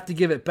 you have to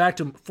give it back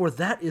to him, for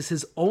that is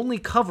his only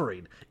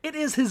covering. It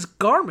is his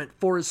garment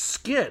for his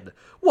skin.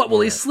 What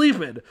will he sleep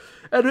in?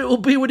 And it will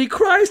be when he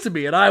cries to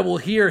me, and I will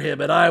hear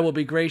him, and I will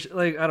be gracious.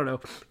 Like, I don't know.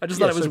 I just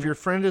Yeah, thought it so was... if your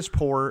friend is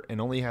poor and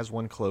only has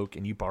one cloak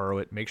and you borrow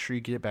it, make sure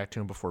you get it back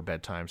to him before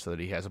bedtime so that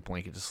he has a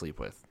blanket to sleep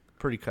with.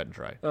 Pretty cut and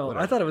dry. Oh,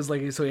 Whatever. I thought it was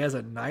like, so he has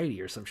a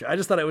 90 or some shit. I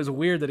just thought it was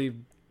weird that he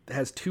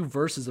has 2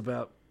 verses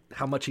about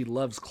how much he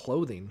loves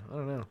clothing. I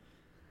don't know.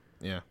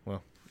 Yeah,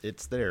 well,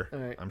 it's there. All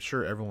right. I'm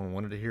sure everyone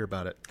wanted to hear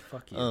about it.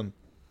 Fuck you.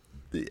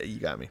 You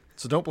got me.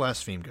 So don't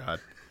blaspheme God.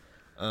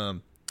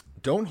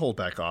 Don't hold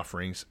back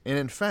offerings. And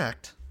in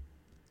fact,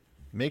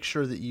 make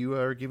sure that you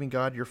are giving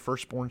God your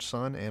firstborn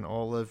son and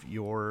all of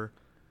your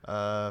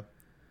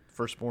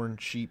firstborn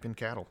sheep and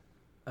cattle.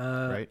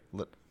 Right?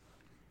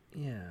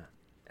 Yeah.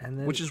 And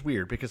then, Which is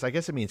weird because I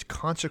guess it means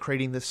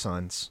consecrating the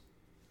sons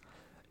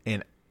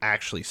and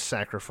actually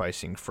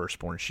sacrificing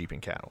firstborn sheep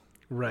and cattle.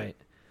 right.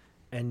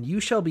 And you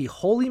shall be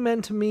holy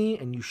men to me,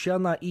 and you shall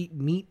not eat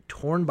meat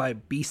torn by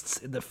beasts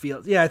in the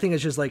field. Yeah, I think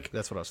it's just like,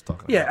 That's what I was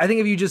talking yeah, about. I think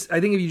if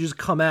you just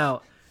come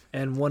out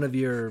and one of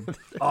your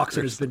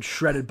oxen has been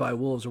shredded by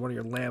wolves, or one of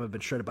your lamb have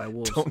been shredded by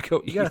wolves, Don't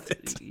go you gotta,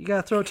 eat it. You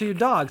gotta throw it to your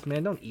dogs,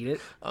 man. Don't eat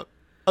it.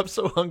 I'm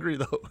so hungry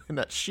though. In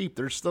that sheep,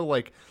 there's still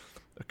like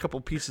a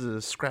couple pieces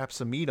of scraps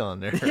of meat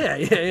on there.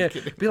 Yeah.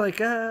 Be like,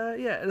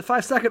 yeah, the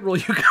 5-second rule,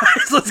 you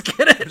guys. Let's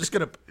get it.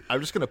 I'm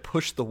just gonna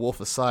push the wolf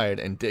aside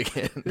and dig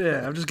in.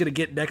 Yeah, I'm just gonna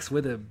get next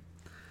with him.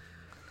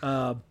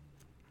 All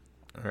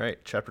right,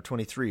 chapter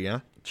 23. Yeah.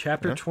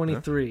 Chapter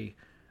 23.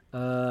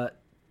 Do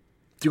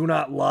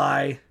not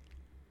lie.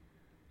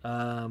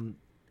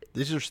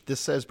 This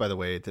says, by the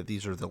way, that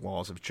these are the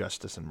laws of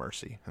justice and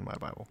mercy in my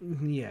Bible.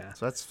 Yeah.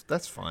 So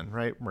that's fun,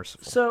 right?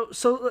 Merciful.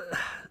 So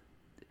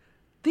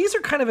these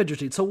are kind of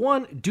interesting. So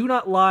one, do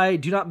not lie.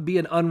 Do not be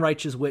an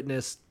unrighteous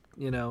witness.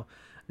 You know,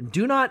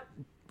 do not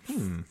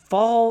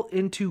fall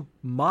into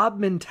mob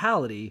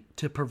mentality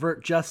to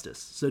pervert justice.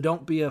 So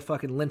don't be a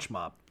fucking lynch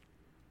mob.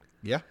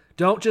 Yeah.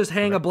 Don't just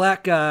hang a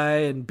black guy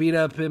and beat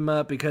him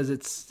up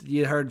because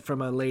you heard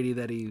from a lady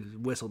that he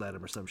whistled at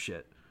him or some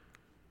shit.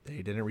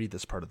 They didn't read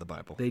this part of the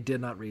Bible. They did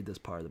not read this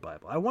part of the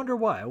Bible. I wonder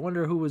why. I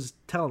wonder who was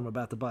telling them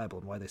about the Bible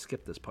and why they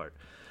skipped this part.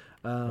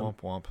 Womp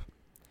womp.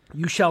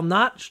 You shall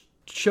not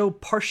show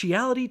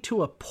partiality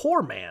to a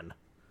poor man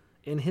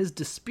in his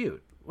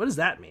dispute. What does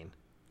that mean?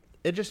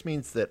 It just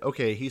means that,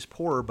 okay, he's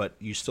poor, but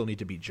you still need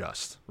to be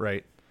just,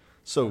 right?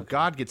 So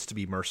God gets to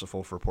be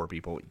merciful for poor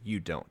people. You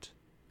don't.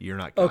 You're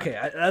not God.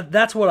 Okay,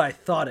 that's what I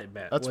thought it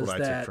meant. That's was what I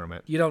took that from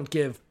it. You don't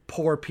give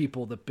poor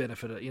people the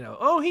benefit of,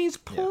 oh, he's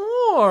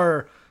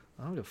poor.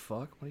 I don't give a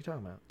fuck. What are you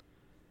talking about?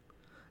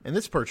 And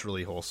this part's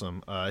really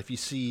wholesome. If you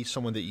see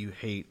someone that you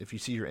hate, if you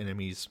see your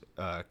enemies,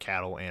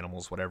 cattle,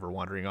 animals, whatever,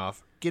 wandering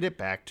off, get it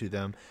back to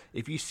them.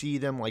 If you see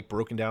them like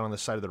broken down on the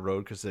side of the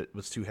road because it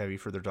was too heavy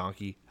for their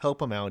donkey, help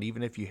them out,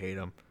 even if you hate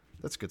them.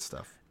 That's good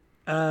stuff.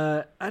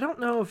 I don't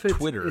know if it's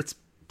Twitter.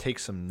 Take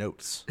some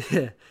notes.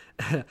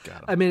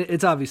 I mean,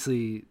 it's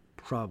obviously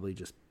probably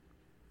just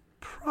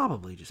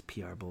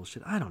PR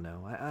bullshit. I don't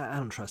know. I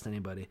don't trust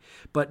anybody.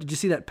 But did you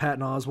see that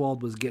Patton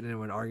Oswalt was getting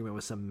into an argument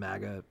with some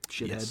MAGA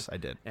shithead? Yes, I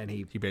did. And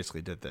he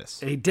basically did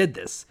this. He did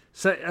this.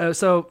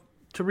 So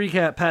to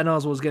recap, Patton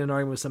Oswalt was getting an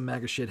argument with some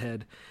MAGA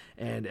shithead,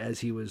 and as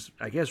he was,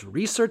 I guess,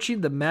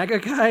 researching the MAGA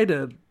guy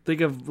to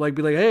think of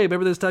be like, hey,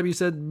 remember this time you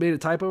said made a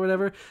typo or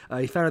whatever?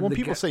 He found out when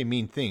people say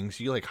mean things,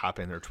 you hop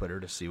in their Twitter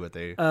to see what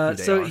they. Who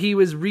they are. He he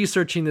was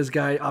researching this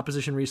guy,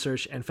 opposition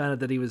research, and found out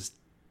that he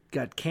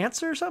got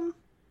cancer or something.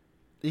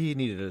 He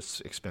needed an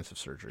expensive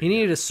surgery. He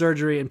needed a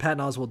surgery, and Patton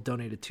Oswalt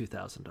donated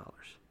 $2,000.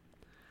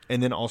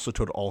 And then also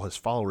told all his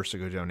followers to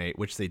go donate,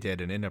 which they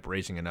did, and ended up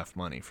raising enough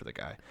money for the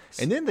guy.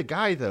 And then the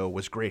guy, though,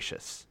 was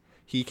gracious.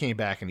 He came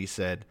back and he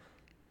said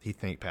he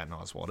thanked Patton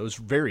Oswalt. It was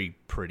very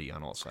pretty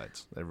on all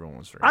sides. Everyone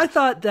was very. I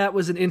thought that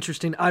was an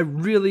interesting. I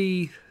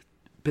really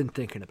been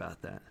thinking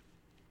about that.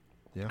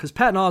 Yeah. Because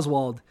Patton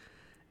Oswalt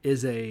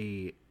is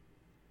a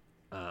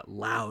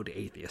loud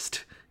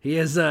atheist. He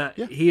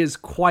is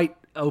quite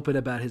open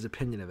about his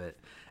opinion of it,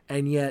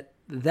 and yet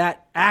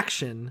that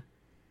action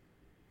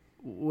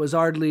was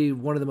hardly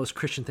one of the most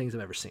Christian things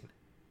I've ever seen.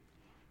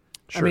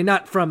 Sure. I mean,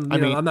 not from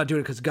I'm not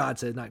doing it because God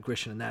said not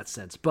Christian in that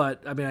sense,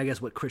 but I mean, I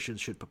guess what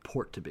Christians should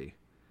purport to be.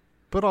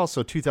 But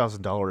also,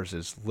 $2,000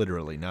 is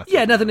literally nothing.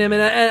 Yeah, nothing. I mean,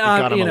 it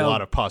got him a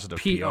lot of positive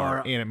PR,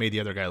 and it made the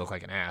other guy look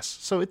like an ass.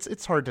 So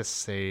it's hard to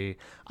say.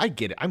 I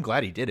get it. I'm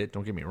glad he did it.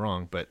 Don't get me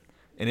wrong,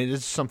 and it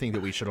is something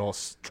that we should all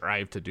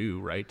strive to do,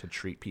 right? To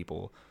treat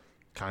people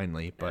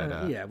kindly, but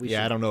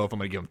I don't know if I'm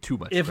gonna give him too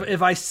much.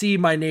 If I see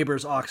my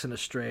neighbor's oxen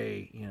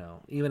astray,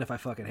 even if I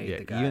fucking hate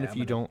the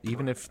guy,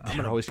 even if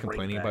they're always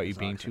complaining about you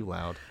being too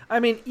loud. I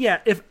mean,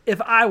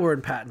 if I were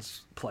in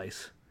Patton's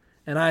place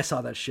and I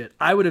saw that shit,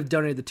 I would have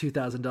donated the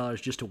 $2,000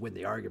 just to win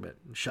the argument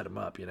and shut him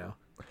up,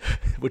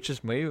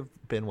 Which may have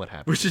been what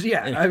happened. Which is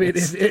I mean,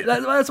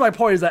 that's my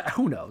point. Is that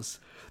who knows?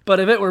 But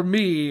if it were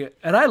me,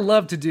 and I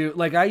love to do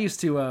I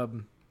used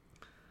to,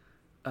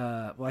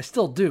 I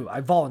still do.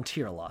 I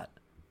volunteer a lot.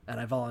 And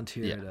I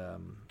volunteered.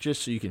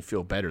 Just so you can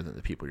feel better than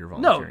the people you're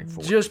volunteering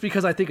for. No, just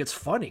because I think it's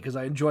funny, because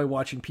I enjoy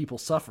watching people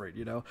suffering,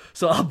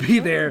 So I'll be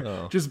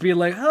there just being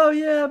like, oh,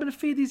 yeah, I'm going to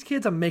feed these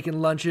kids. I'm making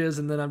lunches.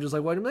 And then I'm just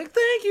like, what? I'm like,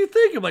 thank you.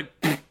 I'm like,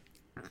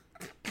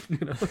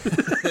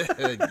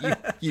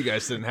 you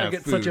guys didn't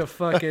have food.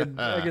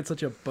 I get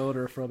such a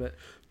boner from it.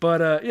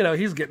 But,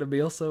 he's getting a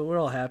meal, so we're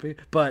all happy.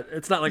 But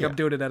it's not like I'm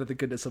doing it out of the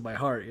goodness of my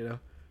heart, I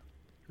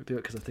do it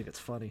because I think it's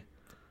funny.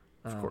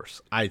 Of course.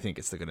 I think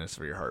it's the goodness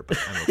of your heart, but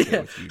I'm okay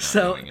with you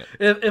not doing it.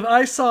 If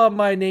I saw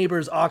my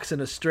neighbor's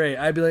oxen astray,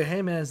 I'd be like,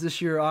 hey, man, is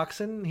this your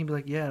oxen? And he'd be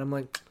like, yeah. And I'm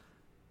like,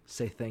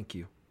 say thank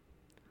you.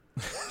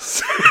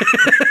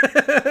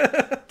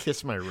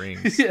 Kiss my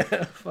rings.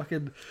 Yeah,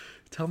 fucking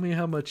tell me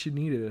how much you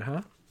needed it,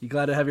 huh? You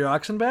glad to have your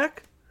oxen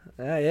back?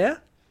 Yeah?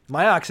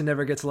 My oxen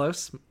never gets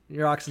loose.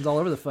 Your oxen's all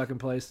over the fucking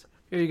place.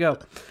 Here you go.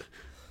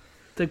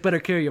 Take better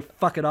care of your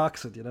fucking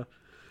oxen,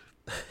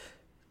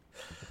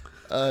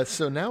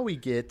 So now we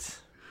get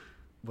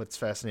what's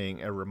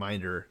fascinating, a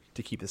reminder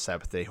to keep the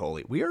Sabbath day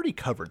holy. We already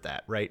covered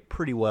that, right?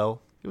 Pretty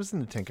well. It was in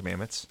the Ten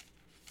Commandments.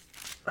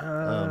 He keeps.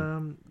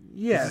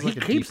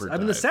 I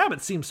mean, the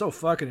Sabbath seems so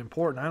fucking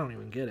important. I don't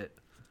even get it.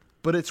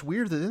 But it's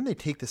weird that then they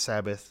take the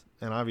Sabbath,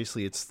 and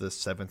obviously it's the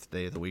seventh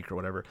day of the week or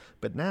whatever,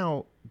 but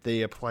now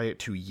they apply it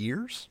to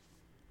years,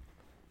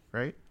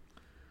 right?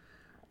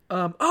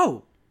 This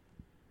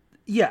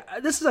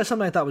is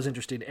something I thought was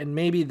interesting, and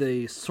maybe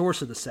the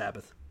source of the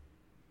Sabbath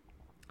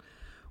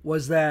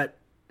was that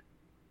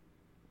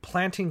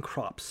planting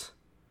crops.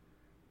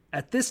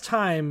 At this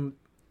time,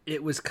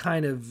 it was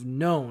kind of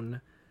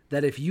known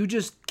that if you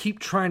just keep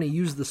trying to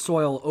use the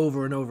soil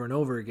over and over and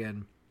over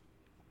again,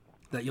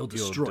 that you'll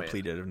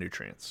deplete it of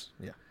nutrients.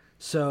 Yeah.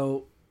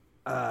 So,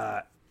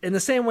 in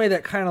the same way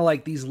that kind of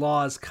like these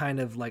laws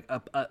kind of like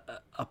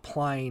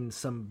applying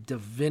some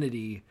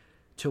divinity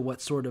to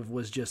what sort of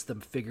was just them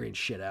figuring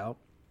shit out,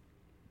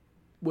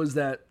 was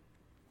that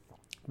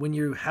when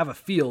you have a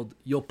field,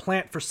 you'll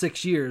plant for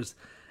 6 years,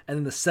 and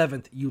then the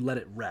seventh, you let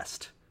it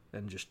rest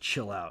and just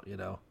chill out, You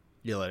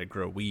let it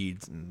grow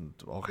weeds and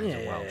all kinds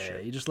of wild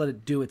shit. You just let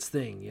it do its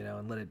thing,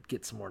 and let it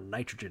get some more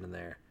nitrogen in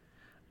there.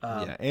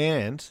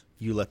 And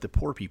you let the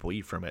poor people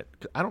eat from it.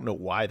 I don't know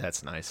why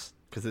that's nice.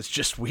 because it's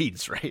just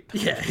weeds, right?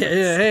 Yeah.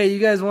 Hey, you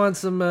guys want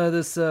some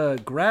this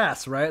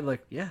grass, right?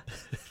 Like, yeah.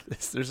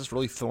 There's this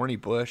really thorny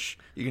bush.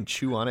 You can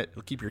chew on it.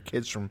 It'll keep your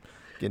kids from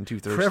getting too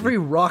thirsty. For every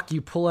rock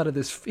you pull out of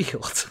this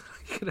field,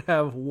 you can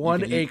have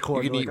one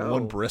acorn. You can eat like,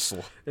 one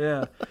bristle.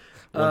 Yeah.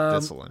 One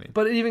thistle, I mean.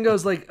 But it even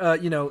goes like,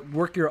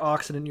 work your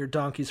oxen and your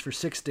donkeys for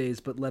 6 days,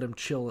 but let them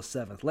chill the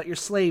 7th. Let your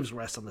slaves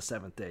rest on the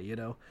 7th day,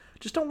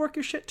 Just don't work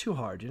your shit too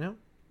hard,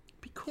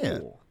 Be cool. Yeah,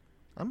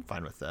 I'm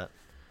fine with that.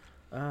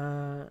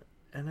 And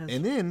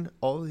then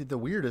the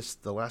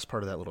weirdest, the last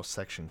part of that little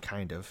section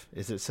kind of,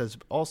 is it says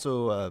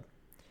also,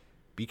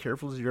 be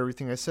careful to do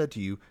everything I said to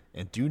you,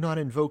 and do not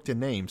invoke the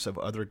names of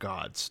other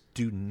gods.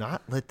 Do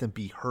not let them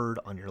be heard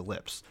on your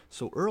lips.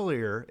 So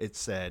earlier it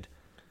said,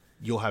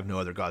 you'll have no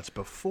other gods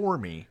before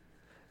me.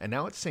 And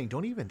now it's saying,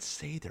 don't even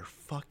say their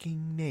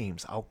fucking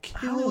names. I'll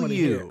kill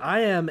you.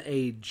 I am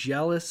a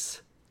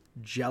jealous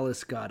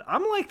God.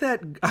 I'm like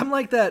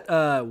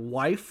that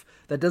wife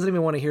that doesn't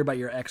even want to hear about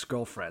your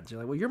ex-girlfriends. You're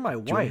like, well, you're my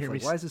wife.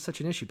 Like, why is this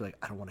such an issue? Be like,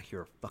 I don't want to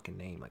hear a fucking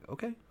name. Like,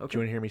 okay. Do you want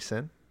to hear me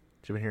sin?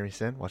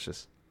 Watch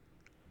this.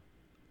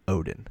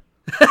 Odin.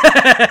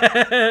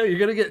 You're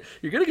gonna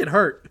get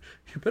hurt.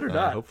 You better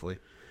not. Hopefully.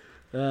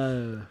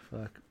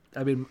 Fuck.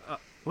 I mean,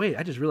 wait.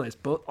 I just realized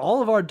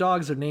all of our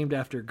dogs are named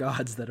after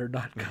gods that are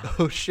not gods.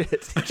 Oh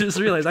shit! I just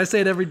realized. I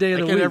say it every day of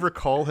the week. I can't ever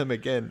call him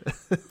again.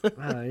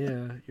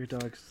 Yeah, your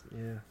dogs.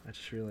 Yeah, I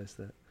just realized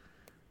that.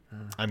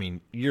 I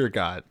mean, your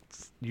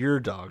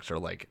dogs are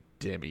like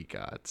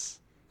demigods.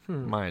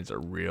 Mine's a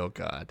real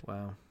god.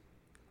 Wow.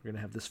 We're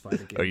gonna have this fight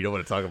again. Oh, you don't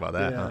want to talk about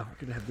that? Yeah, huh?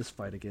 we're gonna have this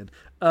fight again.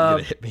 You're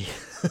gonna hit me.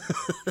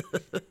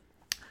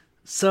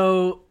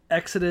 So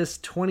Exodus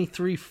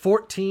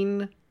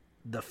 23:14,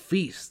 the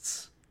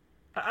feasts.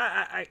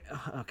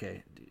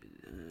 Okay.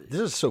 This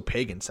is so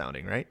pagan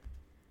sounding, right?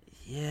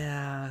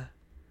 Yeah.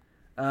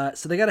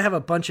 So they got to have a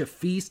bunch of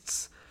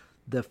feasts: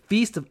 the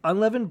feast of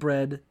unleavened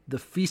bread, the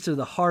feast of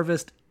the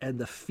harvest, and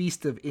the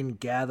feast of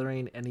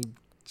ingathering. And he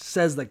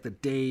says like the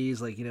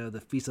days, like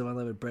the feast of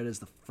unleavened bread is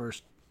the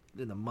first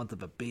in the month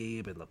of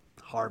Abib, and the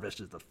harvest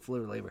is the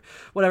fleur labor.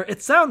 Whatever.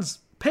 It sounds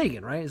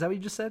pagan, right? Is that what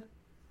you just said?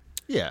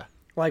 Yeah.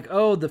 Like,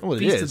 the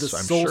feast of the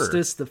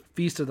solstice, sure. The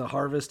feast of the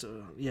harvest.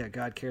 Yeah,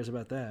 God cares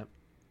about that.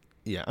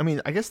 Yeah, I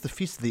mean, I guess the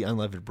feast of the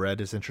unleavened bread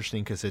is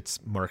interesting because it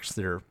marks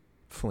their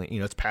fleeing.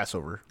 It's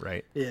Passover,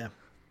 right? Yeah.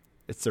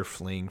 It's their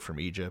fleeing from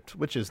Egypt,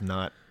 which is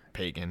not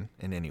pagan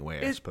in any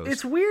way, I suppose.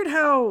 It's weird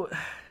how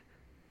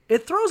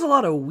it throws a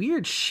lot of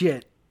weird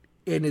shit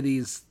into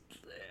these.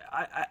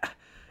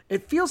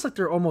 It feels like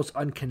they're almost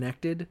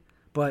unconnected,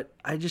 but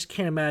I just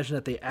can't imagine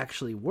that they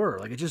actually were.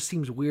 Like, it just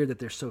seems weird that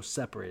they're so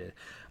separated.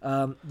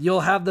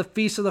 You'll have the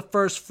feast of the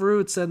first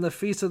fruits and the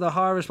feast of the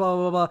harvest, blah,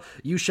 blah, blah, blah.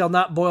 You shall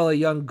not boil a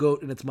young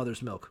goat in its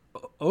mother's milk.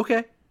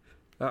 Okay.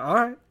 All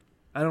right.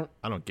 I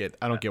don't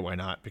get why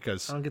not,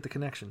 because I don't get the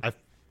connection.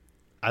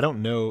 I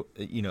don't know,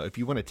 if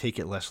you want to take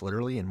it less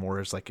literally and more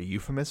as like a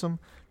euphemism,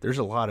 there's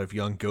a lot of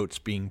young goats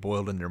being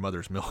boiled in their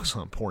mother's milks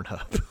on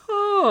Pornhub.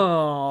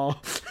 Oh.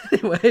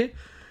 Anyway.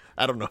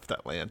 I don't know if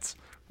that lands.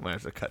 I might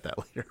have to cut that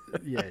later.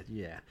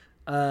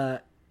 Yeah.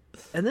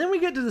 And then we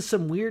get to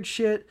some weird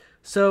shit.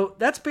 So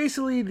that's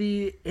basically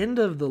the end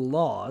of the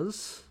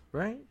laws,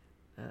 right?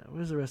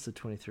 Where's the rest of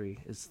 23?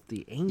 It's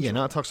the angel. Yeah,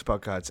 now it talks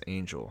about God's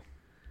angel.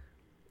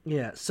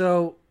 Yeah,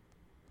 so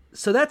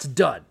that's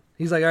done.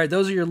 He's like, all right,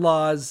 those are your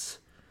laws.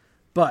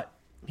 But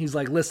he's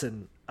like,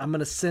 listen, I'm going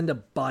to send a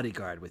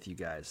bodyguard with you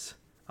guys.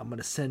 I'm going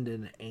to send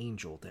an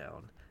angel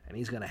down. And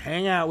he's going to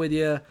hang out with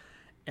you.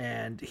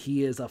 And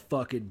he is a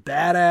fucking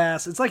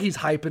badass. It's like he's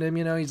hyping him,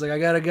 He's like, I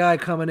got a guy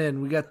coming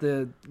in. We got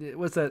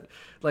what's that?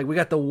 Like, we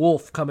got the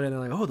wolf coming in. They're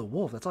like, oh, the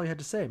wolf. That's all you had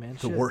to say, man.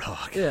 The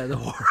warthog. Yeah, the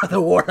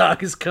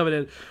warthog is coming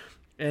in.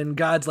 And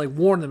God's like,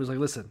 warning them. He's like,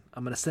 listen,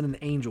 I'm going to send an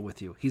angel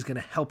with you. He's going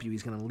to help you.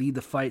 He's going to lead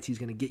the fights. He's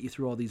going to get you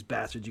through all these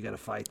bastards you got to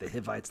fight. The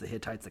Hivites, the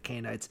Hittites, the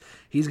Canaanites.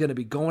 He's going to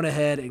be going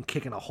ahead and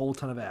kicking a whole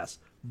ton of ass.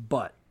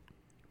 But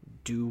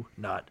do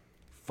not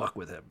fuck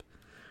with him.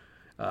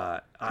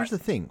 Here's the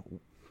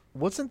thing.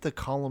 Wasn't the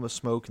column of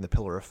smoke and the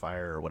pillar of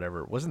fire or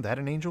whatever, wasn't that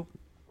an angel?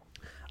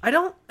 I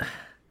think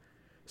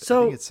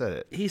it said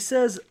it. He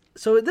says,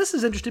 so this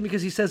is interesting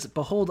because he says,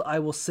 behold, I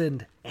will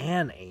send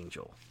an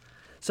angel.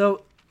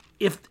 So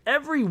if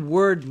every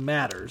word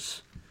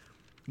matters,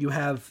 you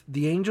have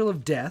the angel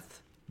of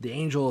death, the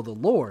angel of the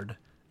Lord,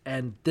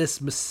 and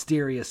this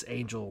mysterious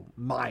angel,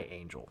 my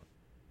angel,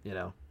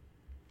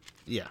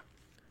 Yeah.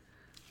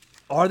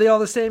 Are they all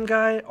the same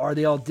guy? Are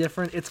they all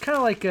different? It's kind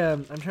of like,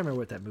 I'm trying to remember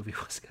what that movie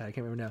was. I can't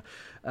remember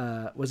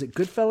now. Was it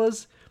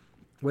Goodfellas?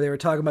 Where they were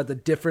talking about the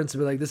difference.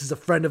 Like, this is a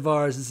friend of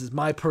ours. This is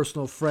my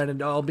personal friend. And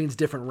it all means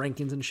different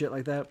rankings and shit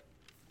like that.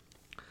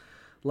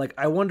 Like,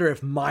 I wonder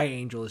if my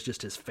angel is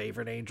just his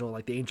favorite angel.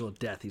 Like, the angel of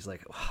death. He's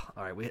like, oh,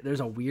 all right, there's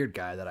a weird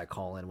guy that I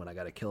call in when I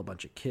got to kill a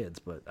bunch of kids.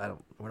 But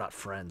we're not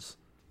friends.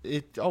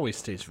 It always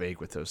stays vague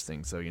with those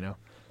things, though,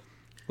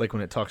 Like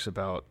when it talks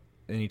about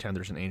anytime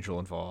there's an angel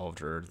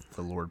involved or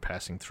the Lord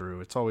passing through,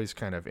 it's always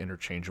kind of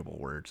interchangeable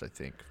words, I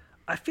think.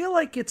 I feel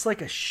like it's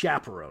like a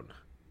chaperone.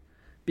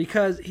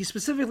 Because he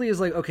specifically is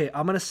like, okay,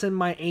 I'm going to send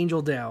my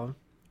angel down.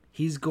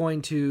 He's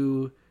going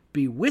to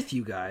be with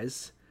you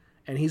guys,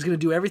 and he's going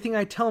to do everything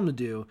I tell him to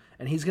do,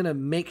 and he's going to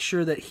make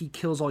sure that he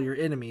kills all your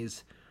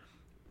enemies.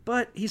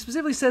 But he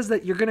specifically says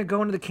that you're going to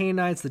go into the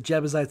Canaanites, the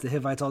Jebusites, the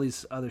Hivites, all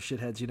these other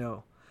shitheads, you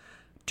know.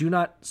 Do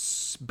not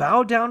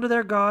bow down to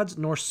their gods,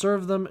 nor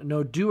serve them,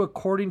 nor do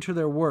according to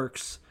their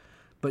works,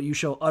 but you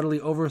shall utterly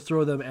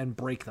overthrow them and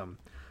break them.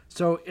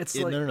 So it's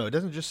like... No. It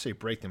doesn't just say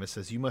break them. It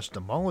says you must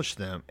demolish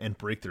them and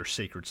break their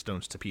sacred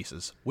stones to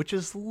pieces, which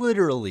is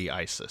literally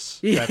ISIS.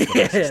 Yeah, That's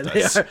what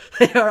ISIS does.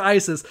 They are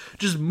ISIS,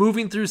 just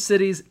moving through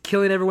cities,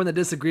 killing everyone that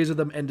disagrees with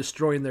them, and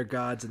destroying their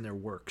gods and their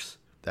works.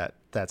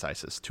 That's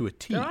ISIS to a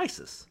T. They're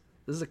ISIS.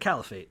 This is a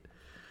caliphate.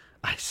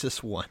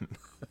 ISIS won.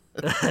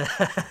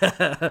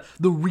 The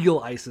real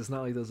ISIS,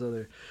 not like those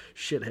other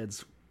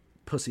shitheads,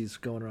 pussies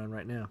going around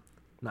right now.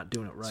 Not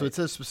doing it right. So it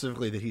says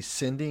specifically that he's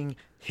sending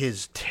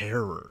his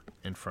terror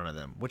in front of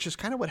them, which is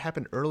kind of what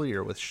happened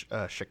earlier with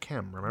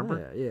Shechem,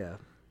 remember? Yeah.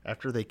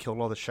 After they killed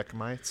all the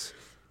Shechemites,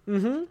 he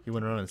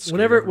went around and scared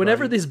Whenever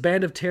everybody. these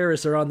band of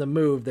terrorists are on the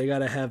move, they got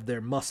to have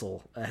their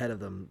muscle ahead of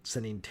them,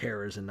 sending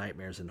terrors and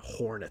nightmares and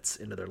hornets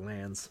into their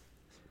lands.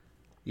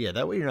 Yeah,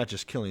 that way you're not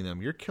just killing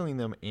them; you're killing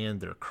them, and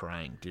they're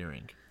crying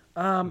during.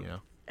 You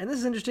know? And this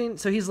is interesting.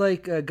 So he's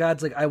like,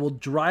 God's like, I will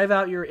drive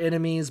out your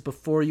enemies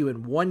before you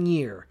in 1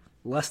 year,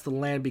 lest the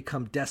land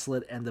become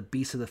desolate and the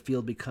beasts of the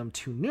field become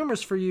too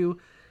numerous for you.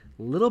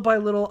 Little by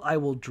little, I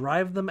will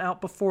drive them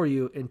out before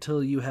you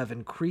until you have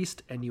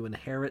increased and you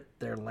inherit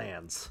their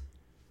lands.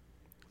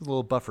 A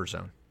little buffer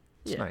zone.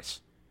 It's Yeah.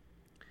 nice.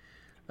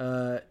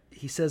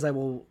 He says, I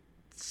will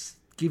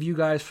give you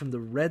guys from the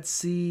Red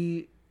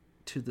Sea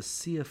to the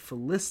Sea of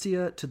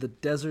Philistia to the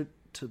desert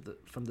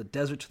from the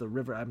desert to the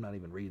river. I'm not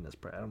even reading this.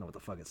 I don't know what the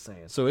fuck it's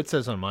saying. So it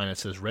says on mine, it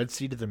says Red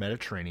Sea to the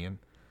Mediterranean,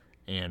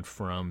 and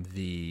from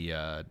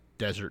the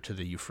desert to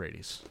the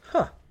Euphrates.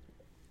 Huh.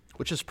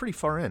 Which is pretty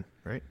far in,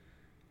 right?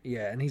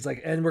 Yeah, and he's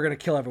like, and we're going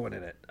to kill everyone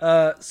in it.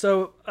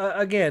 So,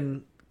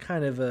 again,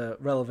 kind of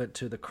relevant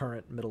to the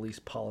current Middle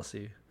East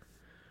policy.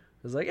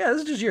 It's like, yeah,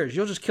 this is just yours.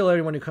 You'll just kill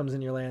everyone who comes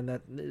in your land.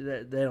 That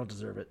they don't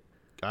deserve it.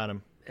 Got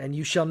him. And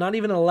you shall not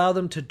even allow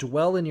them to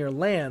dwell in your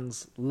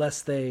lands,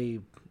 lest they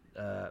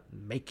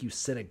make you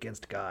sin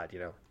against God, you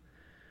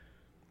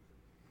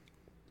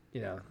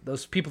know,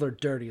 those people are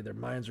dirty. Their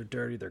minds are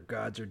dirty. Their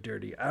gods are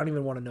dirty. I don't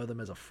even want to know them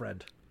as a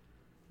friend.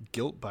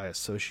 Guilt by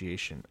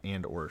association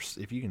and or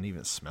if you can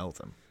even smell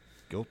them.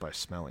 Guilt by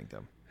smelling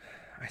them.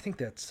 I think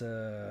that's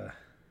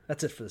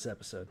it for this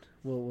episode.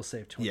 We'll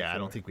save 24. Yeah, I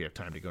don't think we have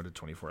time to go to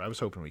 24. I was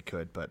hoping we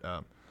could, but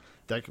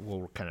that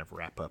will kind of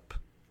wrap up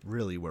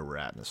really where we're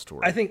at in the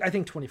story. I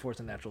think 24 is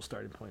a natural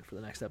starting point for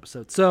the next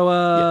episode.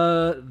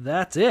 So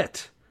That's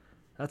it.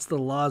 That's the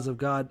laws of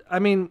God. I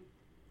mean,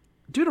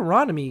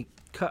 Deuteronomy,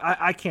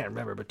 I can't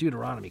remember, but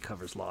Deuteronomy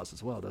covers laws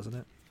as well, doesn't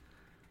it?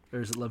 Or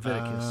is it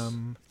Leviticus?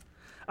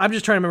 I'm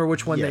just trying to remember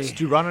which one yes, they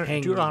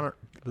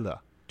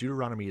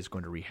Deuteronomy is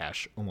going to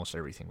rehash almost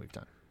everything we've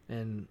done.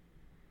 And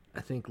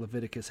I think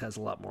Leviticus has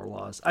a lot more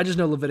laws. I just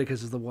know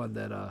Leviticus is the one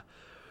that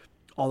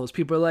all those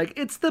people are like,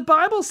 it's the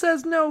Bible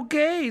says no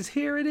gays.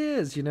 Here it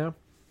is, you know?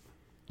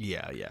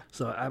 Yeah.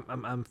 So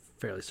I'm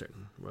fairly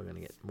certain we're going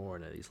to get more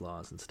into these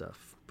laws and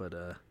stuff. But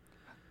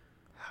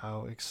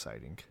how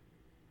exciting.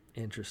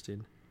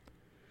 Interesting.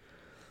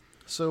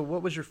 So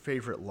what was your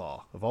favorite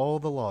law of all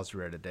the laws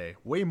we read today?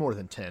 Way more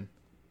than 10.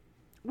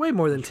 Way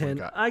more than Which one 10.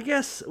 got- I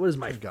guess, what is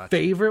my got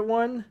favorite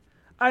one?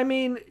 I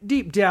mean,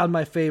 deep down,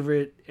 my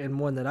favorite, and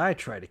one that I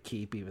try to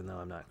keep, even though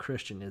I'm not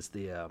Christian, is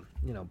the,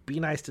 be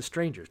nice to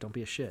strangers. Don't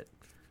be a shit.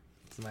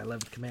 It's my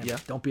 11th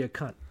commandment. Yeah. Don't be a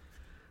cunt.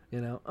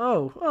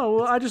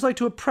 Well, I just like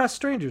to oppress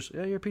strangers.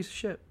 Yeah, you're a piece of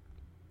shit.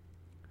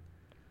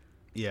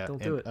 Yeah,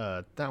 Don't do it.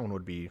 That one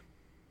would be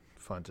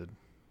fun to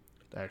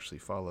actually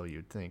follow,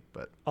 you'd think,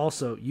 but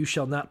Also, you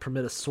shall not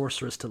permit a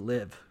sorceress to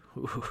live.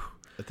 Ooh.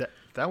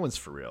 that one's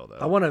for real though.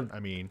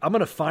 I'm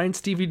gonna find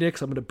Stevie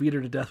Nicks. I'm gonna beat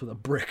her to death with a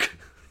brick.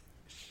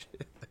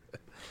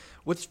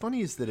 What's funny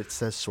is that it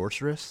says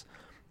sorceress,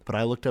 but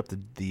I looked up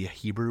the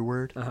Hebrew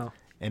word, Uh-huh.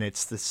 and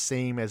it's the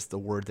same as the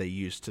word they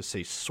used to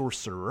say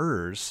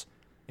sorcerers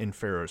in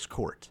Pharaoh's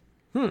court.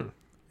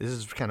 This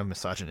is kind of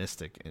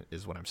misogynistic,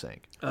 is what I'm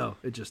saying. Oh,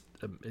 it just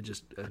I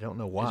don't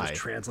know it why. just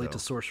translate to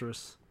though.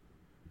 sorceress.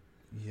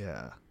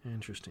 Yeah.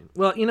 Interesting.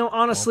 Well,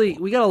 honestly,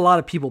 we got a lot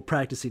of people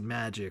practicing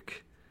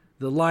magic.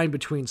 The line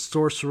between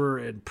sorcerer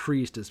and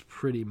priest is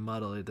pretty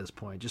muddled at this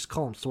point. Just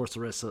call them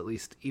sorceress, so at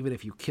least, even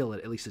if you kill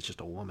it, at least it's just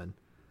a woman.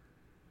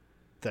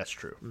 That's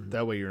true.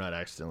 That way you're not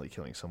accidentally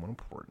killing someone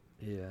important.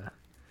 Yeah.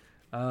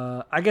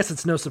 I guess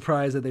it's no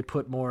surprise that they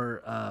put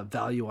more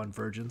value on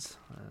virgins.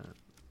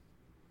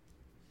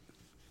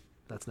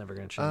 That's never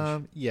going to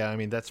change. Yeah, I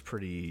mean, that's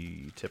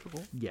pretty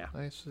typical. Yeah.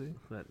 I see.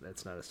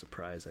 That's not a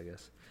surprise, I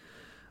guess.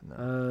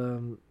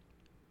 No.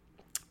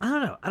 I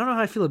don't know. I don't know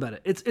how I feel about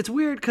it. It's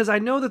weird because I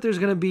know that there's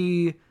going to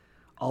be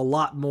a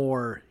lot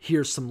more.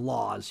 Here's some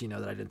laws,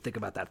 that I didn't think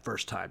about that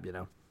first time.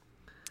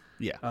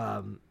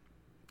 Yeah.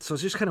 So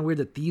it's just kind of weird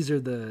that these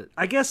are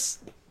I guess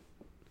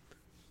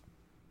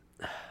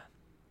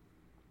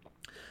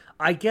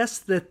I guess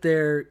that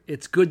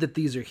it's good that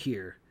these are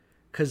here.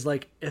 Because,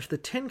 like, if the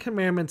 10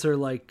 Commandments are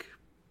like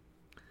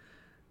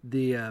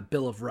the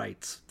Bill of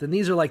Rights, then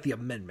these are like the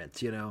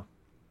amendments, you know?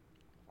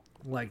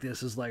 Like,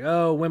 this is like,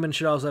 oh, women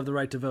should also have the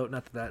right to vote.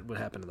 Not that that would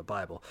happen in the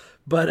Bible.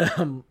 But,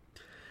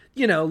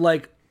 you know,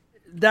 like,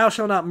 thou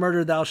shalt not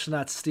murder, thou shalt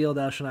not steal,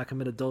 thou shalt not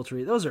commit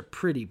adultery. Those are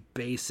pretty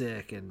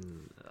basic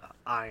and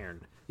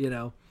iron, you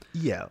know?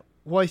 Yeah.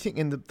 Well, I think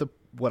in the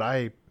what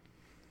I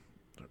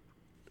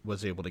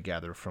was able to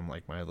gather from,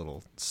 like, my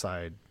little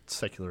side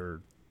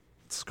secular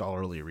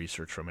scholarly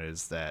research from it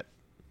is that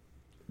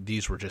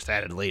these were just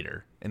added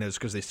later. And it was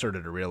because they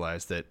started to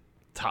realize that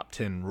top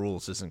 10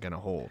 rules isn't going to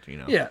hold, you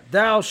know? Yeah,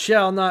 thou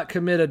shalt not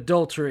commit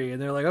adultery.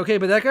 And they're like, okay,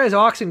 but that guy's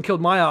oxen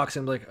killed my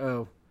oxen. I'm like,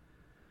 oh,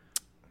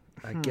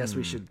 I guess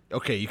we should.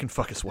 Okay, you can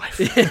fuck his wife.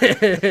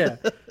 Yeah.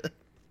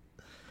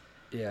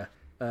 Yeah.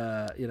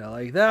 You know,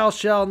 like, thou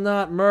shalt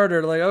not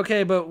murder. Like,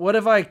 okay, but what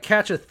if I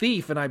catch a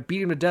thief and I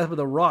beat him to death with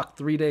a rock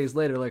 3 days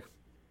later? Like,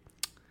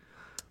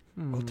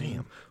 Well,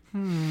 damn.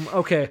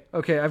 okay,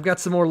 I've got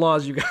some more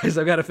laws, you guys.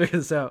 I've got to figure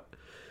this out.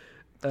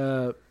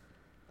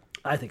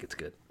 I think it's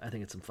good. I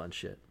think it's some fun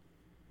shit.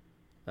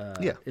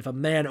 Yeah. If a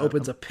man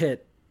opens a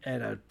pit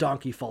and a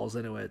donkey falls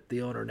into it,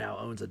 the owner now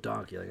owns a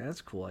donkey. Like,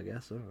 that's cool, I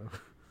guess. I don't know.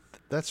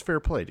 That's fair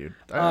play, dude.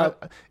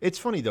 It's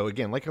funny, though,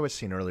 again, like I was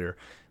saying earlier,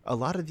 a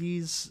lot of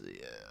these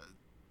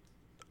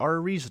are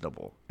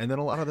reasonable, and then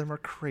a lot of them are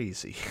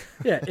crazy.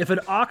 Yeah, if an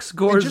ox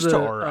gores just to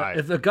our eye.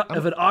 if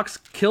an ox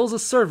kills a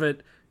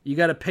servant, you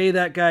got to pay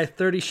that guy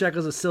 30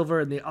 shekels of silver,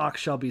 and the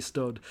ox shall be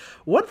stoned.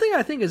 One thing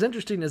I think is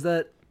interesting is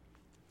that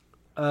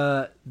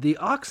the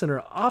oxen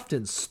are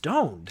often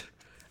stoned.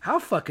 How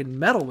fucking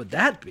metal would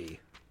that be?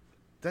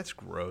 That's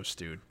gross,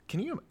 dude. Can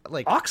you,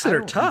 like... Oxen I are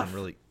don't tough. even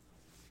really...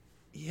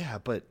 Yeah,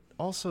 but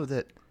also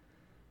that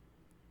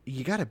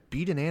you got to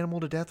beat an animal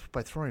to death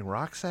by throwing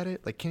rocks at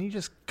it? Like, can you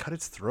just cut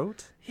its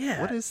throat? Yeah.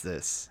 What is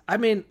this? I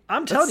mean,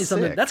 I'm telling you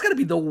something. sick. That's got to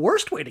be the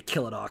worst way to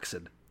kill an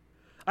oxen.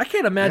 I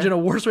can't imagine a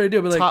worse way to do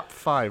it. But like, Top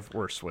 5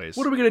 worst ways.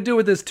 what are we going to do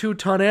with this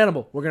 2-ton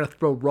animal? We're going to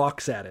throw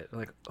rocks at it.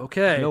 Like,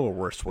 okay. No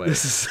worse way.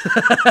 This is...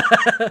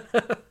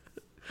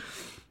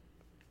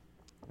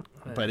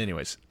 But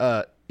anyways,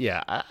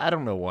 yeah, I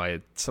don't know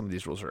why some of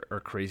these rules are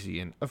crazy.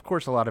 And, of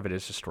course, a lot of it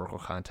is historical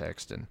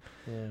context. And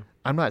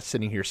I'm not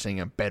sitting here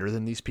saying I'm better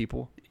than these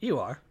people. You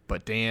are.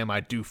 But, damn, I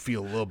do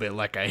feel a little bit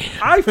like I am.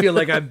 I feel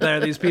like I'm better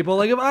than these people.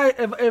 Like,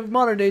 if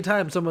modern day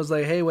time, someone's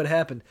like, hey, what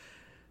happened?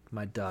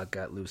 My dog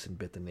got loose and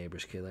bit the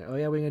neighbor's kid. Like, oh,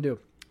 yeah, what are you going to do?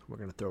 We're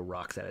going to throw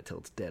rocks at it till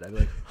it's dead. I'd be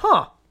like,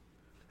 huh.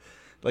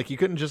 Like, you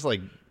couldn't just,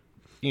 like,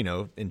 you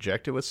know,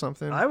 inject it with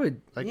something? I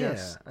would, I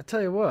guess. I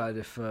tell you what,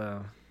 if,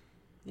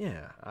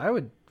 I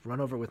would run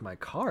over it with my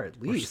car at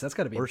least. That's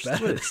got to be or better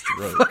slit than its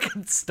throat.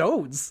 fucking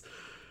stones.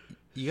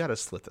 You got to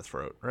slit the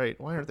throat, right?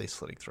 Why aren't they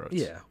slitting throats?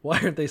 Yeah, why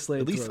aren't they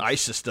slitting At least throats?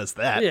 ISIS does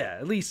that. Yeah,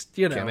 at least,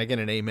 you know. Can I get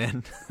an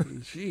amen?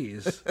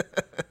 Jeez.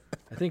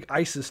 I think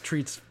ISIS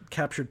treats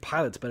captured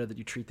pilots better than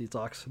you treat these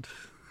oxen.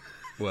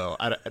 Well,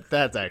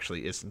 that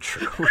actually isn't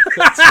true.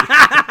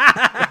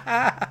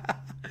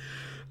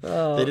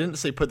 They didn't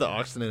say put the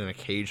oxen in a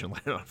cage and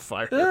light it on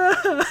fire.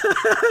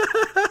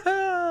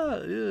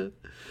 Yeah.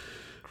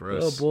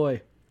 Gross. Oh,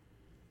 boy.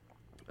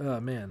 Oh,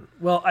 man.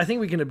 Well, I think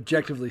we can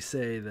objectively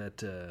say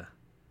that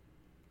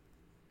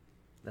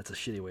that's a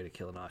shitty way to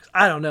kill an ox.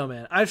 I don't know,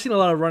 man. I've seen a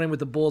lot of running with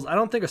the bulls. I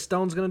don't think a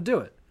stone's going to do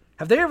it.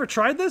 Have they ever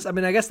tried this? I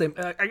mean, I guess they.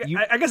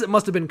 I guess it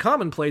must have been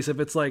commonplace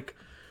if it's like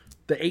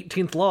the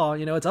 18th law.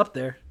 You know, it's up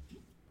there,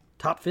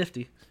 top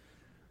 50.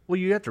 Well,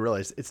 you have to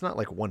realize it's not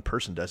like one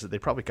person does it. They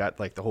probably got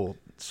like the whole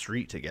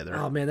street together.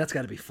 Oh man, that's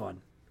got to be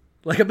fun.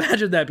 Like,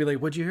 imagine that. Be like,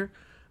 what'd you hear?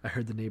 I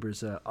heard the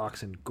neighbor's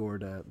oxen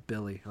gored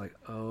Billy. Like,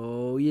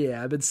 oh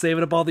yeah, I've been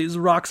saving up all these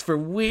rocks for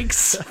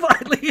weeks.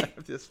 Finally,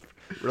 Just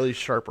really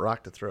sharp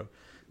rock to throw.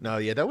 No,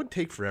 yeah, that would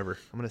take forever.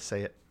 I'm gonna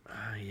say it.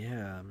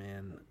 yeah,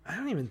 man. I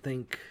don't even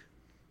think.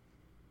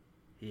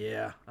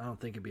 Yeah, I don't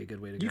think it'd be a good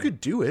way to go. You could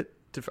do it.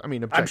 I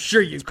mean, I'm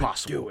sure you it's could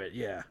possible. do it.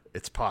 Yeah.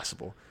 It's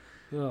possible.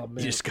 Oh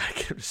man. You just gotta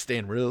get him to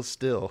stand real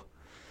still.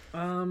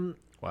 Wow,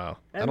 I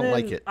And don't then,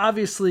 like it.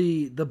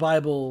 Obviously, the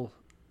Bible.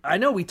 I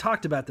know we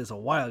talked about this a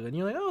while ago, and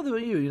you're like, "Oh,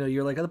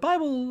 you're like the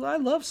Bible. I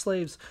love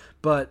slaves,"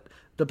 but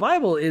the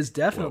Bible is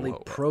definitely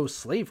Whoa.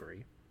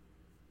 pro-slavery.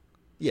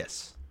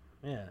 Yes,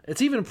 Yeah,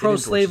 it's even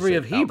pro-slavery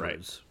of endorses it outright.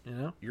 Hebrews. You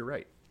know, you're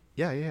right.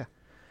 Yeah.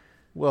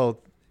 Well,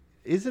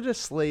 is it a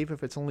slave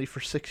if it's only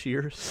for 6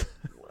 years?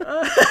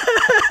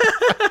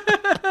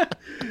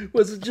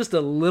 was it just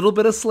a little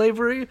bit of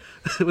slavery?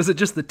 Was it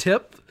just the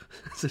tip?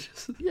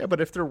 Yeah,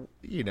 but if they're,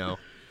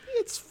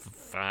 it's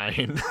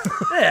fine.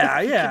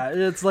 Yeah.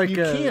 It's like you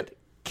can't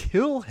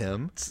kill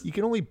him. You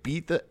can only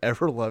beat the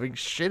ever-loving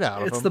shit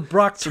out of him. It's the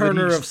Brock so that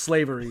Turner he's- of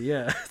slavery.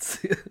 Yeah.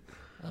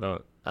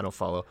 I don't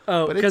follow.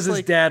 Oh, But because it's his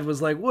like, dad was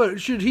like,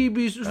 "What should he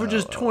be for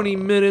just 20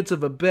 minutes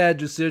of a bad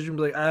decision?"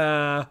 Be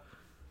like,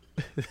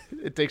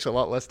 it takes a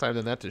lot less time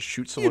than that to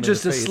shoot you're someone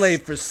just in a the face.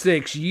 slave for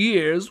 6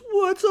 years.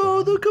 What's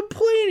all the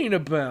complaining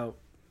about?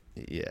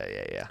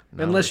 Yeah.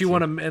 No, Unless you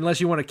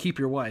it's- want to keep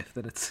your wife,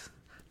 then it's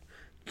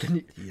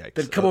Yikes.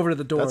 then come over to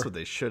the door. That's what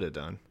they should have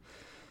done.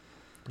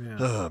 Yeah.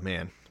 Oh,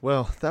 man.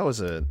 Well, that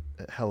was a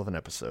hell of an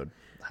episode.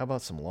 How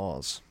about some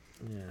laws?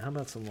 Yeah, how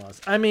about some laws?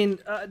 I mean,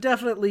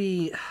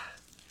 definitely.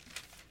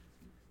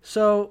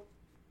 So,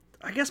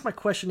 I guess my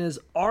question is,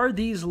 are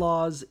these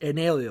laws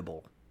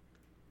inalienable?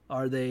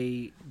 Are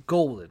they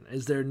golden?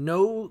 Is there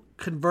no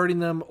converting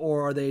them,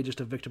 or are they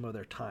just a victim of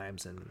their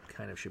times and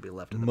kind of should be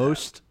left in the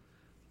past?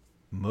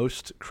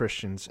 Most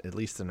Christians, at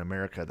least in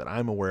America that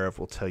I'm aware of,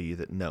 will tell you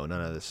that no,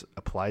 none of this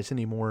applies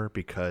anymore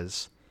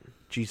because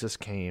Jesus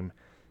came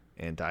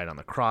and died on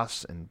the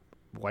cross and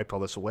wiped all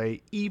this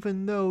away,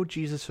 even though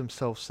Jesus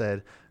himself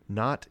said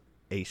not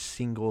a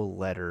single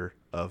letter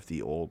of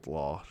the old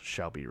law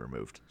shall be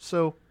removed.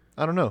 So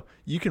I don't know.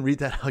 You can read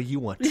that how you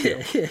want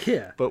to.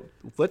 Yeah. But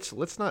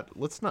let's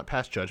not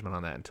pass judgment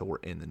on that until we're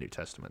in the New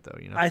Testament, though.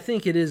 I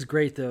think it is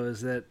great though,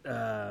 is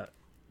that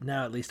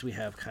now at least we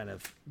have kind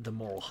of the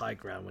moral high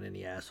ground when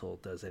any asshole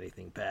does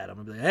anything bad. I'm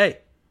gonna be like, hey,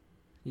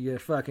 you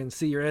fucking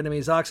see your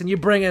enemy's oxen, you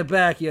bring it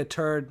back, you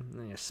turd, and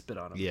then you spit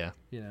on him. Yeah.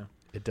 You know.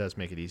 It does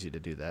make it easy to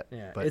do that.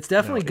 Yeah, but it's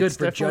definitely good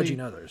for definitely judging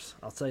others.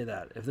 I'll say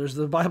that. If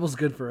the Bible's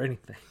good for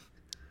anything.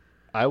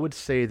 I would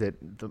say that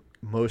the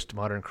most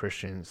modern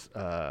Christians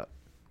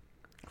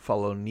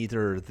follow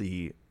neither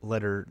the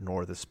letter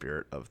nor the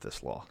spirit of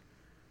this law.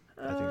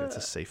 I think that's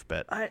a safe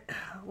bet.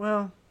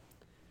 Well,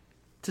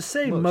 to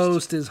say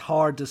most is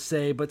hard to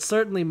say, but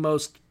certainly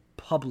most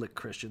public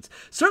Christians.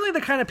 Certainly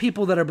the kind of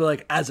people that are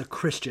like, as a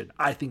Christian,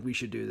 I think we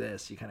should do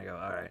this. You kind of go,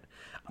 all right.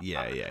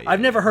 Yeah.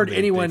 I've never heard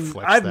anyone.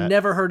 I've that.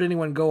 never heard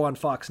anyone go on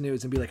Fox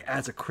News and be like,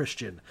 "As a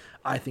Christian,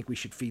 I think we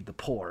should feed the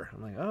poor."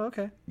 I'm like, "Oh,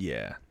 okay."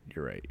 Yeah,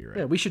 you're right.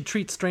 Yeah, we should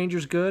treat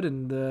strangers good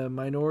and the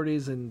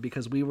minorities, and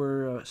because we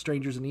were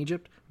strangers in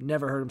Egypt,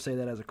 never heard him say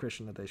that as a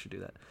Christian that they should do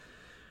that.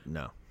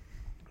 No,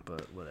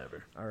 but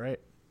whatever. All right,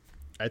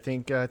 I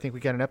think we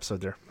got an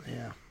episode there.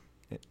 Yeah.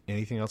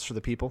 Anything else for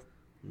the people?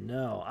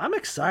 No, I'm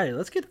excited.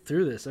 Let's get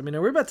through this. I mean,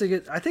 are we about to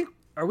get?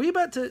 Are we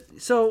about to?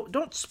 So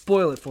don't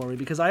spoil it for me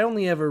because I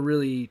only ever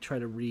really try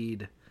to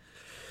read.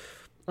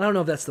 I don't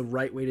know if that's the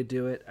right way to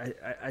do it.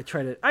 I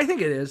try to. I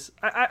think it is.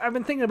 I've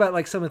been thinking about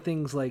like some of the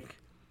things like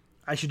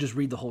I should just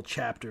read the whole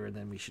chapter and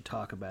then we should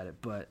talk about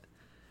it. But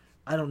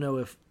I don't know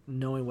if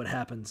knowing what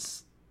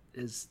happens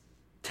is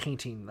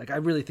tainting. Like I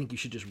really think you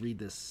should just read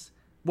this.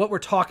 What we're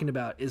talking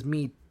about is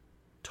me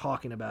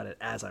talking about it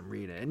as I'm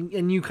reading it,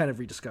 and you kind of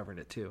rediscovering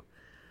it too.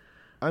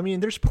 I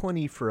mean, there's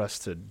plenty for us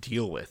to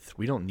deal with.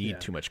 We don't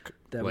need too much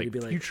that like would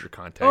be future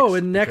context. Oh,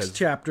 in next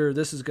chapter,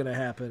 this is going to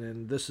happen,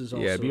 and this is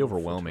also... Yeah, it'd be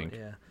overwhelming.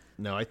 Yeah.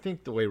 No, I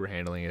think the way we're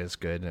handling it is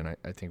good, and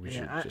I think we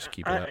should just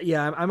keep it up.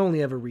 Yeah, I'm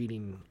only ever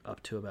reading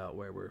up to about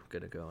where we're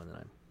going to go, and then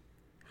I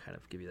kind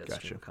of give you that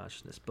stream of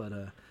consciousness. But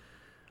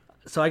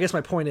so I guess my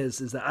point is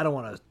that I don't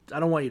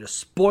want you to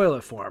spoil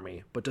it for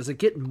me. But does it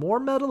get more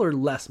metal or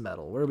less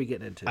metal? Where are we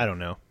getting into? I don't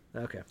know.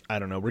 Okay. I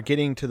don't know. We're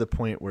getting to the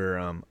point where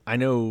I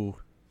know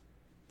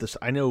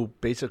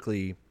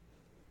basically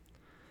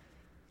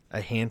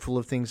a handful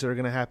of things that are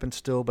going to happen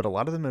still, but a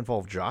lot of them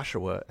involve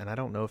Joshua, and I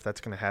don't know if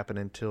that's going to happen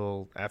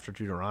until after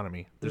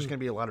Deuteronomy. There's going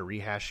to be a lot of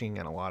rehashing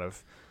and a lot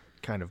of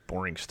kind of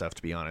boring stuff,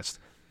 to be honest,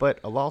 but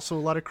also a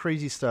lot of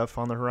crazy stuff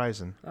on the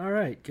horizon. All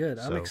right, good.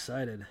 I'm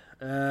excited.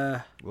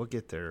 We'll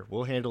get there.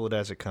 We'll handle it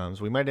as it comes.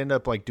 We might end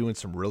up like doing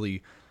some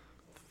really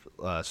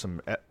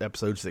some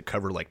episodes that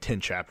cover like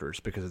 10 chapters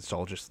because it's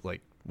all just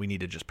like we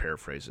need to just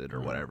paraphrase it or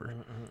whatever.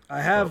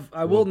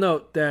 I will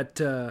note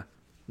that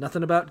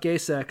nothing about gay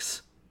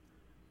sex,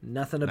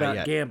 nothing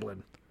about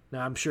gambling.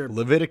 Now I'm sure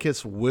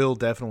Leviticus will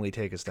definitely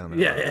take us down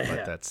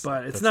there.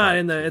 But it's not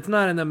in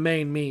the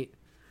main meat.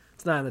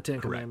 It's not in the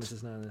 10 Commandments.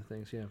 It's not in the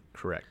things. Yeah.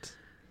 Correct.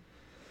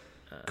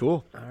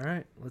 Cool. All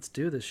right, let's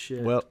do this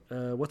shit. Well,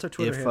 what's our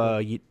Twitter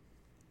handle?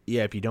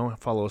 If you don't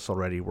follow us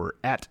already, we're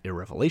at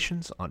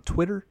Irrevelations on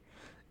Twitter.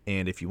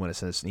 And if you want to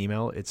send us an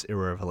email, it's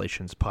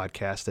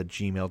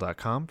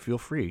irrevelationspodcast@gmail.com. Feel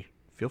free.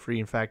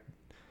 In fact,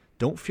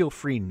 don't feel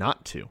free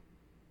not to.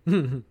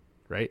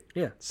 Right?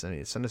 Yeah.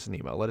 Send us an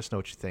email. Let us know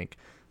what you think.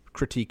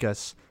 Critique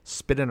us.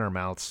 Spit in our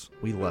mouths.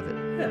 We love it.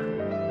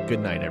 Yeah. Good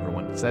night,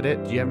 everyone. Is that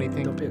it? Do you have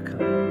anything? Don't be a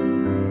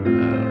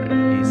cunt.